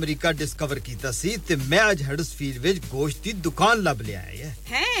ते अमेरिका डिस्कवर कीता सी ते मैं आज हडर्सफील्ड विच गोश्त दी दुकान लब ले आया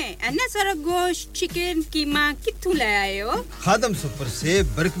है एने सारा गोश्त चिकन कीमा किथु ले आए हो खादम सुपर से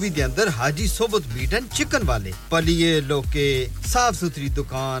बरकवी दे अंदर हाजी सोबत मीट एंड चिकन वाले पलिए लोके साफ सुथरी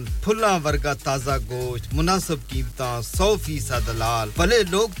दुकान फुल्ला वर्गा ताजा गोश्त मुनासिब कीमतां 100% दलाल भले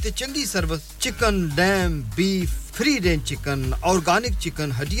लोग ते चंगी service chicken lamb beef free range chicken organic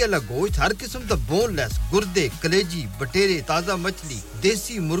chicken हड्डी वाला गोश्त हर किस्म दा बोनलेस गुर्दे कलेजी बटेरे ताजा मछली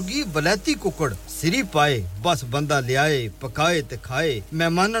देसी मुर्गी बलाती कुकड़ सिरी पाए बस बंदा ले आए पकाए ते खाए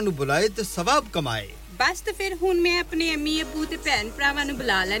मेहमानां नु बुलाए ते सवाब कमाए बस तो फिर हुन मैं अपने अम्मी अब्बू ते भैन भरावां नु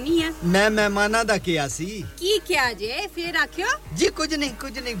बुला लेनी है मैं मेहमानां दा किया सी की क्या जे फिर आखियो जी कुछ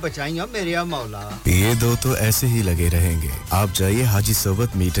नहीं बचाइयो मेरे या मौला ये दो तो ऐसे ही लगे रहेंगे आप जाइए हाजी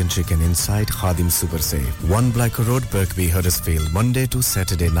सोबत meet and chicken inside Khadim super से 1 Black Road Birkby Huddersfield Monday to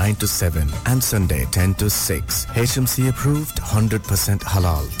Saturday 9 to 7 and Sunday 10 to 6 HMC approved 100%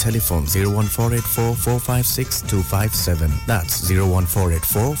 halal telephone 01484 456 257 that's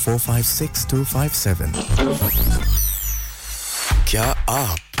 01484 456 257 क्या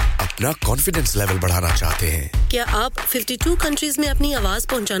आप अपना कॉन्फिडेंस लेवल बढ़ाना चाहते हैं क्या आप 52 कंट्रीज में अपनी आवाज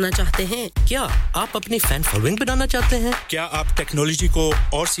पहुंचाना चाहते हैं क्या आप अपनी फैन फॉलोइंग बनाना चाहते हैं क्या आप टेक्नोलॉजी को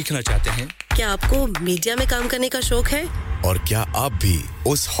और सीखना चाहते हैं क्या आपको मीडिया में काम करने का शौक है और क्या आप भी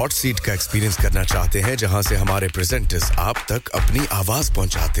उस हॉट सीट का एक्सपीरियंस करना चाहते हैं जहां से हमारे प्रेजेंटर्स आप तक अपनी आवाज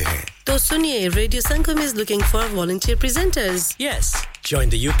पहुंचाते हैं तो सुनिए radio Sangam is looking for volunteer presenters yes join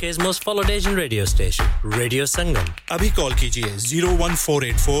the UK's most followed Asian radio station Radio Sangam अभी कॉल कीजिए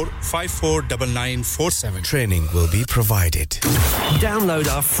 01484 549947 training will be provided download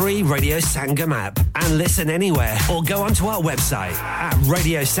our free Radio Sangam app and listen anywhere or go onto our website at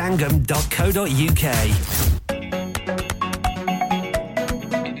radiosangam.co.uk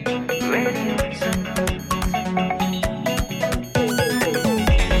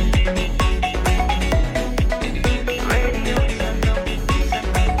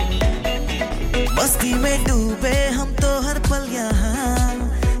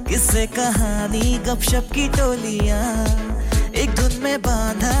किससे कहानी गपशप की टोलियां एक धुन में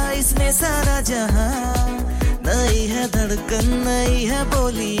बांधा इसने सारा जहां नई है धड़कन नई है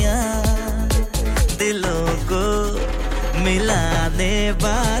बोलियां दिलों को मिलाने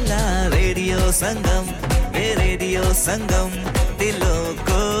वाला रेडियो संगम दिलों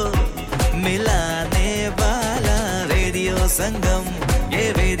को मिलाने वाला रेडियो संगम ये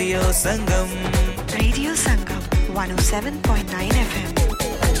रेडियो संगम 107.9 FM.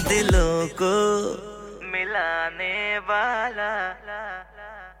 दिलों को मिलाने वाला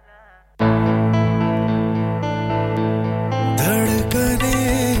धड़कने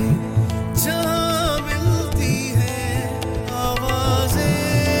जहाँ मिलती है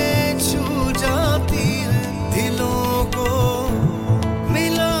आवाजें छू जाती है दिलों को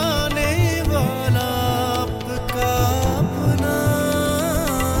मिलाने वाला आपका अपना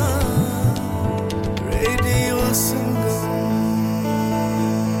radio Sangam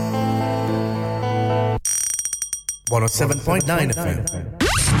 107.9 FM.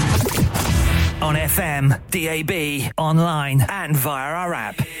 On FM, DAB, online, and via our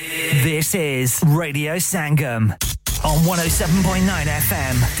app. This is Radio Sangam. On 107.9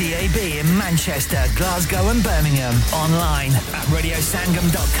 FM, DAB in Manchester, Glasgow, and Birmingham. Online at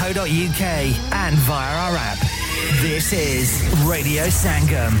radiosangam.co.uk and via our app. This is Radio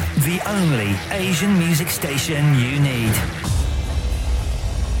Sangam, the only Asian music station you need.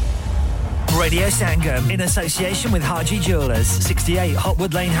 Radio Sangam, in association with Haji Jewellers, 68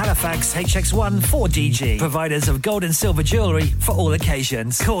 Hotwood Lane, Halifax, HX1 4DG. Providers of gold and silver jewellery for all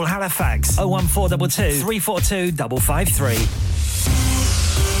occasions. Call Halifax 01422 342 553.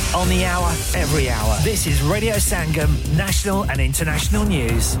 On the hour, every hour. This is Radio Sangam, national and international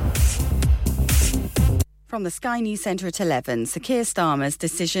news. From the Sky News Centre at 11, Sir Keir Starmer's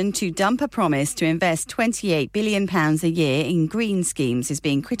decision to dump a promise to invest £28 billion a year in green schemes is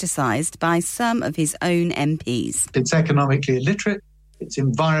being criticised by some of his own MPs. It's economically illiterate, it's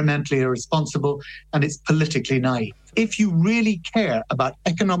environmentally irresponsible, and it's politically naive. If you really care about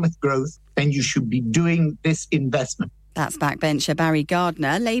economic growth, then you should be doing this investment. That's backbencher Barry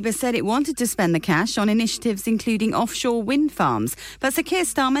Gardner. Labour said it wanted to spend the cash on initiatives including offshore wind farms. But Sir Keir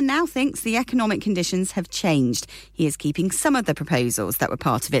Starmer now thinks the economic conditions have changed. He is keeping some of the proposals that were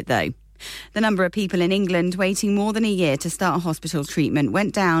part of it, though. The number of people in England waiting more than a year to start hospital treatment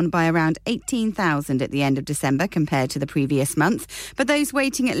went down by around 18,000 at the end of December compared to the previous month. But those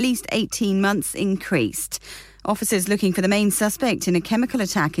waiting at least 18 months increased. Officers looking for the main suspect in a chemical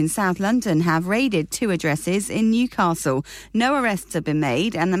attack in South London have raided 2 addresses in Newcastle. No arrests have been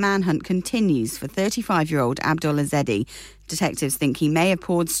made and the manhunt continues for 35-year-old Abdullah Zedi. Detectives think he may have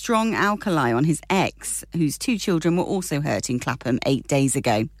poured strong alkali on his ex, whose 2 children were also hurt in Clapham 8 days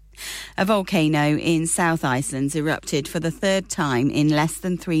ago. A volcano in South Iceland erupted for the 3rd time in less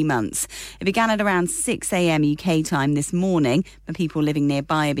than 3 months. It began at around 6 a.m. UK time this morning, but people living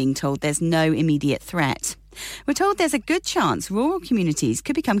nearby are being told there's no immediate threat. We're told there's a good chance rural communities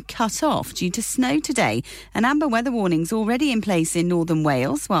could become cut off due to snow today. An amber weather warning's already in place in northern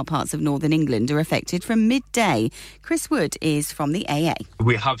Wales, while parts of northern England are affected from midday. Chris Wood is from the AA.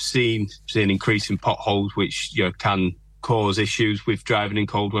 We have seen an increase in potholes, which can cause issues with driving in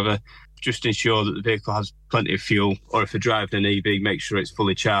cold weather. Just ensure that the vehicle has plenty of fuel, or if you're driving an EV, make sure it's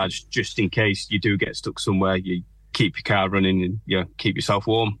fully charged, just in case you do get stuck somewhere. You keep your car running and keep yourself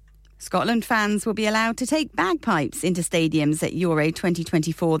warm. Scotland fans will be allowed to take bagpipes into stadiums at Euro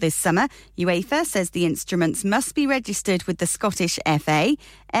 2024 this summer. UEFA says the instruments must be registered with the Scottish FA.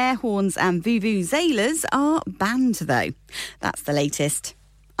 Air horns and vuvuzelas are banned, though. That's the latest.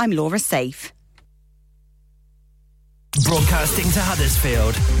 I'm Laura Safe. Broadcasting to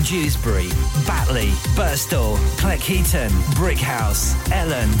Huddersfield, Dewsbury, Batley, Birstall, Cleckheaton, Brickhouse,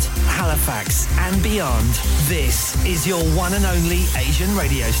 Elland, Halifax and beyond. This is your one and only Asian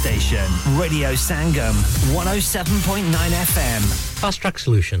radio station. Radio Sangam, 107.9 FM. Fast Track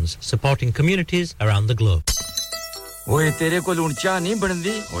Solutions, supporting communities around the globe. ओए तेरे को लूण चाह नहीं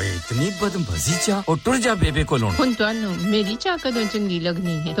बनदी ओए इतनी बदमजी चाह और टुर जा बेबे को लूण हुन ਤੁਹਾਨੂੰ ਮੇਰੀ ਚਾਹ ਕਦੋਂ ਚੰਗੀ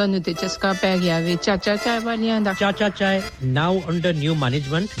ਲੱਗਣੀ ਹੈ ਤੁਹਾਨੂੰ ਤੇ ਚਸਕਾ ਪੈ ਗਿਆ ਵੇ ਚਾਚਾ ਚਾਹ ਵਾਲਿਆਂ ਦਾ Chacha Chai now under new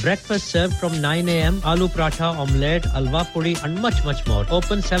management breakfast served from 9 a.m. aloo paratha omelette alwa puri and much more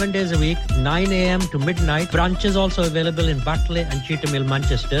open 7 days a week 9 a.m. to midnight branches also available in Batley and Cheetham Hill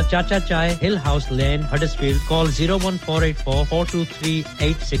Manchester Chacha Chai Hill House Lane Huddersfield call 01484 423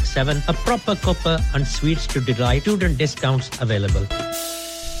 867 a proper cuppa and sweets to delight student discounts available.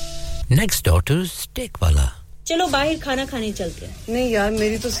 Next door to Steak Wala. चलो बाहर खाना खाने चलते हैं नहीं यार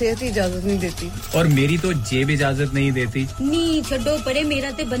मेरी तो सेहत ही इजाजत नहीं देती और मेरी तो जेब इजाजत नहीं देती नहीं छोड़ो परे मेरा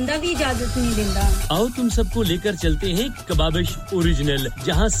ते बंदा भी इजाजत नहीं देता आओ तुम सबको लेकर चलते हैं कबाबिश ओरिजिनल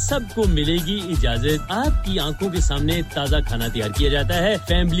जहां सबको मिलेगी इजाजत आपकी आंखों के सामने ताजा खाना तैयार किया जाता है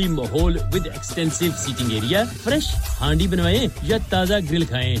फैमिली माहौल with extensive seating area fresh handi बनवाएं या ताजा ग्रिल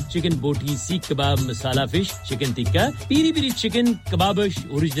खाएं chicken boti seekh kebab masala fish chicken tikka peri peri chicken Kababish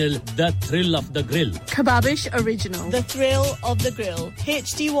original the thrill of the grill Kababish original. The thrill of the grill.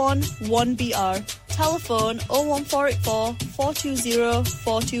 HD1 1BR. Telephone 01484 420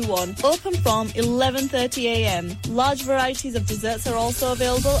 421. Open from 11:30 a.m. Large varieties of desserts are also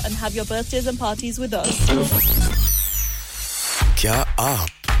available and have your birthdays and parties with us. क्या आप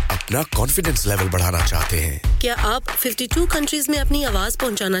अपना confidence level बढ़ाना चाहते हैं? क्या आप 52 countries में अपनी आवाज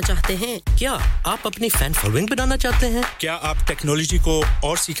पहुंचाना चाहते हैं? क्या आप अपनी फैन फॉलोइंग बनाना चाहते हैं? क्या आप टेक्नोलॉजी को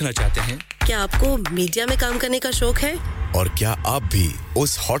और सीखना चाहते हैं? क्या आपको मीडिया में काम करने का शौक है? और क्या आप भी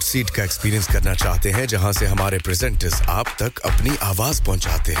उस हॉट सीट का एक्सपीरियंस करना चाहते हैं जहां से हमारे प्रेजेंटर्स आप तक अपनी आवाज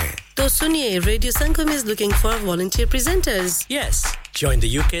पहुंचाते हैं? तो सुनिए, Radio Sangam is looking for volunteer presenters. Yes. Join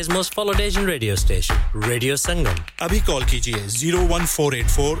the UK's most followed Asian radio station, Radio Sangam. अभी कॉल कीजिए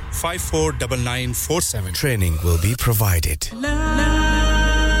 01484 549947. Training will be provided.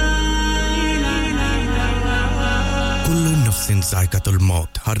 Kullu नफ्सिन जायकातुल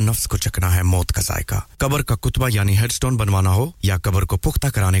मौत, हर नफ्स को चखना है मौत का जायका। कब्र का कुतबा यानी हेडस्टोन बनवाना हो या कब्र को पुख्ता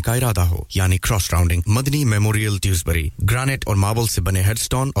कराने का इरादा हो यानी cross rounding, Madni memorial Dewsbury granite और मार्बल से बने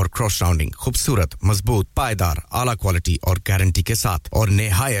हेडस्टोन और क्रॉस राउंडिंग खूबसूरत, मजबूत, पायदार, आला क्वालिटी और गारंटी के साथ और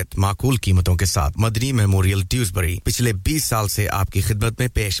निहायत माकूल कीमतों के साथ। मदनी मेमोरियल ट्यूसबरी पिछले 20 साल से आपकी खिदमत में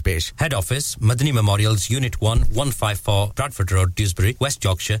पेश। Head office Madni memorials unit 1 154 Bradford road Dewsbury west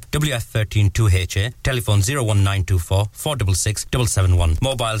Yorkshire WF13 2HA telephone 01924 466 771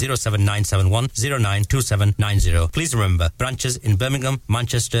 mobile 07971 092790 please remember branches in Birmingham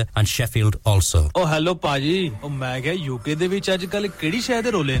Manchester and Sheffield also oh hello paji oh मैं क्या UK ਦੇ ਵਿੱਚ ਅੱਜ ਕੱਲ ਕਿਹੜੀ ਸ਼ਹਿਰ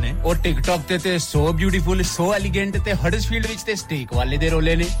ਦੇ ਰੋਲੇ ਨੇ ਉਹ TikTok ਤੇ so beautiful so elegant ਤੇ ਹਡਰਸਫੀਲਡ ਵਿੱਚ ਤੇ ਸਟੇਕ ਵਾਲੇ ਦੇ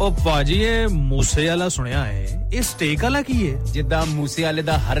ਰੋਲੇ ਨੇ ਉਹ ਪਾਜੀ ਇਹ ਮੂਸੇ ਵਾਲਾ ਸੁਣਿਆ ਹੈ ਇਹ ਸਟੇਕ ਵਾਲਾ ਕੀ ਹੈ ਜਿੱਦਾਂ ਮੂਸੇ ਵਾਲੇ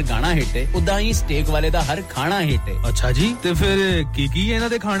ਦਾ ਹਰ ਗਾਣਾ ਹਿੱਟ ਹੈ ਉਦਾਂ ਹੀ ਸਟੇਕ ਵਾਲੇ ਦਾ ਹਰ ਖਾਣਾ ਹਿੱਟ ਹੈ ਅੱਛਾ ਜੀ ਤੇ ਫਿਰ ਕੀ ਕੀ ਹੈ ਇਹਨਾਂ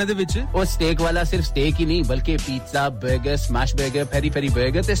ਦੇ ਖਾਣੇ ਦੇ ਵਿੱਚ ਉਹ ਸਟੇਕ ਵਾਲਾ ਸਿਰਫ ਸਟੇਕ ਹੀ ਨਹੀਂ ਬਲਕਿ ਪੀਜ਼ਾ 버ਗਰ ਸਮੈਸ਼ 버ਗਰ ਪੈਰੀ ਪੈਰੀ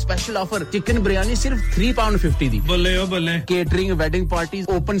버ਗਰ ਤੇ ਸਪੈਸ਼ਲ ਆਫਰ ਚਿਕਨ ਬਿਰਿਆਨੀ ਸਿਰਫ £3.50 ਦੀ Balle O Balle catering wedding parties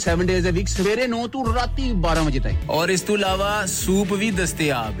open 7 days a week ਸਵੇਰੇ 9 ਤੋਂ ਰਾਤੀ 12 ਵਜੇ ਤੱਕ ਔਰ ਇਸ ਤੋਂ ਇਲਾਵਾ ਸੂਪ ਵੀ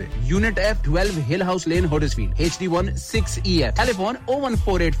ਦਸਤਿਆਬ ਹੈ unit F12 hill house lane Huddersfield HD1 6EF telephone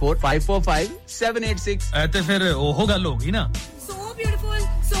 01484 545 786 ਐ ਤੇ ਫਿਰ ਉਹ ਗੱਲ ਹੋ ਗਈ ਨਾ So beautiful,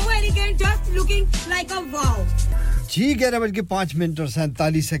 so elegant, just looking like a wow. जी 11:05 और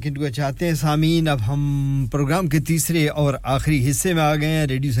 47 सेकंड को चाहते हैं सामीन अब हम प्रोग्राम के तीसरे और आखिरी हिस्से में आ गए हैं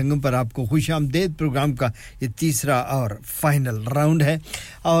रेडियो संगम पर आपको खुशामदीद प्रोग्राम का ये तीसरा और फाइनल राउंड है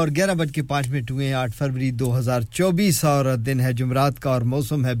और 11:05 हुए 8 फरवरी 2024 और दिन है जुमरात का और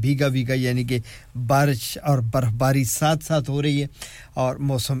मौसम है भीगा भीगा यानी कि बारिश और बर्फबारी साथ-साथ हो रही है और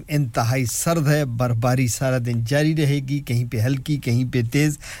मौसम इंतहाई सर्द है बर्फबारी सारा दिन जारी रहेगी कहीं पे हल्की कहीं पे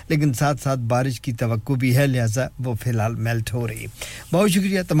तेज लेकिन साथ-साथ बारिश की तवक्को भी है लिहाजा वो फिलहाल मेल्ट हो रही है बहुत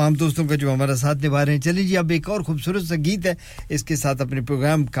शुक्रिया तमाम दोस्तों का जो हमारा साथ निभा रहे हैं चलिए जी अब एक और खूबसूरत सा गीत है इसके साथ अपने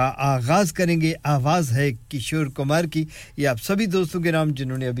प्रोग्राम का आगाज करेंगे आवाज है किशोर कुमार की ये आप सभी दोस्तों के नाम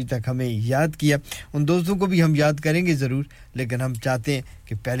जिन्होंने अभी तक हमें याद किया उन दोस्तों को भी हम याद करेंगे जरूर लेकिन हम चाहते हैं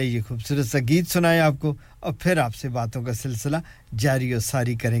कि पहले ये खूबसूरत सा गीत सुनाएं आपको और फिर आपसे बातों का सिलसिला जारी और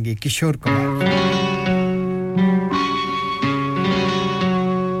सारी करेंगे किशोर कुमार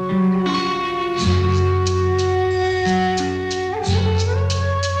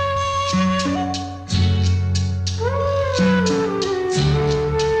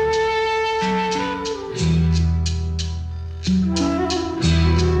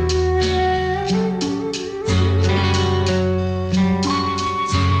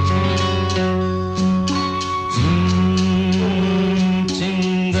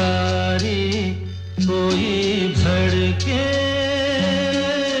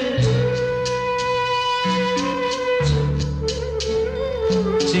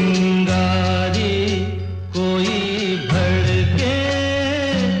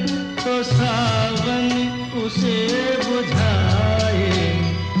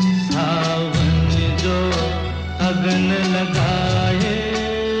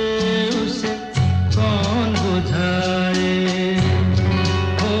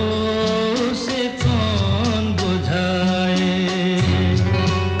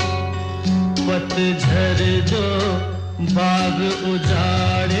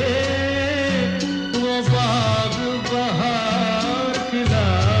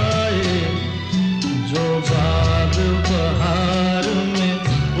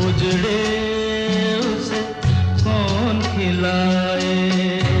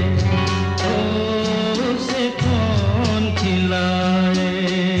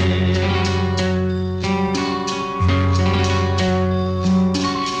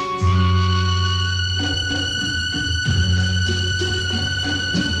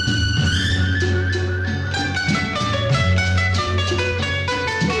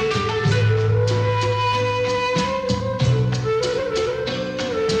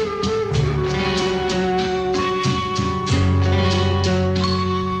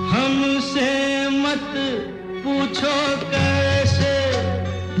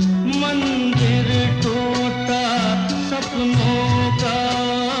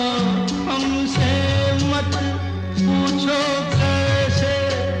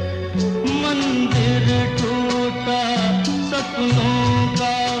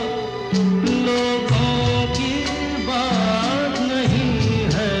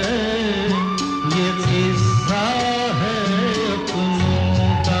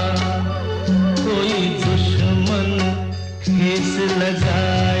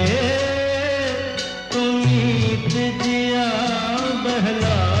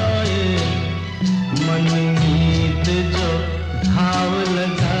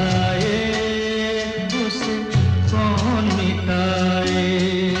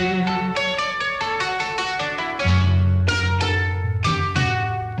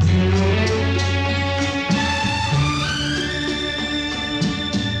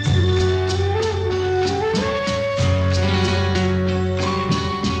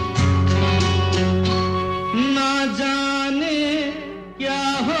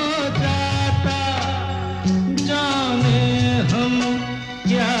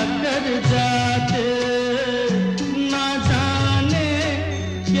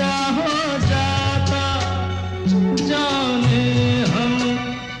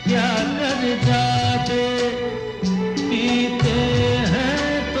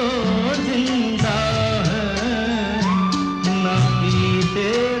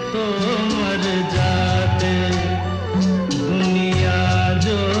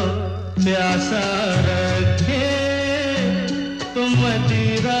प्यासा रखे तो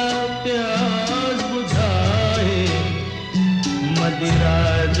मदिरा प्यास बुझाए मदिरा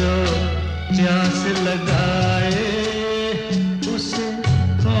जो प्यास लगाए उसे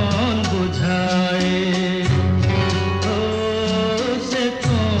कौन बुझाए उसे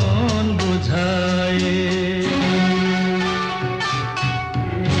कौन बुझाए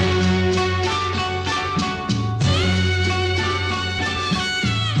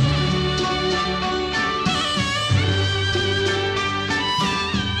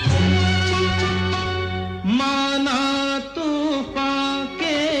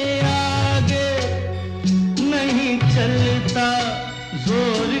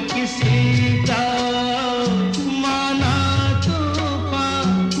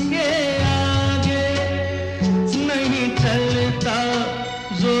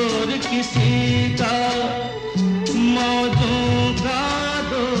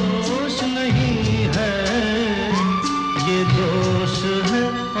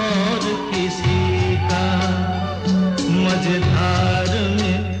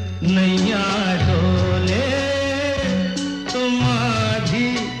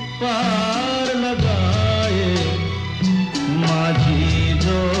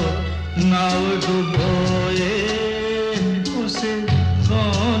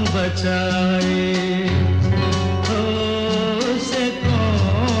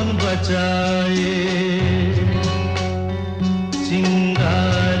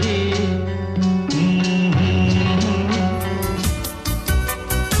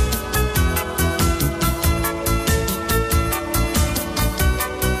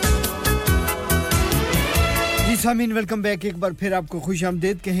सामीन वेलकम बैक एक बार फिर आपको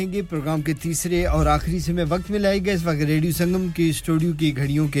खुशामदीद कहेंगे प्रोग्राम के तीसरे और आखिरी से में वक्त मिलाएगा इस वक्त रेडियो संगम की स्टूडियो की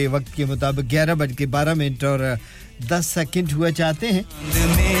घड़ियों के वक्त के मुताबिक 11:12 और 10 सेकंड हुआ चाहते हैं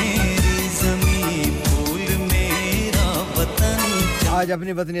आज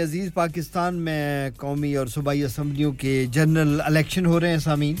अपने वतन अजीज पाकिस्तान में कौमी और सूबाई असेंबलियों के जनरल इलेक्शन हो रहे हैं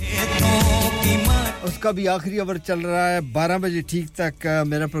सामीन उसका भी आखिरी ओवर चल रहा है 12 बजे ठीक तक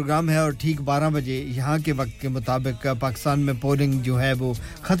मेरा प्रोग्राम है और ठीक 12 बजे यहां के वक्त के मुताबिक पाकिस्तान में पोलिंग जो है वो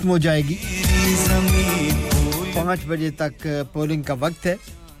खत्म हो जाएगी 5 बजे तक पोलिंग का वक्त है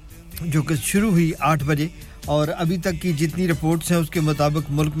जो कि शुरू हुई 8 बजे और अभी तक की जितनी रिपोर्ट्स हैं उसके मुताबिक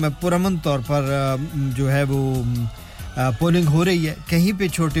मुल्क में पुरअमन तौर पर जो है वो पोलिंग हो रही है कहीं पे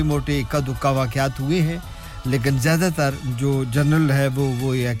छोटे-मोटे इक्का-दुक्का वाक़यात हुए हैं लेकिन ज़्यादातर जो जनरल है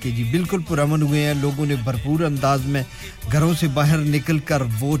वो ये है कि जी बिल्कुल पुरअमन हुए हैं लोगों ने भरपूर अंदाज में घरों से बाहर निकलकर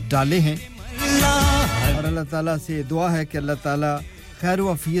वोट डाले हैं और अल्लाह ताला से दुआ है कि अल्लाह ताला खैर व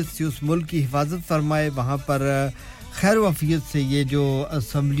आफियत से उस मुल्क की हिफाजत फरमाए वहाँ पर खैर व आफियत से ये जो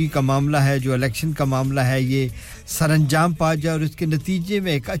असेंबली का मामला है जो इलेक्शन का मामला है ये सरअंजाम पा जाए और इसके नतीजे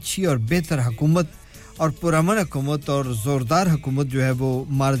में एक अच्छी और बेहतर हुकूमत और पुरअमन हुकूमत और ज़ोरदार हुकूमत जो है वो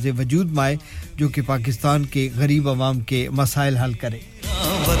मार्ज़े वजूद में आए जो कि पाकिस्तान के गरीब अवाम के मसाइल हल करे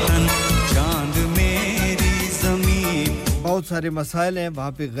वतन चांद मेरी ज़मीन बहुत सारे मसाइल हैं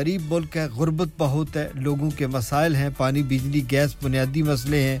वहाँ पे गरीब मुल्क है गुर्बत बहुत है लोगों के मसाइल हैं पानी बिजली गैस बुनियादी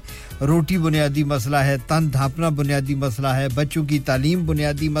मसले हैं रोटी बुनियादी मसला है तन ढांपना बुनियादी मसला है बच्चों की तालीम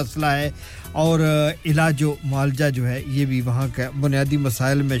बुनियादी मसला है और इलाज व मुआवजा जो है ये भी वहाँ का बुनियादी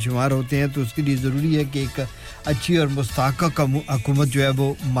मसाइल में शुमार होते हैं तो उसके लिए ज़रूरी है कि एक अच्छी और मुस्तहकम हुकूमत जो है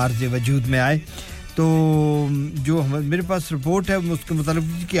वो मार्ज़े वजूद में आए तो जो मेरे पास रिपोर्ट है उसके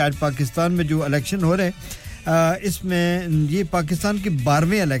मुताबिक कि आज पाकिस्तान में जो इलेक्शन हो रहे हैं इसमें ये पाकिस्तान के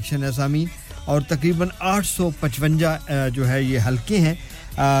 12वें इलेक्शन है सामीन और तकरीबन 855 जो है ये हलके हैं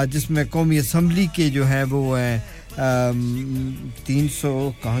जिसमें कौमी असेंबली के जो है वो 300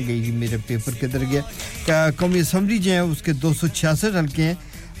 कहाँ गई जी मेरे पेपर किधर गया कौमी असेंबली जो है उसके 266 हलके हैं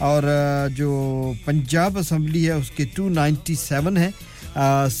और जो पंजाब असेंबली है उसके 297 हैं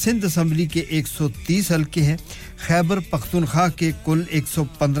सिंध असेंबली के 130 हलके हैं खैबर पख्तूनख्वा के कुल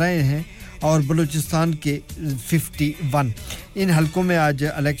 115 हैं और बलूचिस्तान के 51 इन हलकों में आज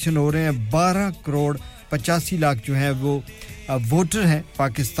इलेक्शन हो रहे हैं 12 करोड़ 85 लाख जो हैं वो वोटर हैं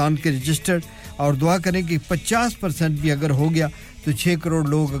पाकिस्तान के रजिस्टर्ड और दुआ करें कि 50% भी अगर हो गया तो 6 करोड़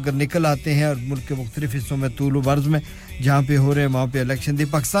लोग अगर निकल आते हैं और मुल्क के मुख्तलिफ हिस्सों में तूल व अर्ज़ में जहाँ पे हो रहे हैं वहाँ पे इलेक्शन दे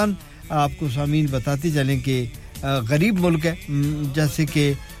पाकिस्तान आपको सामीन बताते चलें कि गरीब मुल्क है जैसे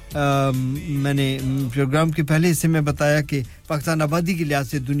कि मैंने प्रोग्राम के पहले हिस्से में बताया कि पाकिस्तान आबादी के लिहाज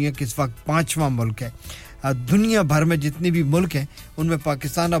से दुनिया के इस वक्त 5वां मुल्क है दुनिया भर में जितने भी मुल्क हैं उनमें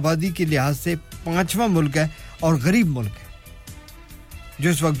पाकिस्तान आबादी के लिहाज से 5वां मुल्क है और गरीब मुल्क है जो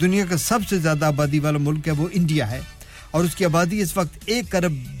इस वक्त दुनिया का सबसे ज़्यादा आबादी वाला मुल्क है वो इंडिया है और उसकी आबादी इस वक्त 1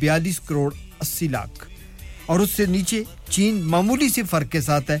 अरब 42 करोड़ 80 लाख और उससे नीचे चीन मामूली से फ़र्क के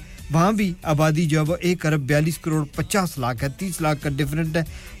साथ है वहां भी आबादी जो है वो 1 अरब 42 करोड़ 50 लाख है 30 लाख का डिफरेंट है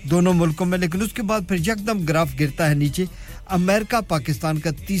दोनों मुल्कों में लेकिन उसके बाद फिर यकदम ग्राफ गिरता है नीचे अमेरिका पाकिस्तान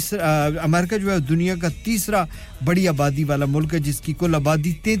का तीसरा अमेरिका जो है दुनिया का तीसरा बड़ी आबादी वाला मुल्क है जिसकी कुल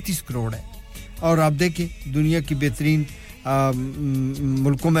आबादी 33 करोड़ है और आप देखें दुनिया की बेहतरीन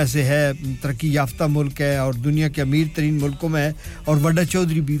मुल्कों में से है तरक्की याफ्ता मुल्क है और दुनिया के अमीर तरीन मुल्कों में है और वड्डा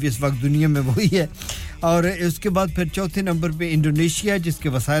चौधरी भी इस वक्त दुनिया में वही है और उसके बाद फिर चौथे नंबर पे इंडोनेशिया है जिसके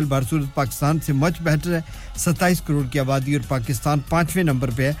वसाइल बारसूरत पाकिस्तान से मच बेहतर है 27 करोड़ की आबादी और पाकिस्तान 5वें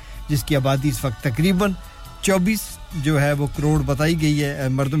नंबर पे है जिसकी आबादी इस वक्त तकरीबन 24 जो है वो करोड़ बताई गई है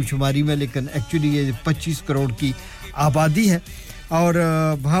मर्दमशुमारी में लेकिन एक्चुअली ये 25 करोड़ की आबादी है और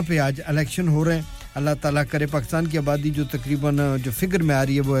वहां पे आज इलेक्शन हो रहे हैं अल्लाह ताला करे पाकिस्तान की आबादी जो तकरीबन जो फिगर में आ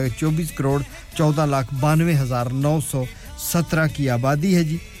रही है वो है 24 करोड़ 14,92,917 की आबादी है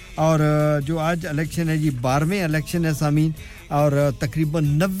जी और जो आज इलेक्शन है जी 12वें इलेक्शन है सामीन और तकरीबन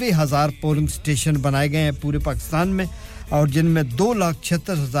 90,000 पोलिंग स्टेशन बनाए गए हैं पूरे पाकिस्तान में और जिनमें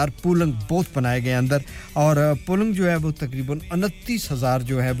 2,76,000 पोलिंग बूथ बनाए गए अंदर और पोलिंग जो है वो तकरीबन 29,000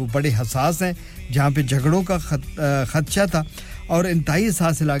 जो है वो बड़े हसास हैं जहां पे झगड़ों का खदशा था और इंतहाई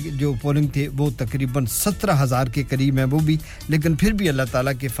हसास इलाके जो पोलिंग थे वो तकरीबन 17,000 के करीब हैं वो भी लेकिन फिर भी अल्लाह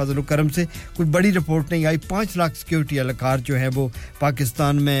ताला के फजल व करम से कोई बड़ी रिपोर्ट नहीं आई 5 लाख सिक्योरिटी एहलकार जो हैं वो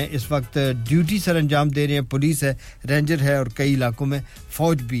पाकिस्तान में इस वक्त ड्यूटी सर अंजाम दे रहे हैं पुलिस है रेंजर है और कई इलाकों में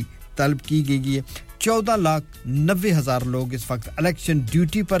फौज भी तलब की गई है 14,90,000 लोग इस वक्त इलेक्शन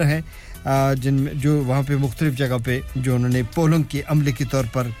ड्यूटी पर हैं जिनमें जो वहाँ पे मुख्तलिफ जगह पे जो उन्होंने पोलिंग के अमले के तौर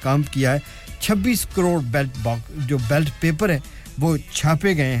पर काम किया है 26 करोड़ बैलेट बॉक्स जो बैलेट पेपर है वो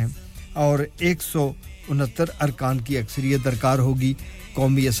छापे गए हैं और 169 अरकान की अक्सरियत दरकार होगी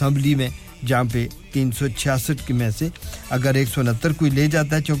कौमी असम्बली में जहाँ पे 366 की में से अगर 169 कोई ले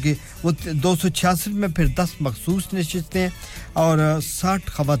जाता है क्योंकि वो 266 में फिर 10 मखसूस नशिस्तें हैं और 60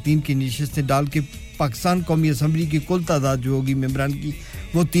 ख़वातीन की नशिस्तें डाल के पाकिस्तान कौमी असम्बली की कुल तादाद जो होगी मेंबरान की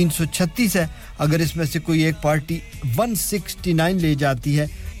वो 336 है अगर इसमें से कोई एक पार्टी 169 ले जाती है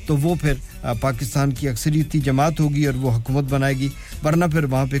तो वो फिर पाकिस्तान की अक्सरियती जमात होगी और वो हुकूमत बनाएगी वरना फिर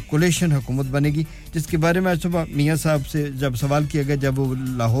वहाँ पे कोलेशन हुकूमत बनेगी जिसके बारे में आज सुबह मियां साहब से जब सवाल किया गया जब वो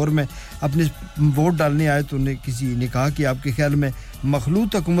लाहौर में अपने वोट डालने आए तो उन्हें किसी ने कहा कि आपके ख्याल में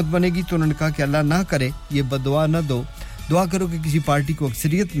मखलूत हुकूमत बनेगी तो उन्होंने कहा कि अल्लाह ना करे ये बददुआ ना दो दुआ करो कि किसी पार्टी को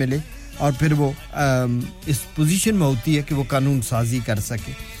अक्सरियत मिले और फिर वो इस पोजीशन में होती है कि वो कानून साजी कर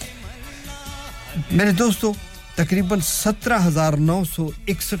सके मेरे दोस्तों तकरीबन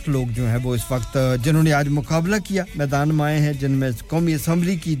 17,961 लोग जो हैं वो इस वक्त जिन्होंने आज मुकाबला किया मैदान में आए हैं जिनमें कौमी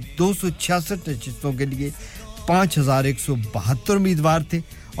असम्बली की 266 नशिस्तों के लिए 5,172 उम्मीदवार थे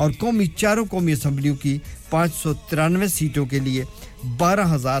और चारों कौमी असम्बलियों की 593 सीटों के लिए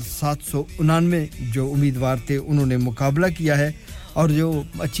 12,799 जो उम्मीदवार थे उन्होंने मुकाबला किया है और जो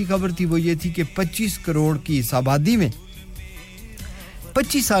अच्छी खबर थी वो ये थी कि 25 करोड़ की इस आबादी में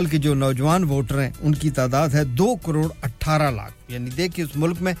 25 साल के जो नौजवान वोटर हैं उनकी तादाद है 2 करोड़ 18 लाख यानी देखिए उस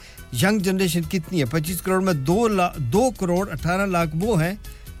मुल्क में यंग जनरेशन कितनी है 25 करोड़ में 2 करोड़ 18 लाख वो हैं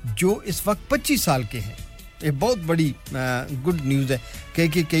जो इस वक्त 25 साल के हैं ये बहुत बड़ी गुड न्यूज़ है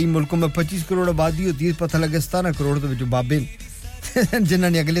कि कई मुल्कों में 25 करोड़ आबादी होती है पता लगे 17 करोड़ तो जो बाबे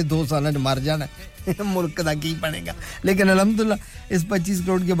जिन्होंने अगले 2 साल में मर जाना मुल्क का की बनेगा लेकिन अल्हम्दुलिल्लाह इस 25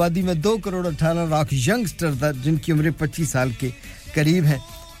 करोड़ की आबादी में 2 करोड़ 18 लाख यंगस्टर था जिनकी उम्र 25 साल के करीब है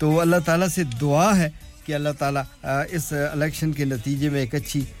तो अल्लाह ताला से दुआ है कि अल्लाह ताला इस इलेक्शन के नतीजे में एक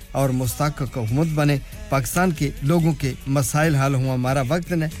अच्छी और मुस्तहकम हुकूमत बने पाकिस्तान के लोगों के मसाइल हल हों हमारा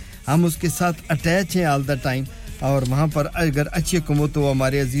वक्त है हम उसके साथ अटैच हैं ऑल द टाइम और वहाँ पर अगर अच्छी हुकूमत हो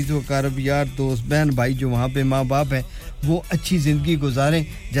हमारे अजीज़ों कारब यार दोस्त बहन भाई जो वहाँ पे माँ बाप हैं वो अच्छी ज़िंदगी गुजारें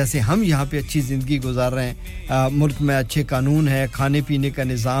जैसे हम यहाँ पे अच्छी ज़िंदगी गुजार रहे हैं मुल्क में अच्छे कानून है खाने पीने का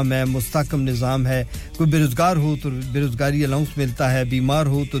निज़ाम है मुस्तहकम निज़ाम है कोई बेरोज़गार हो तो बेरोज़गारी अलाउंस मिलता है बीमार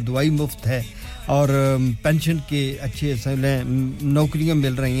हो तो दवाई मुफ्त है और पेंशन के अच्छे नौकरियां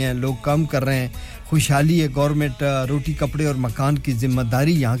मिल रही हैं लोग काम कर रहे हैं खुशहाली है गवर्नमेंट रोटी कपड़े और मकान की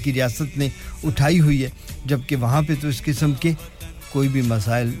जिम्मेदारी यहाँ की रियासत ने उठाई हुई है जबकि वहाँ पे तो इस किस्म के कोई भी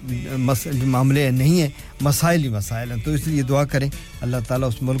मामले नहीं है मसाइल ही मसाइल हैं तो इसलिए दुआ करें अल्लाह ताला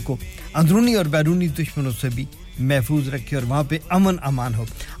उस मुल्क को अंदरूनी और बैरूनी दुश्मनों से भी महफूज रखे और वहाँ पे अमन अमान हो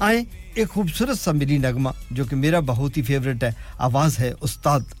आए एक खूबसूरत सा मिली नगमा जो कि मेरा बहुत ही फेवरेट है आवाज़ है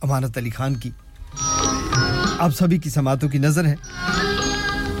उस्ताद अमानत अली खान की आप सभी की समातों की नज़र है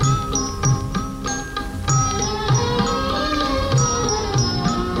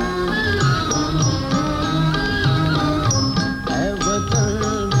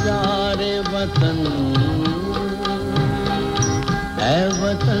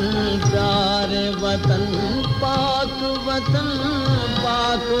वतन पाक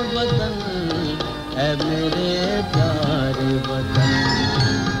वतन ऐ मेरे प्यारे वतन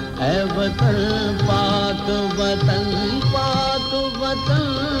ऐ वतन पाक वतन पाक वतन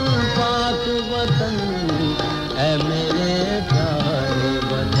पाक वतन ऐ मेरे प्यारे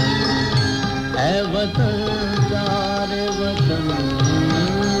वतन ऐ वतन प्यारे वतन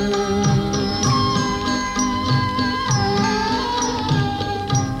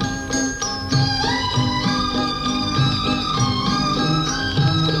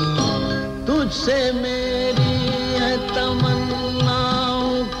तुझसे मेरी है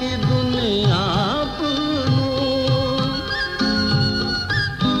तमन्नाओं की दुनिया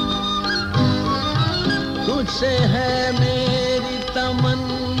तुझसे है मेरी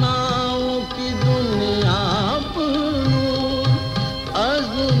तमन्नाओं की दुनिया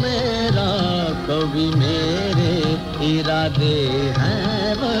अज़्म मेरा कभी मेरे इरादे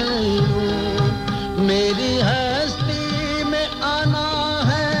हैं बयूं मेरी हस्ती में आना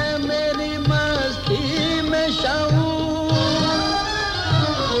है मेरी मस्ती में शऊर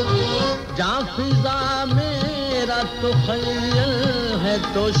जा फिजा मेरा तो ख़य्यल है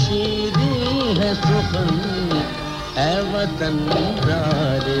तो शीरी है सुखन ऐ वतन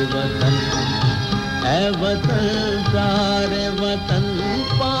प्यारे वतन ऐ वतन प्यारे वतन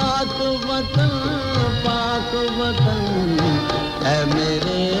पाक वतन ऐ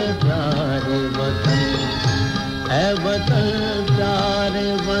मेरे प्यारे वतन ऐ वतन प्यारे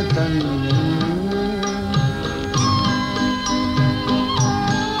वतन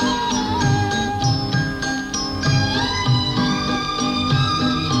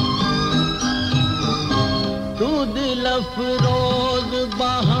अफरोज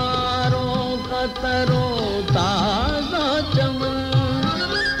बहारों का तरो ताजा चमन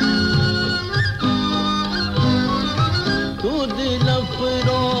तू दिल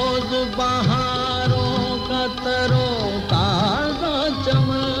अफरोज बहारों का तरो ताजा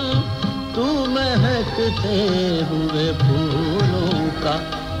चमन तू महकते हुए फूलों का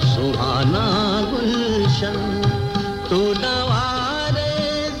सुहाना गुलशन तू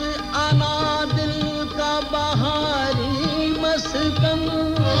नवारेज अना दिल का बहारी मस्कन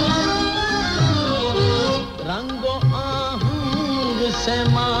रंगो आहंग से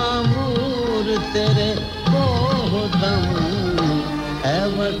मामूर तेरे कोहदम ऐ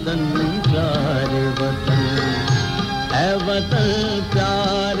वतन प्यारे वतन ऐ वतन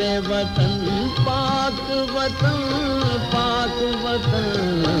प्यारे वतन पाक वतन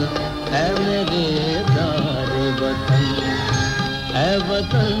ऐ मेरे प्यारे वतन ऐ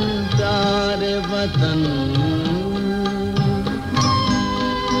वतन प्यारे वतन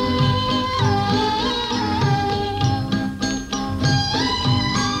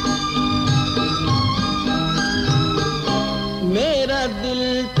मेरा दिल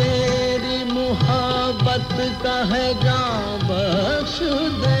तेरी मोहब्बत का है जान बख्श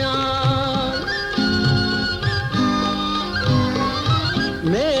दया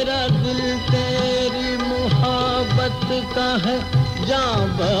मेरा दिल तेरी मोहब्बत का है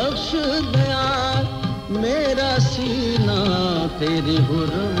जान बख्श दया मेरा सीना तेरी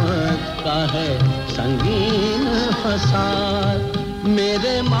हुर्मत का है संगीन हसार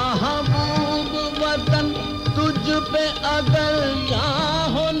मेरे महबूब वतन तुझ पे अगर यहाँ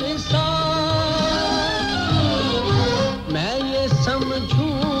हो निसार मैं ये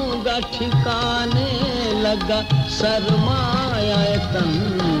समझूंगा ठिकाने लगा सरमाया तन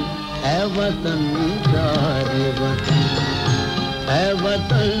ऐ वतन प्यारे वतन ऐ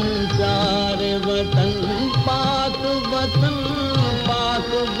वतन प्यारे वतन पाक वतन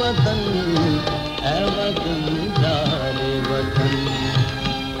ऐ वतन प्यारे वतन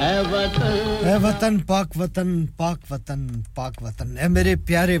ऐ वतन पाक वतन ऐ मेरे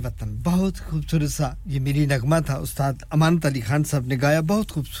प्यारे वतन बहुत खूबसूरत सा ये मिली नगमा था उस्ताद अमानत अली खान साहब ने गाया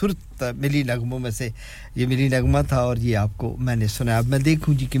बहुत खूबसूरत मिली नगमों में से ये मिली नगमा था और ये आपको मैंने सुना अब मैं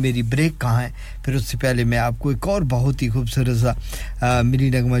देखूं जी कि मेरी ब्रेक कहां है फिर उससे पहले मैं आपको एक और बहुत ही खूबसूरत सा मिली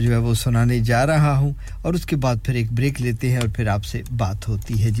नगमा जो है वो सुनाने जा रहा हूं और उसके बाद फिर एक ब्रेक लेते हैं और फिर आपसे बात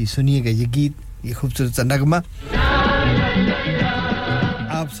होती है जी सुनिएगा ये गीत ये खूबसूरत सा नगमा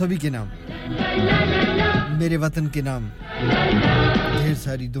आप सभी के नाम मेरे वतन के नाम ढेर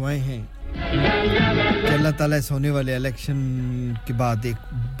सारी दुआएं हैं कि अल्लाह ताला इस होने वाले इलेक्शन के बाद एक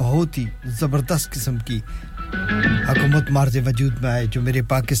बहुत ही जबरदस्त किस्म की हुकूमत मार्ज़ वजूद में आए जो मेरे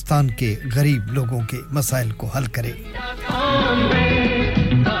पाकिस्तान के गरीब लोगों के मसाइल को हल करे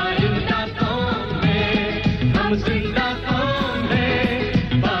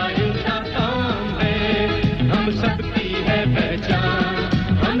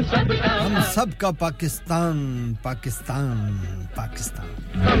हम सबका पाकिस्तान पाकिस्तान पाकिस्तान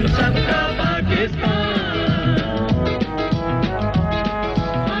हम सबका पाकिस्तान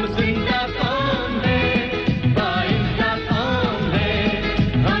हम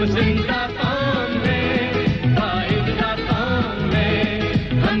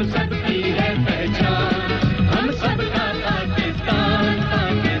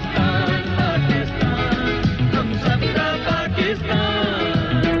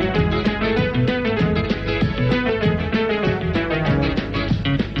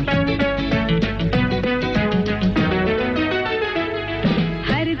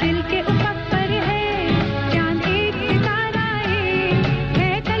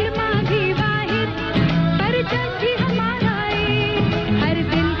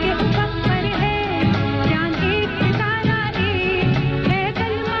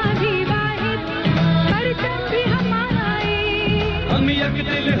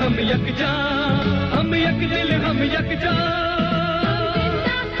हम यकजा हम एक दिल हम यकजा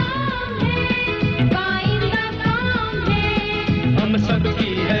हम सबकी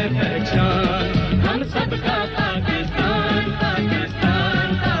है पहचान हम सबका पाकिस्तान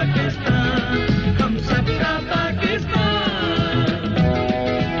पाकिस्तान पाकिस्तान हम सबका पाकिस्तान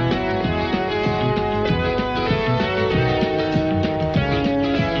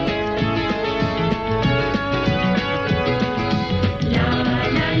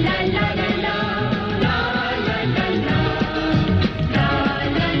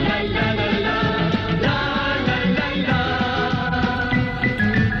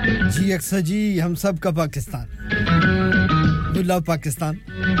अक्सर जी हम सब का पाकिस्तान वी लव पाकिस्तान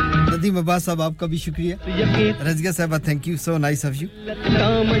नदीम अब्बास साहब आपका भी शुक्रिया रज़िया साहब thank you so nice of you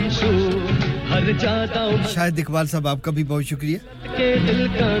Shahid Iqbal साहब आपका भी बहुत शुक्रिया के दिल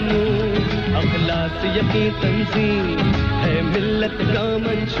का नूर अखलास यकीन तंजीम है मिल्लत का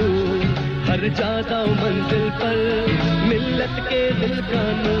मंशूर हर जाता मंजिल पर मिल्लत के दिल का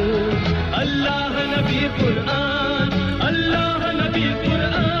नूर अल्लाह नबी कुरान अल्लाह नबी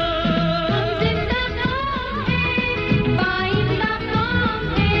कुरान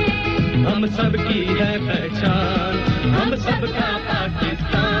हम सबकी है पहचान हम सबका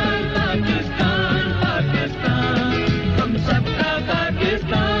पाकिस्तान पाकिस्तान पाकिस्तान हम सबका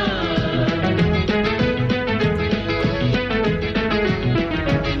पाकिस्तान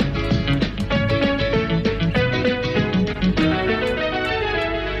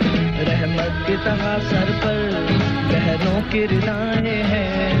रहमत की तरह सर पर बहनों की रिदाएं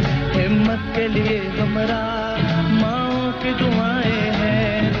हैं हिम्मत के लिए हमरा माओ की दुआएं हैं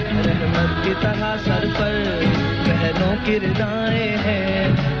रहमत की तरह सर पर बहनों की रिदाएं हैं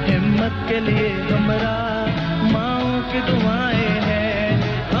हिम्मत के लिए हमरा माओ की दुआएं हैं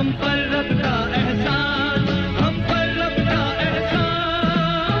हम पर रब का एहसान हम पर रब का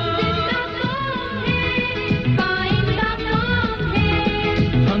एहसान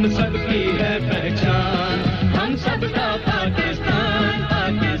हम सबकी है पहचान हम सबका पाकिस्तान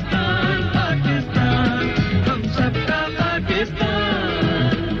पाकिस्तान पाकिस्तान हम सबका पाकिस्तान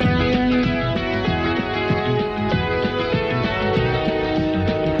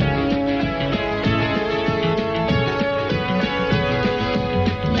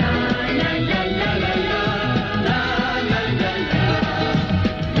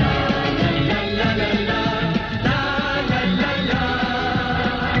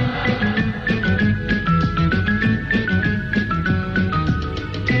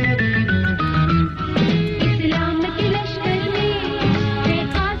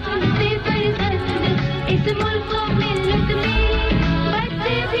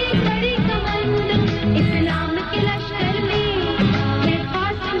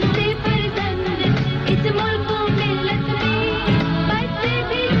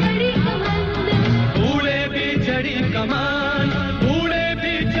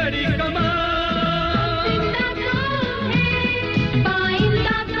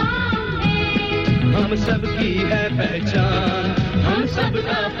सबकी है पहचान हम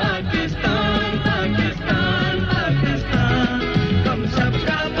सबका पाकिस्तान पाकिस्तान पाकिस्तान हम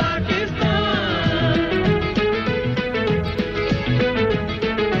सबका पाकिस्तान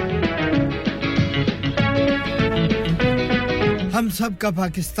हम सबका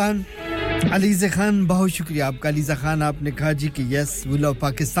पाकिस्तान अलीज़ा खान बहुत शुक्रिया आपका अलीज़ा खान आपने कहा जी कि yes we love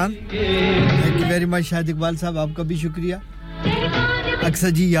Pakistan thank you very much Shahid Iqbal साहब आपका भी शुक्रिया अक्सर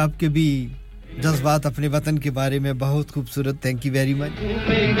जी आपके भी जज्बात अपने वतन के बारे में बहुत खूबसूरत thank you very much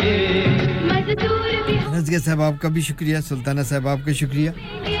Razia साहब आपका भी शुक्रिया सुल्ताना साहब आपका शुक्रिया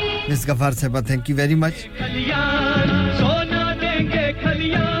मिस गफार साहब थैंक यू वेरी मच सोना देंगे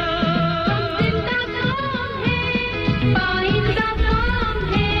खलियां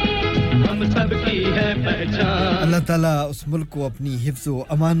हम सबकी है पहचान अल्लाह ताला उस मुल्क को अपनी हिफ्ज़ व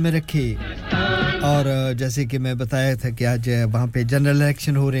अमान में रखे और जैसे कि मैं बताया था कि आज वहाँ पे जनरल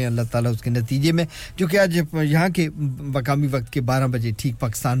इलेक्शन हो रहे हैं अल्लाह ताला उसके नतीजे में जो कि आज यहाँ के मकामी वक्त के 12 बजे ठीक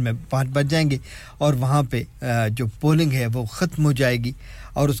पाकिस्तान में 5 बज जाएंगे और वहाँ पे जो पोलिंग है वो ख़त्म हो जाएगी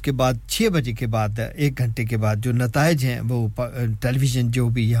और उसके बाद 6 बजे के बाद 1 घंटे के बाद जो नताइज हैं वो टेलीविज़न जो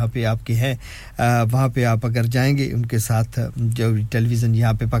भी यहाँ पे आपके हैं वहाँ पे आप अगर जाएंगे उनके साथ जो टेलीविज़न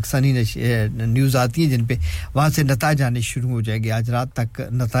यहाँ पे पाकिस्तानी न्यूज़ आती हैं जिन पे वहाँ से नताइज आने शुरू हो जाएंगे आज रात तक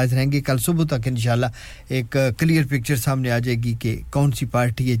नताइज रहेंगे कल सुबह तक इंशाल्लाह एक क्लियर पिक्चर सामने आ जाएगी कि कौन सी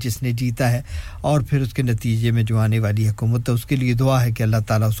पार्टी है जिसने जीता है और फिर उसके नतीजे में जो आने वाली हुकूमत है उसके लिए दुआ है कि अल्लाह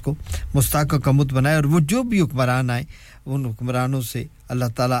ताला उसको मुस्तहक़ हुकूमत बनाए और वो जो भी हुक्मरान आए उन हुक्मरानों से अल्लाह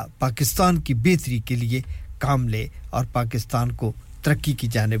ताला पाकिस्तान की बेहतरी के लिए काम ले और पाकिस्तान को तरक्की की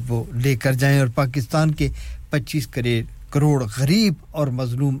जानिब वो लेकर जाएं और पाकिस्तान के 25 करोड़ गरीब और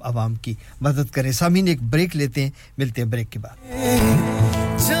मजलूम अवाम की मदद करें सामीन एक ब्रेक लेते हैं मिलते हैं ब्रेक के बाद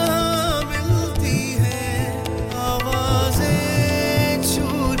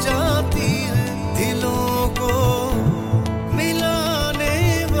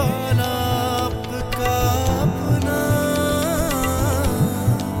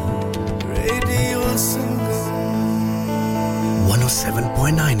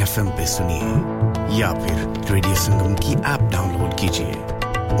FM पे सुनिए या फिर रेडियो संगम की ऐप डाउनलोड कीजिए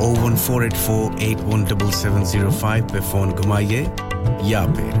 01484817705 पे फोन घुमाइए या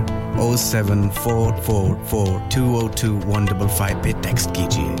फिर 07444202155 पे टेक्स्ट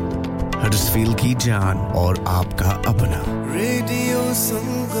कीजिए हडर्सफील्ड की जान और आपका अपना रेडियो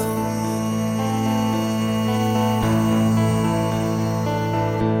संगम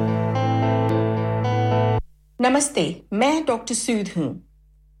नमस्ते मैं डॉक्टर सूद हूं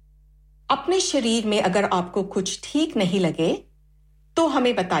अपने शरीर में अगर आपको कुछ ठीक नहीं लगे तो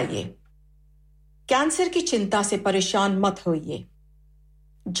हमें बताइए कैंसर की चिंता से परेशान मत होइए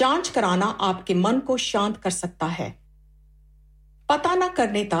जांच कराना आपके मन को शांत कर सकता है पता न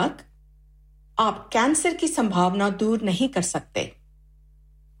करने तक आप कैंसर की संभावना दूर नहीं कर सकते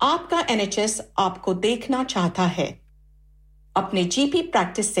आपका NHS आपको देखना चाहता है अपने जीपी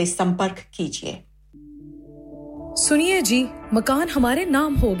प्रैक्टिस से संपर्क कीजिए सुनिए जी मकान हमारे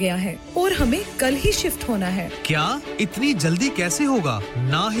नाम हो गया है और हमें कल ही शिफ्ट होना है क्या इतनी जल्दी कैसे होगा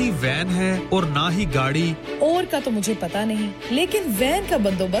ना ही वैन है और ना ही गाड़ी और का तो मुझे पता नहीं लेकिन वैन का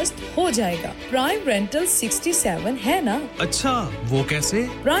बंदोबस्त हो जाएगा प्राइम रेंटल 67 है ना अच्छा वो कैसे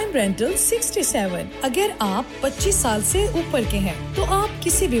प्राइम रेंटल 67 अगर आप 25 साल से ऊपर के हैं तो आप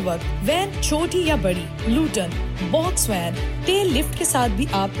किसी भी वक्त वैन छोटी या बड़ी Luton box van tail lift के साथ भी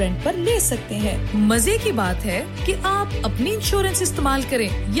आप रेंट पर ले सकते हैं मजे की बात है कि आप अपनी इंश्योरेंस इस्तेमाल करें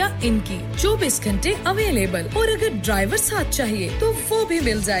या इनकी 24 घंटे अवेलेबल और अगर ड्राइवर साथ चाहिए तो वो भी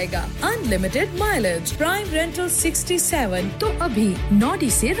मिल जाएगा अनलिमिटेड माइलेज प्राइम रेंटल 67 तो अभी नॉडी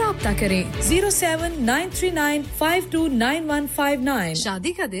से राब्ता करें 07939529159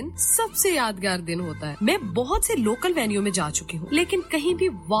 शादी का दिन सबसे यादगार दिन होता है मैं बहुत से लोकल वेन्यू में जा चुकी हूँ लेकिन कहीं भी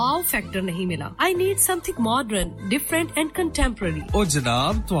वाव फैक्टर नहीं मिला I need something modern different and contemporary ओ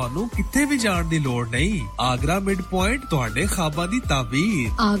जनाब ਤੁਹਾਨੂੰ ਕਿੱਥੇ ਵੀ ਜਾਣ ਦੀ ਲੋੜ ਨਹੀਂ ਆਗਰਾ ਮਿਡ ਪੁਆਇੰਟ ਤੁਹਾਡੇ ਖਾਬਾਂ ਦੀ ਤਾਬੀਰ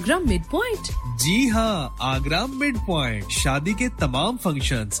आगरा मिड पॉइंट जी हाँ आगरा मिड पॉइंट शादी के तमाम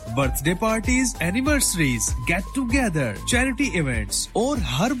functions birthday parties anniversaries get together charity events और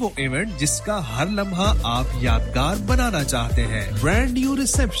हर वो इवेंट जिसका हर लम्हा आप यादगार बनाना चाहते हैं brand new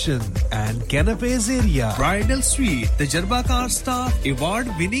reception and canopies area bridal suite तजर्बाकार स्टाफ अवार्ड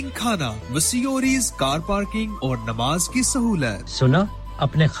विनिंग खाना वसीओरीज कार पार्किंग और नमाज की सहूलत सुना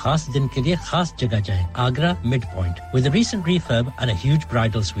अपने खास दिन के लिए खास जगह जाएं Agra Midpoint with a recent refurb and a huge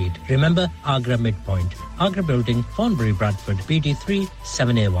bridal suite remember Agra Midpoint Agra Building Thornbury Bradford BD3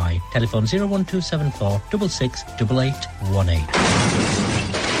 7AY telephone 01274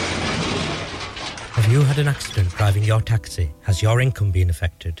 668818 Have you had an accident driving your taxi? Has your income been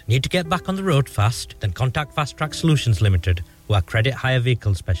affected? Need to get back on the road fast? Then contact Fast Track Solutions Limited, who are credit hire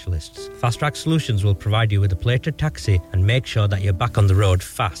vehicle specialists. Fast Track Solutions will provide you with a plated taxi and make sure that you're back on the road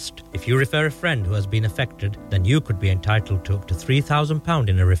fast. If you refer a friend who has been affected, then you could be entitled to up to £3,000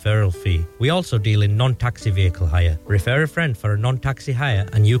 in a referral fee. We also deal in non-taxi vehicle hire. Refer a friend for a non-taxi hire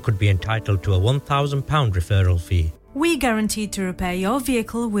and you could be entitled to a £1,000 referral fee. We guarantee to repair your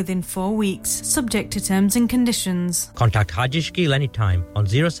vehicle within 4 weeks, subject to terms and conditions. Contact Haji Shkil anytime on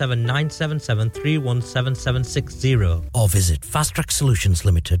 07977317760 or visit Fast Track Solutions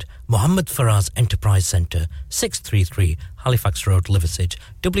Limited, Mohammed Faraz Enterprise Centre, 633 Halifax Road, Liversedge,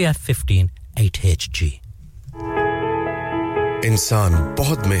 WF15 8HG. इंसान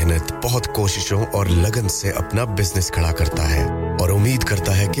बहुत मेहनत, बहुत कोशिशों और लगन से अपना business खड़ा करता है और उम्मीद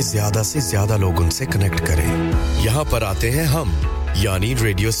करता है कि ज्यादा से ज्यादा लोग उनसे कनेक्ट करें। यहाँ पर आते हैं हम, यानी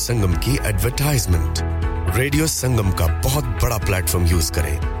रेडियो संगम की एडवर्टाइजमेंट। रेडियो संगम का बहुत बड़ा प्लेटफॉर्म यूज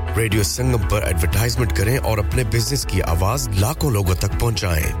करें। रेडियो संगम पर एडवर्टाइजमेंट करें और अपने बिजनेस की आवाज लाखों लोगों तक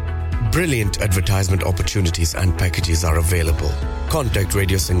पहुंचाएं। Brilliant advertisement opportunities and packages are available. Contact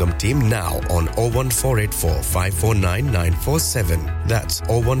Radio Sangam team now on 01484 549 947. That's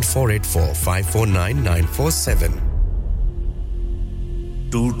 01484 549 947.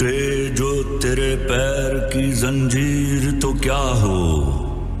 टूटे जो तेरे पैर की जंजीर तो क्या हो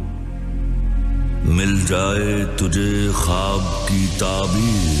मिल जाए तुझे ख्वाब की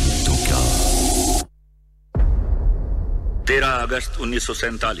ताबीर तो क्या 13 अगस्त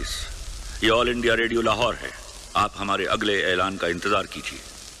 1947 ये ऑल इंडिया रेडियो लाहौर है आप हमारे अगले ऐलान का इंतजार कीजिए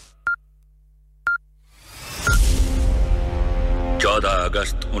 14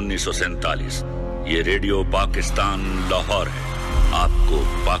 अगस्त 1947 ये रेडियो पाकिस्तान लाहौर है आपको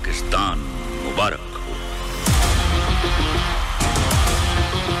पाकिस्तान मुबारक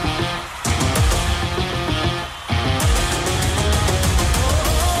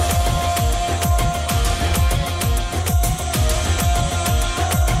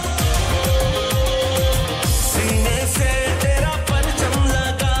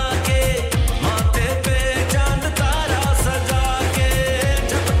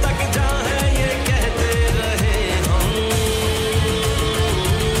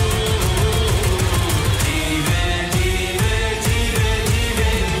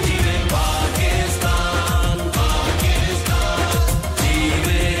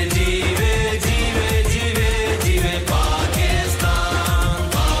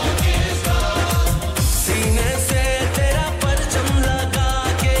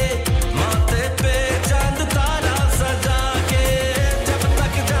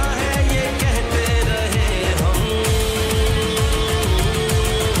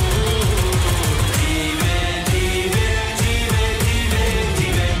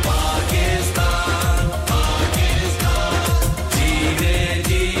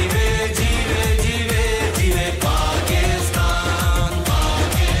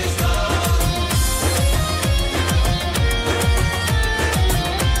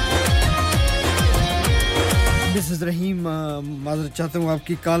चाहता हूं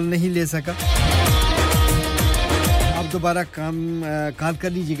आपकी कॉल नहीं ले सका आप दोबारा कॉल कर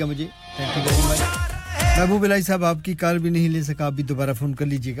लीजिएगा मुझे थैंक यू वेरी मच महबूब इलाही साहब आपकी कॉल भी नहीं ले सका आप भी दोबारा फोन कर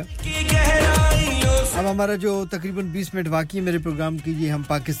लीजिएगा अब हमारा जो तकरीबन 20 मिनट बाकी है मेरे प्रोग्राम की ये हम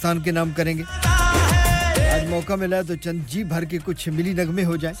पाकिस्तान के नाम करेंगे आज मौका मिला है तो चंद जी भर के कुछ मिली नगमे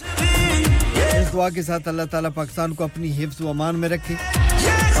हो जाएं इस दुआ के साथ अल्लाह ताला पाकिस्तान को अपनी हिफ्ज़ व अमान में रखे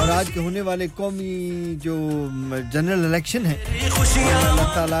और आज के होने वाले कौमी जो जनरल इलेक्शन है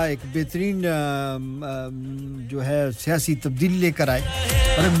अल्लाह ताला एक बेहतरीन जो है सियासी तब्दीली लेकर आए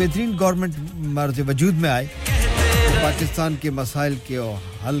और एक बेहतरीन गवर्नमेंट हमारे वजूद में आए पाकिस्तान के मसाइल के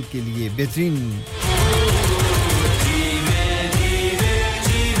हल के लिए बेहतरीन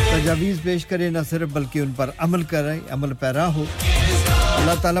तजावीज़ पेश करे न सिर्फ बल्कि उन पर अमल करे अमल पैरा हो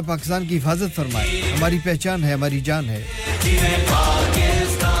अल्लाह ताला पाकिस्तान की हिफाजत फरमाए हमारी पहचान है हमारी जान है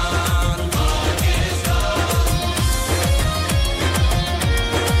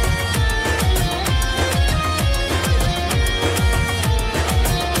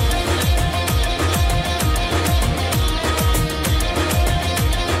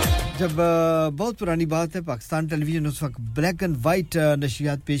जब बहुत पुरानी बात है पाकिस्तान टेलीविजन उस वक्त ब्लैक एंड वाइट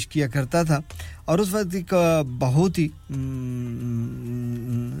नशियात पेश किया करता था और उस वक्त एक बहुत ही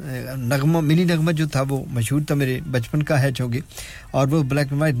मिनी नगमा जो था वो मशहूर था मेरे बचपन का है चौगे और वो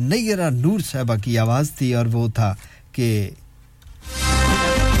ब्लैक एंड वाइट नैयरा नूर साहबा की आवाज़ थी और वो था कि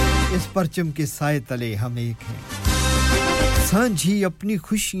इस परचम के साए तले हम एक हैं सांझी अपनी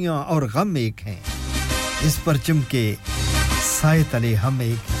खुशियां और गम एक हैं इस परचम के साए तले हम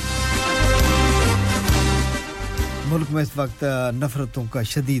एक हैं मुल्क में इस वक्त नफरतों का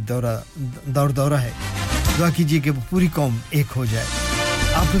शदीद दौरा है दुआ कीजिए कि पूरी कौम एक हो जाए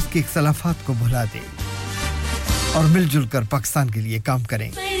आपस के इख्तिलाफात को भुला दे और मिलजुल कर पाकिस्तान के लिए काम करें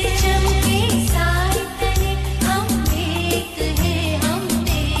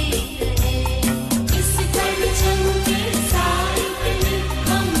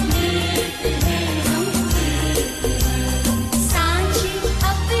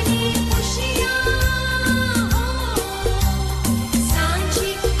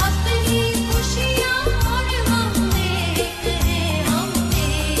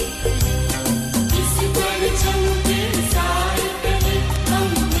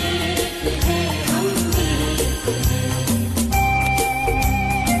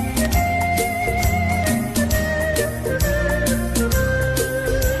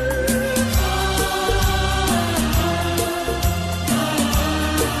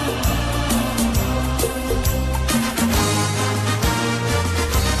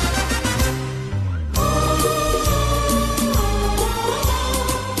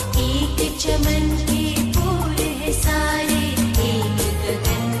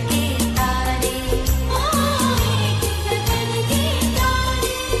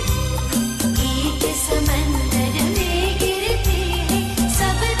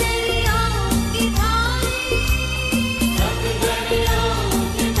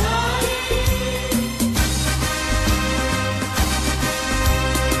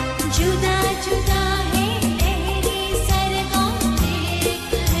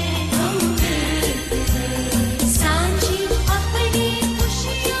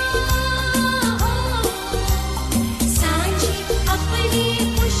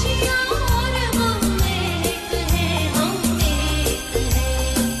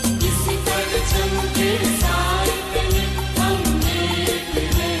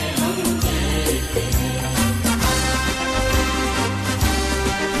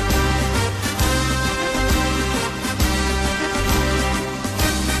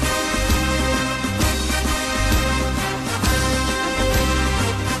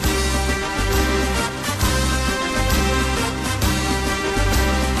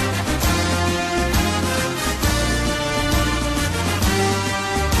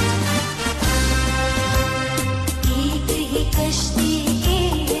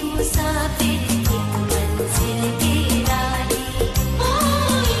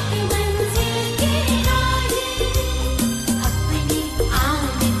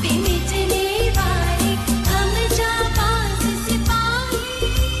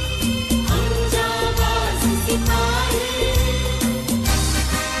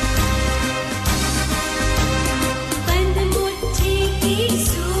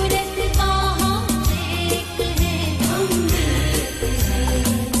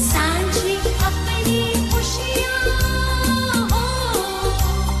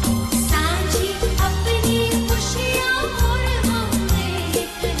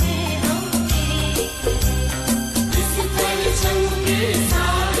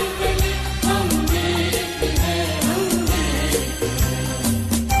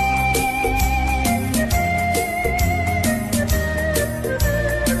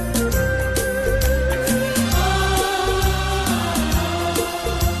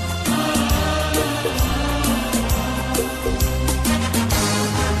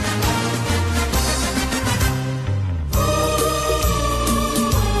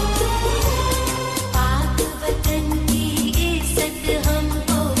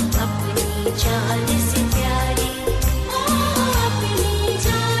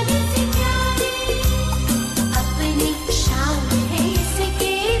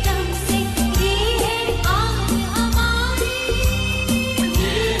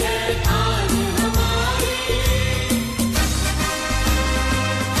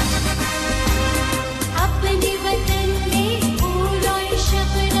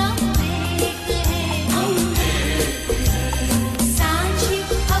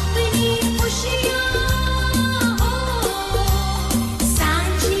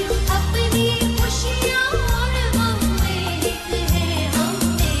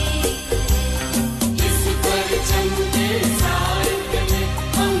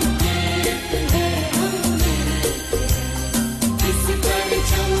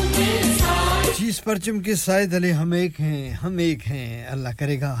जिस परचम के साए तले हम एक हैं अल्लाह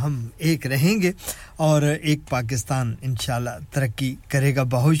करेगा हम एक रहेंगे और एक पाकिस्तान इंशाल्लाह तरक्की करेगा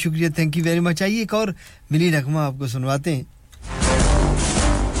बहुत शुक्रिया थैंक यू वेरी मच आइए एक और मिली नगमा आपको सुनवाते हैं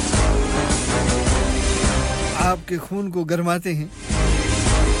आपके खून को गरमाते हैं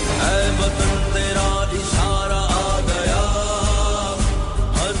ऐ वतन तेरा इशारा आ गया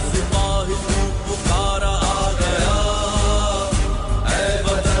हर सिपाही तू पुकारा आ गया ऐ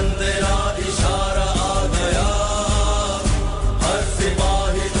वतन तेरा इशारा आ गया हर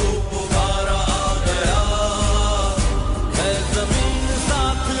सिपाही तू पुकारा आ गया है जमीन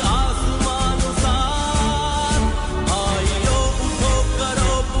साथ आसमान साथ आइयो उठो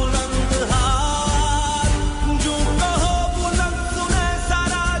करो बुलंद हाथ जो कहो बुलंद सुने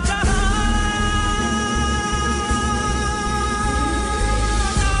सारा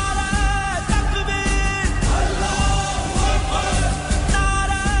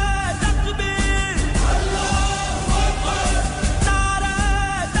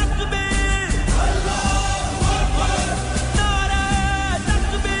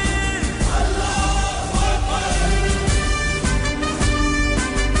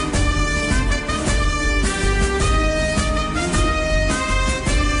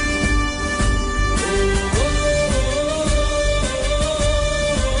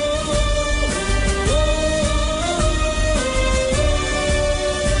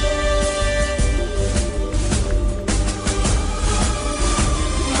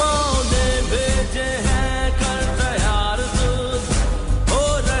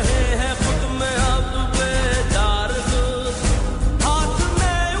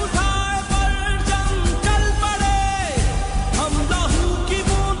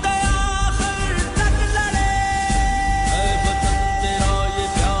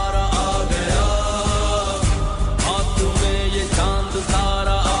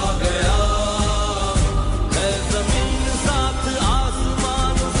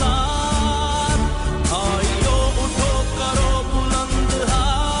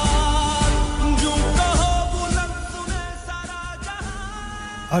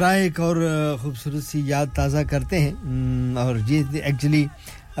और आए एक और खूबसूरत सी याद ताज़ा करते हैं और ये एक्चुअली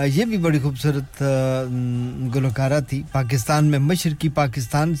ये भी बड़ी खूबसूरत गुलकारा थी पाकिस्तान में मशरकी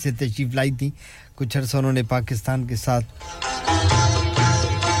पाकिस्तान से तशरीफ लाई थी कुछ अरसा उन्होंने पाकिस्तान के साथ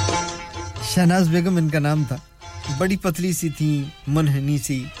शहनाज बेगम इनका नाम था बड़ी पतली सी थी मनहनी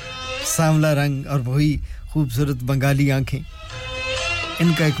सी सांवला रंग और वही खूबसूरत बंगाली आंखें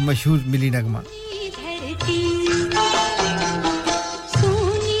इनका एक मशहूर मिली नगमा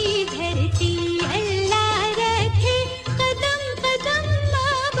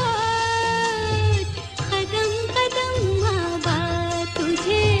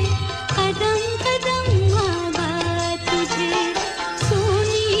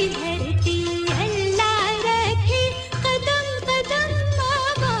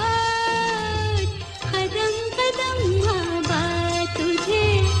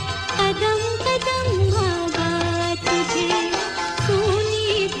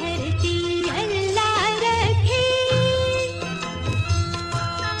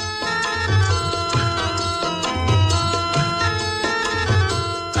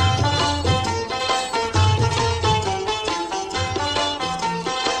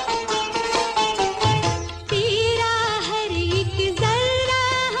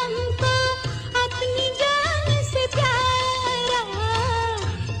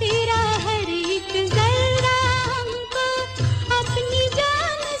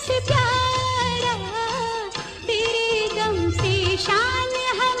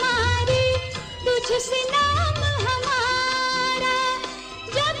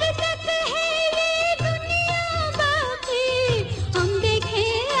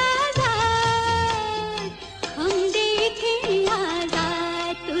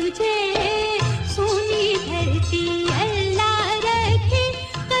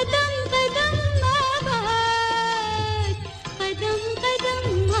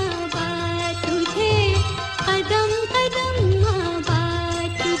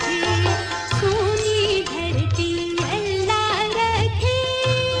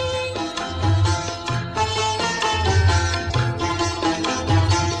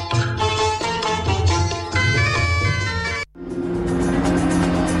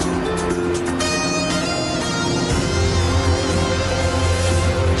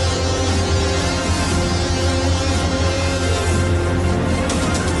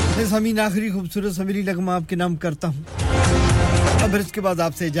ज़मीन आखिरी खूबसूरत समीरी लगमा आपके नाम करता हूं अब इसके बाद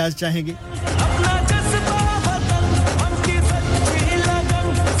आपसे इजाज़त चाहेंगे अपना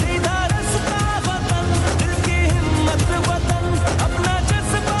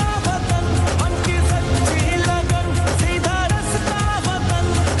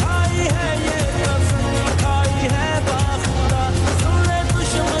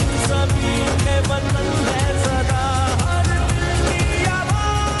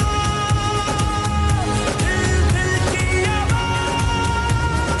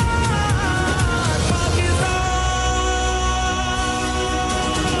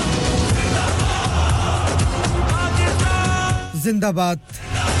जिंदाबाद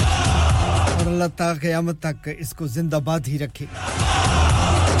और अल्लाह ताला क़यामत तक इसको जिंदाबाद ही रखे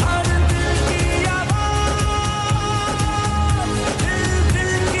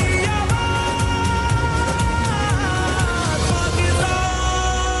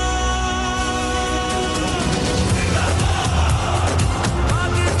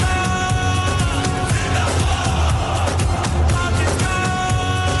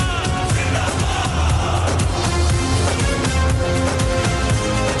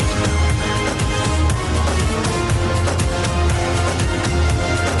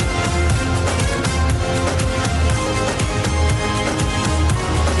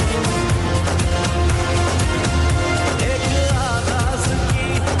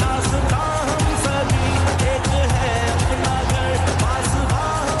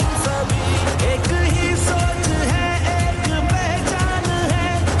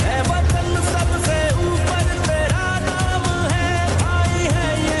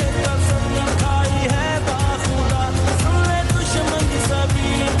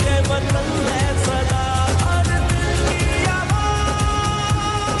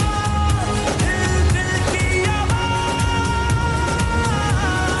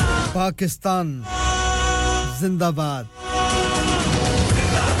पाकिस्तान जिंदाबाद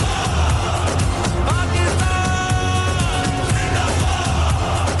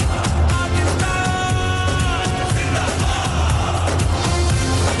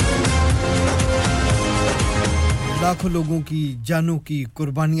लाखों लोगों की जानों की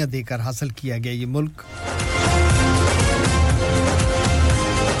कुर्बानियां देकर हासिल किया गया ये मुल्क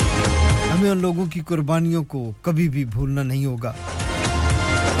हमें उन लोगों की कुर्बानियों को कभी भी भूलना नहीं होगा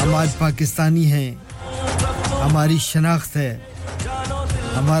हम आज पाकिस्तानी हैं हमारी शनाख्त है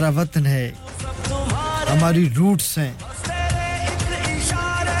हमारा वतन है हमारी रूट्स हैं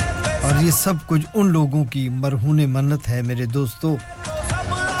और ये सब कुछ उन लोगों की मरहून मन्नत है मेरे दोस्तों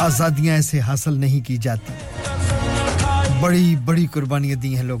आज़ादियां ऐसे हासिल नहीं की जाती बड़ी बड़ी कुर्बानियां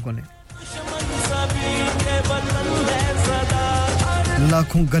दी हैं लोगों ने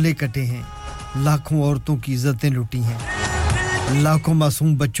लाखों गले कटे हैं लाखों औरतों की इज्जतें लूटी हैं लाखों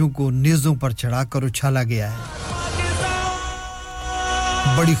मासूम बच्चों को नेज़ों पर चढ़ाकर उछाला गया है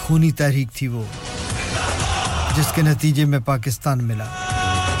बड़ी खूनी तहरीक थी वो जिसके नतीजे में पाकिस्तान मिला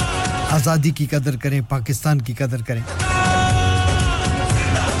आजादी की कदर करें पाकिस्तान की कदर करें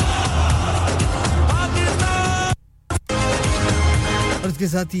और इसके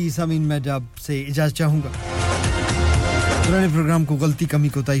साथ ही सामीन मैं आपसे इजाज़त चाहूंगा पुराने प्रोग्राम को गलती कमी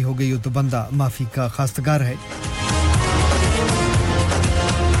कोताही हो गई हो तो बंदा माफी का खास्तगार है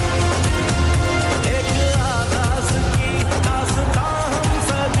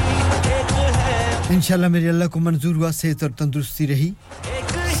इंशाल्लाह मेरे अल्लाह को मंजूर हुआ सेहत और तंदुरुस्ती रही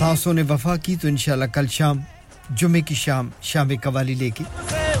सांसों ने वफा की तो इंशाल्लाह कल शाम जुमे की शाम कवाली लेके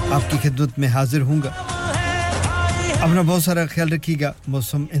आपकी खिदमत में हाजिर हूंगा अपना बहुत सारा ख्याल रखिएगा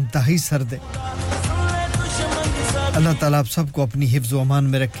मौसम इंतहाई सर्द है अल्लाह ताला आप सबको अपनी हिफ्ज़ व अमान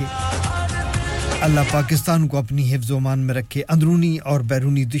में रखे अल्लाह पाकिस्तान को अपनी हिफ्ज़ व अमान में रखे अंदरूनी और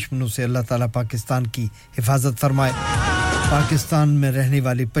बैरूनी दुश्मनों से अल्लाह ताला पाकिस्तान की हिफाजत फरमाए पाकिस्तान में रहने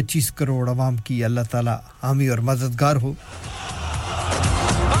वाले 25 करोड़ अवाम की अल्लाह ताला हामी और मददगार हो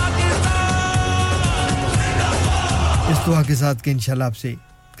इस दुआ के साथ कि इंशाल्लाह आपसे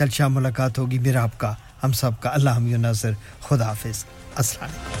कल शाम मुलाकात होगी मेरा आपका हम सब का अल्लाह हामी और नासिर खुदा हाफिज़ अस्सलाम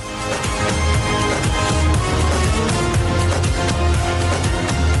वालेकुम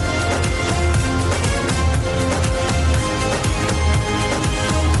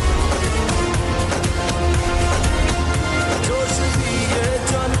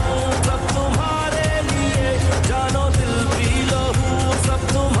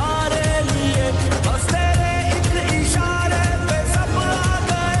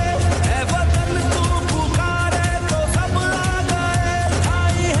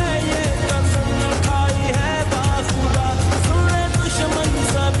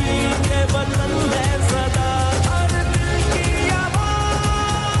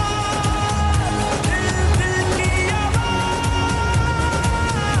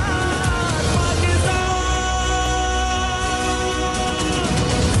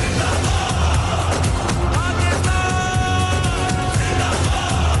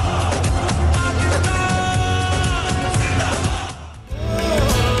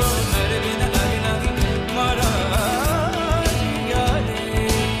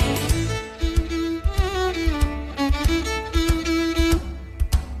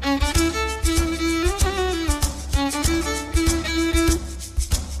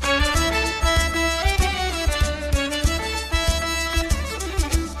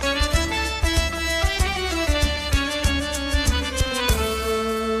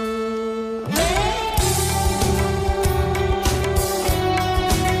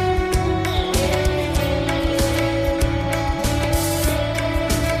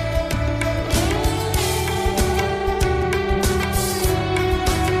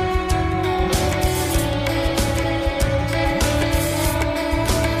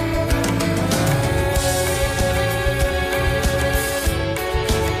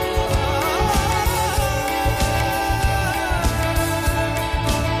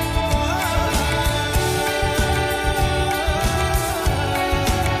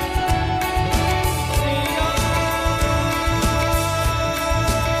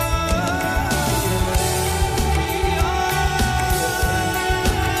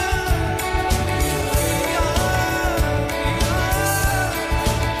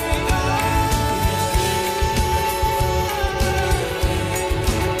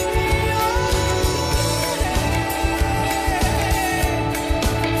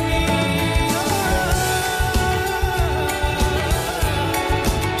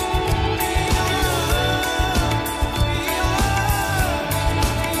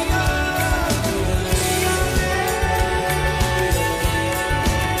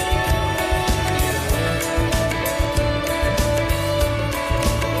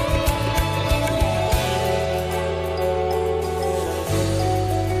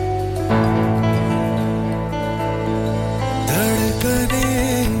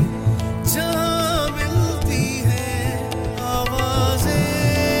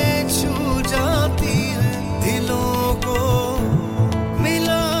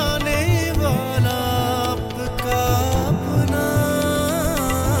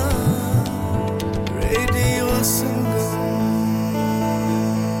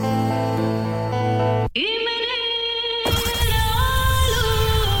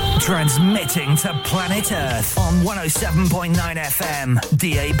Transmitting to planet Earth on 107.9 FM,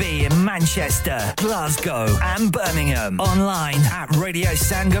 DAB in Manchester, Glasgow and Birmingham. Online at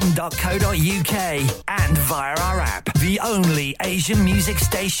radiosangam.co.uk and via our app. The only Asian music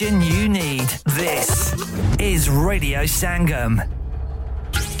station you need. This is Radio Sangam.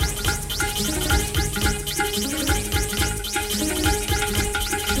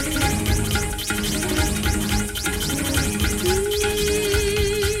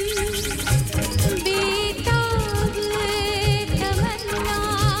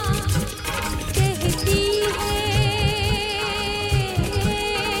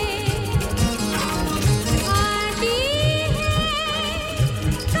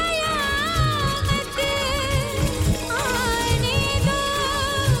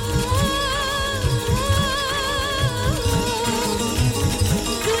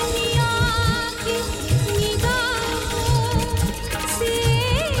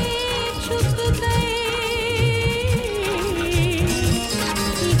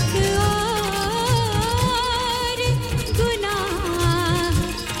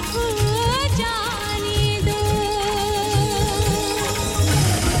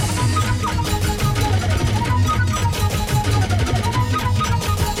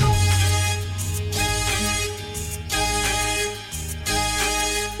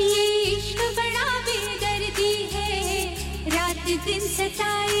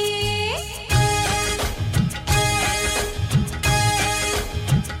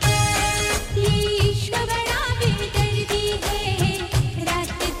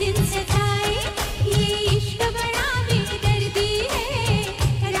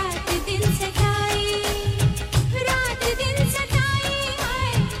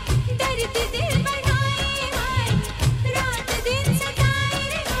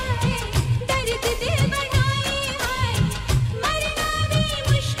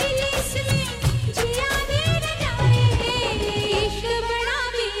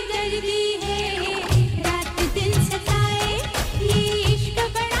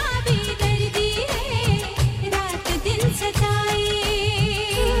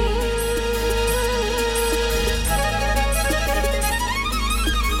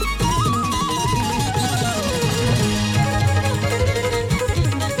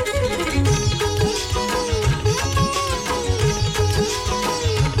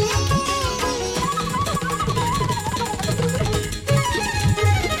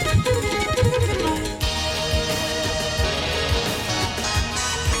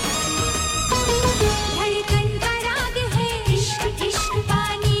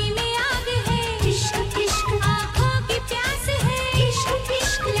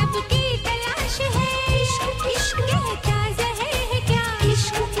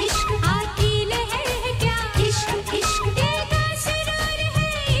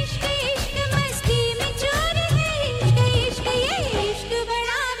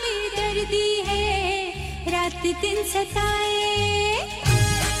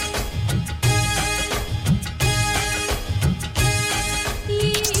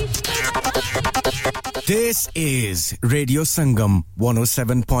 This is Radio Sangam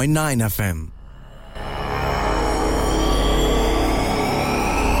 107.9 FM.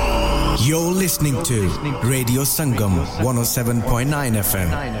 You're listening to Radio Sangam 107.9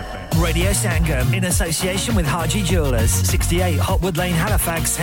 FM. Radio Sangam in association with Haji Jewellers, 68 Hotwood Lane, Halifax.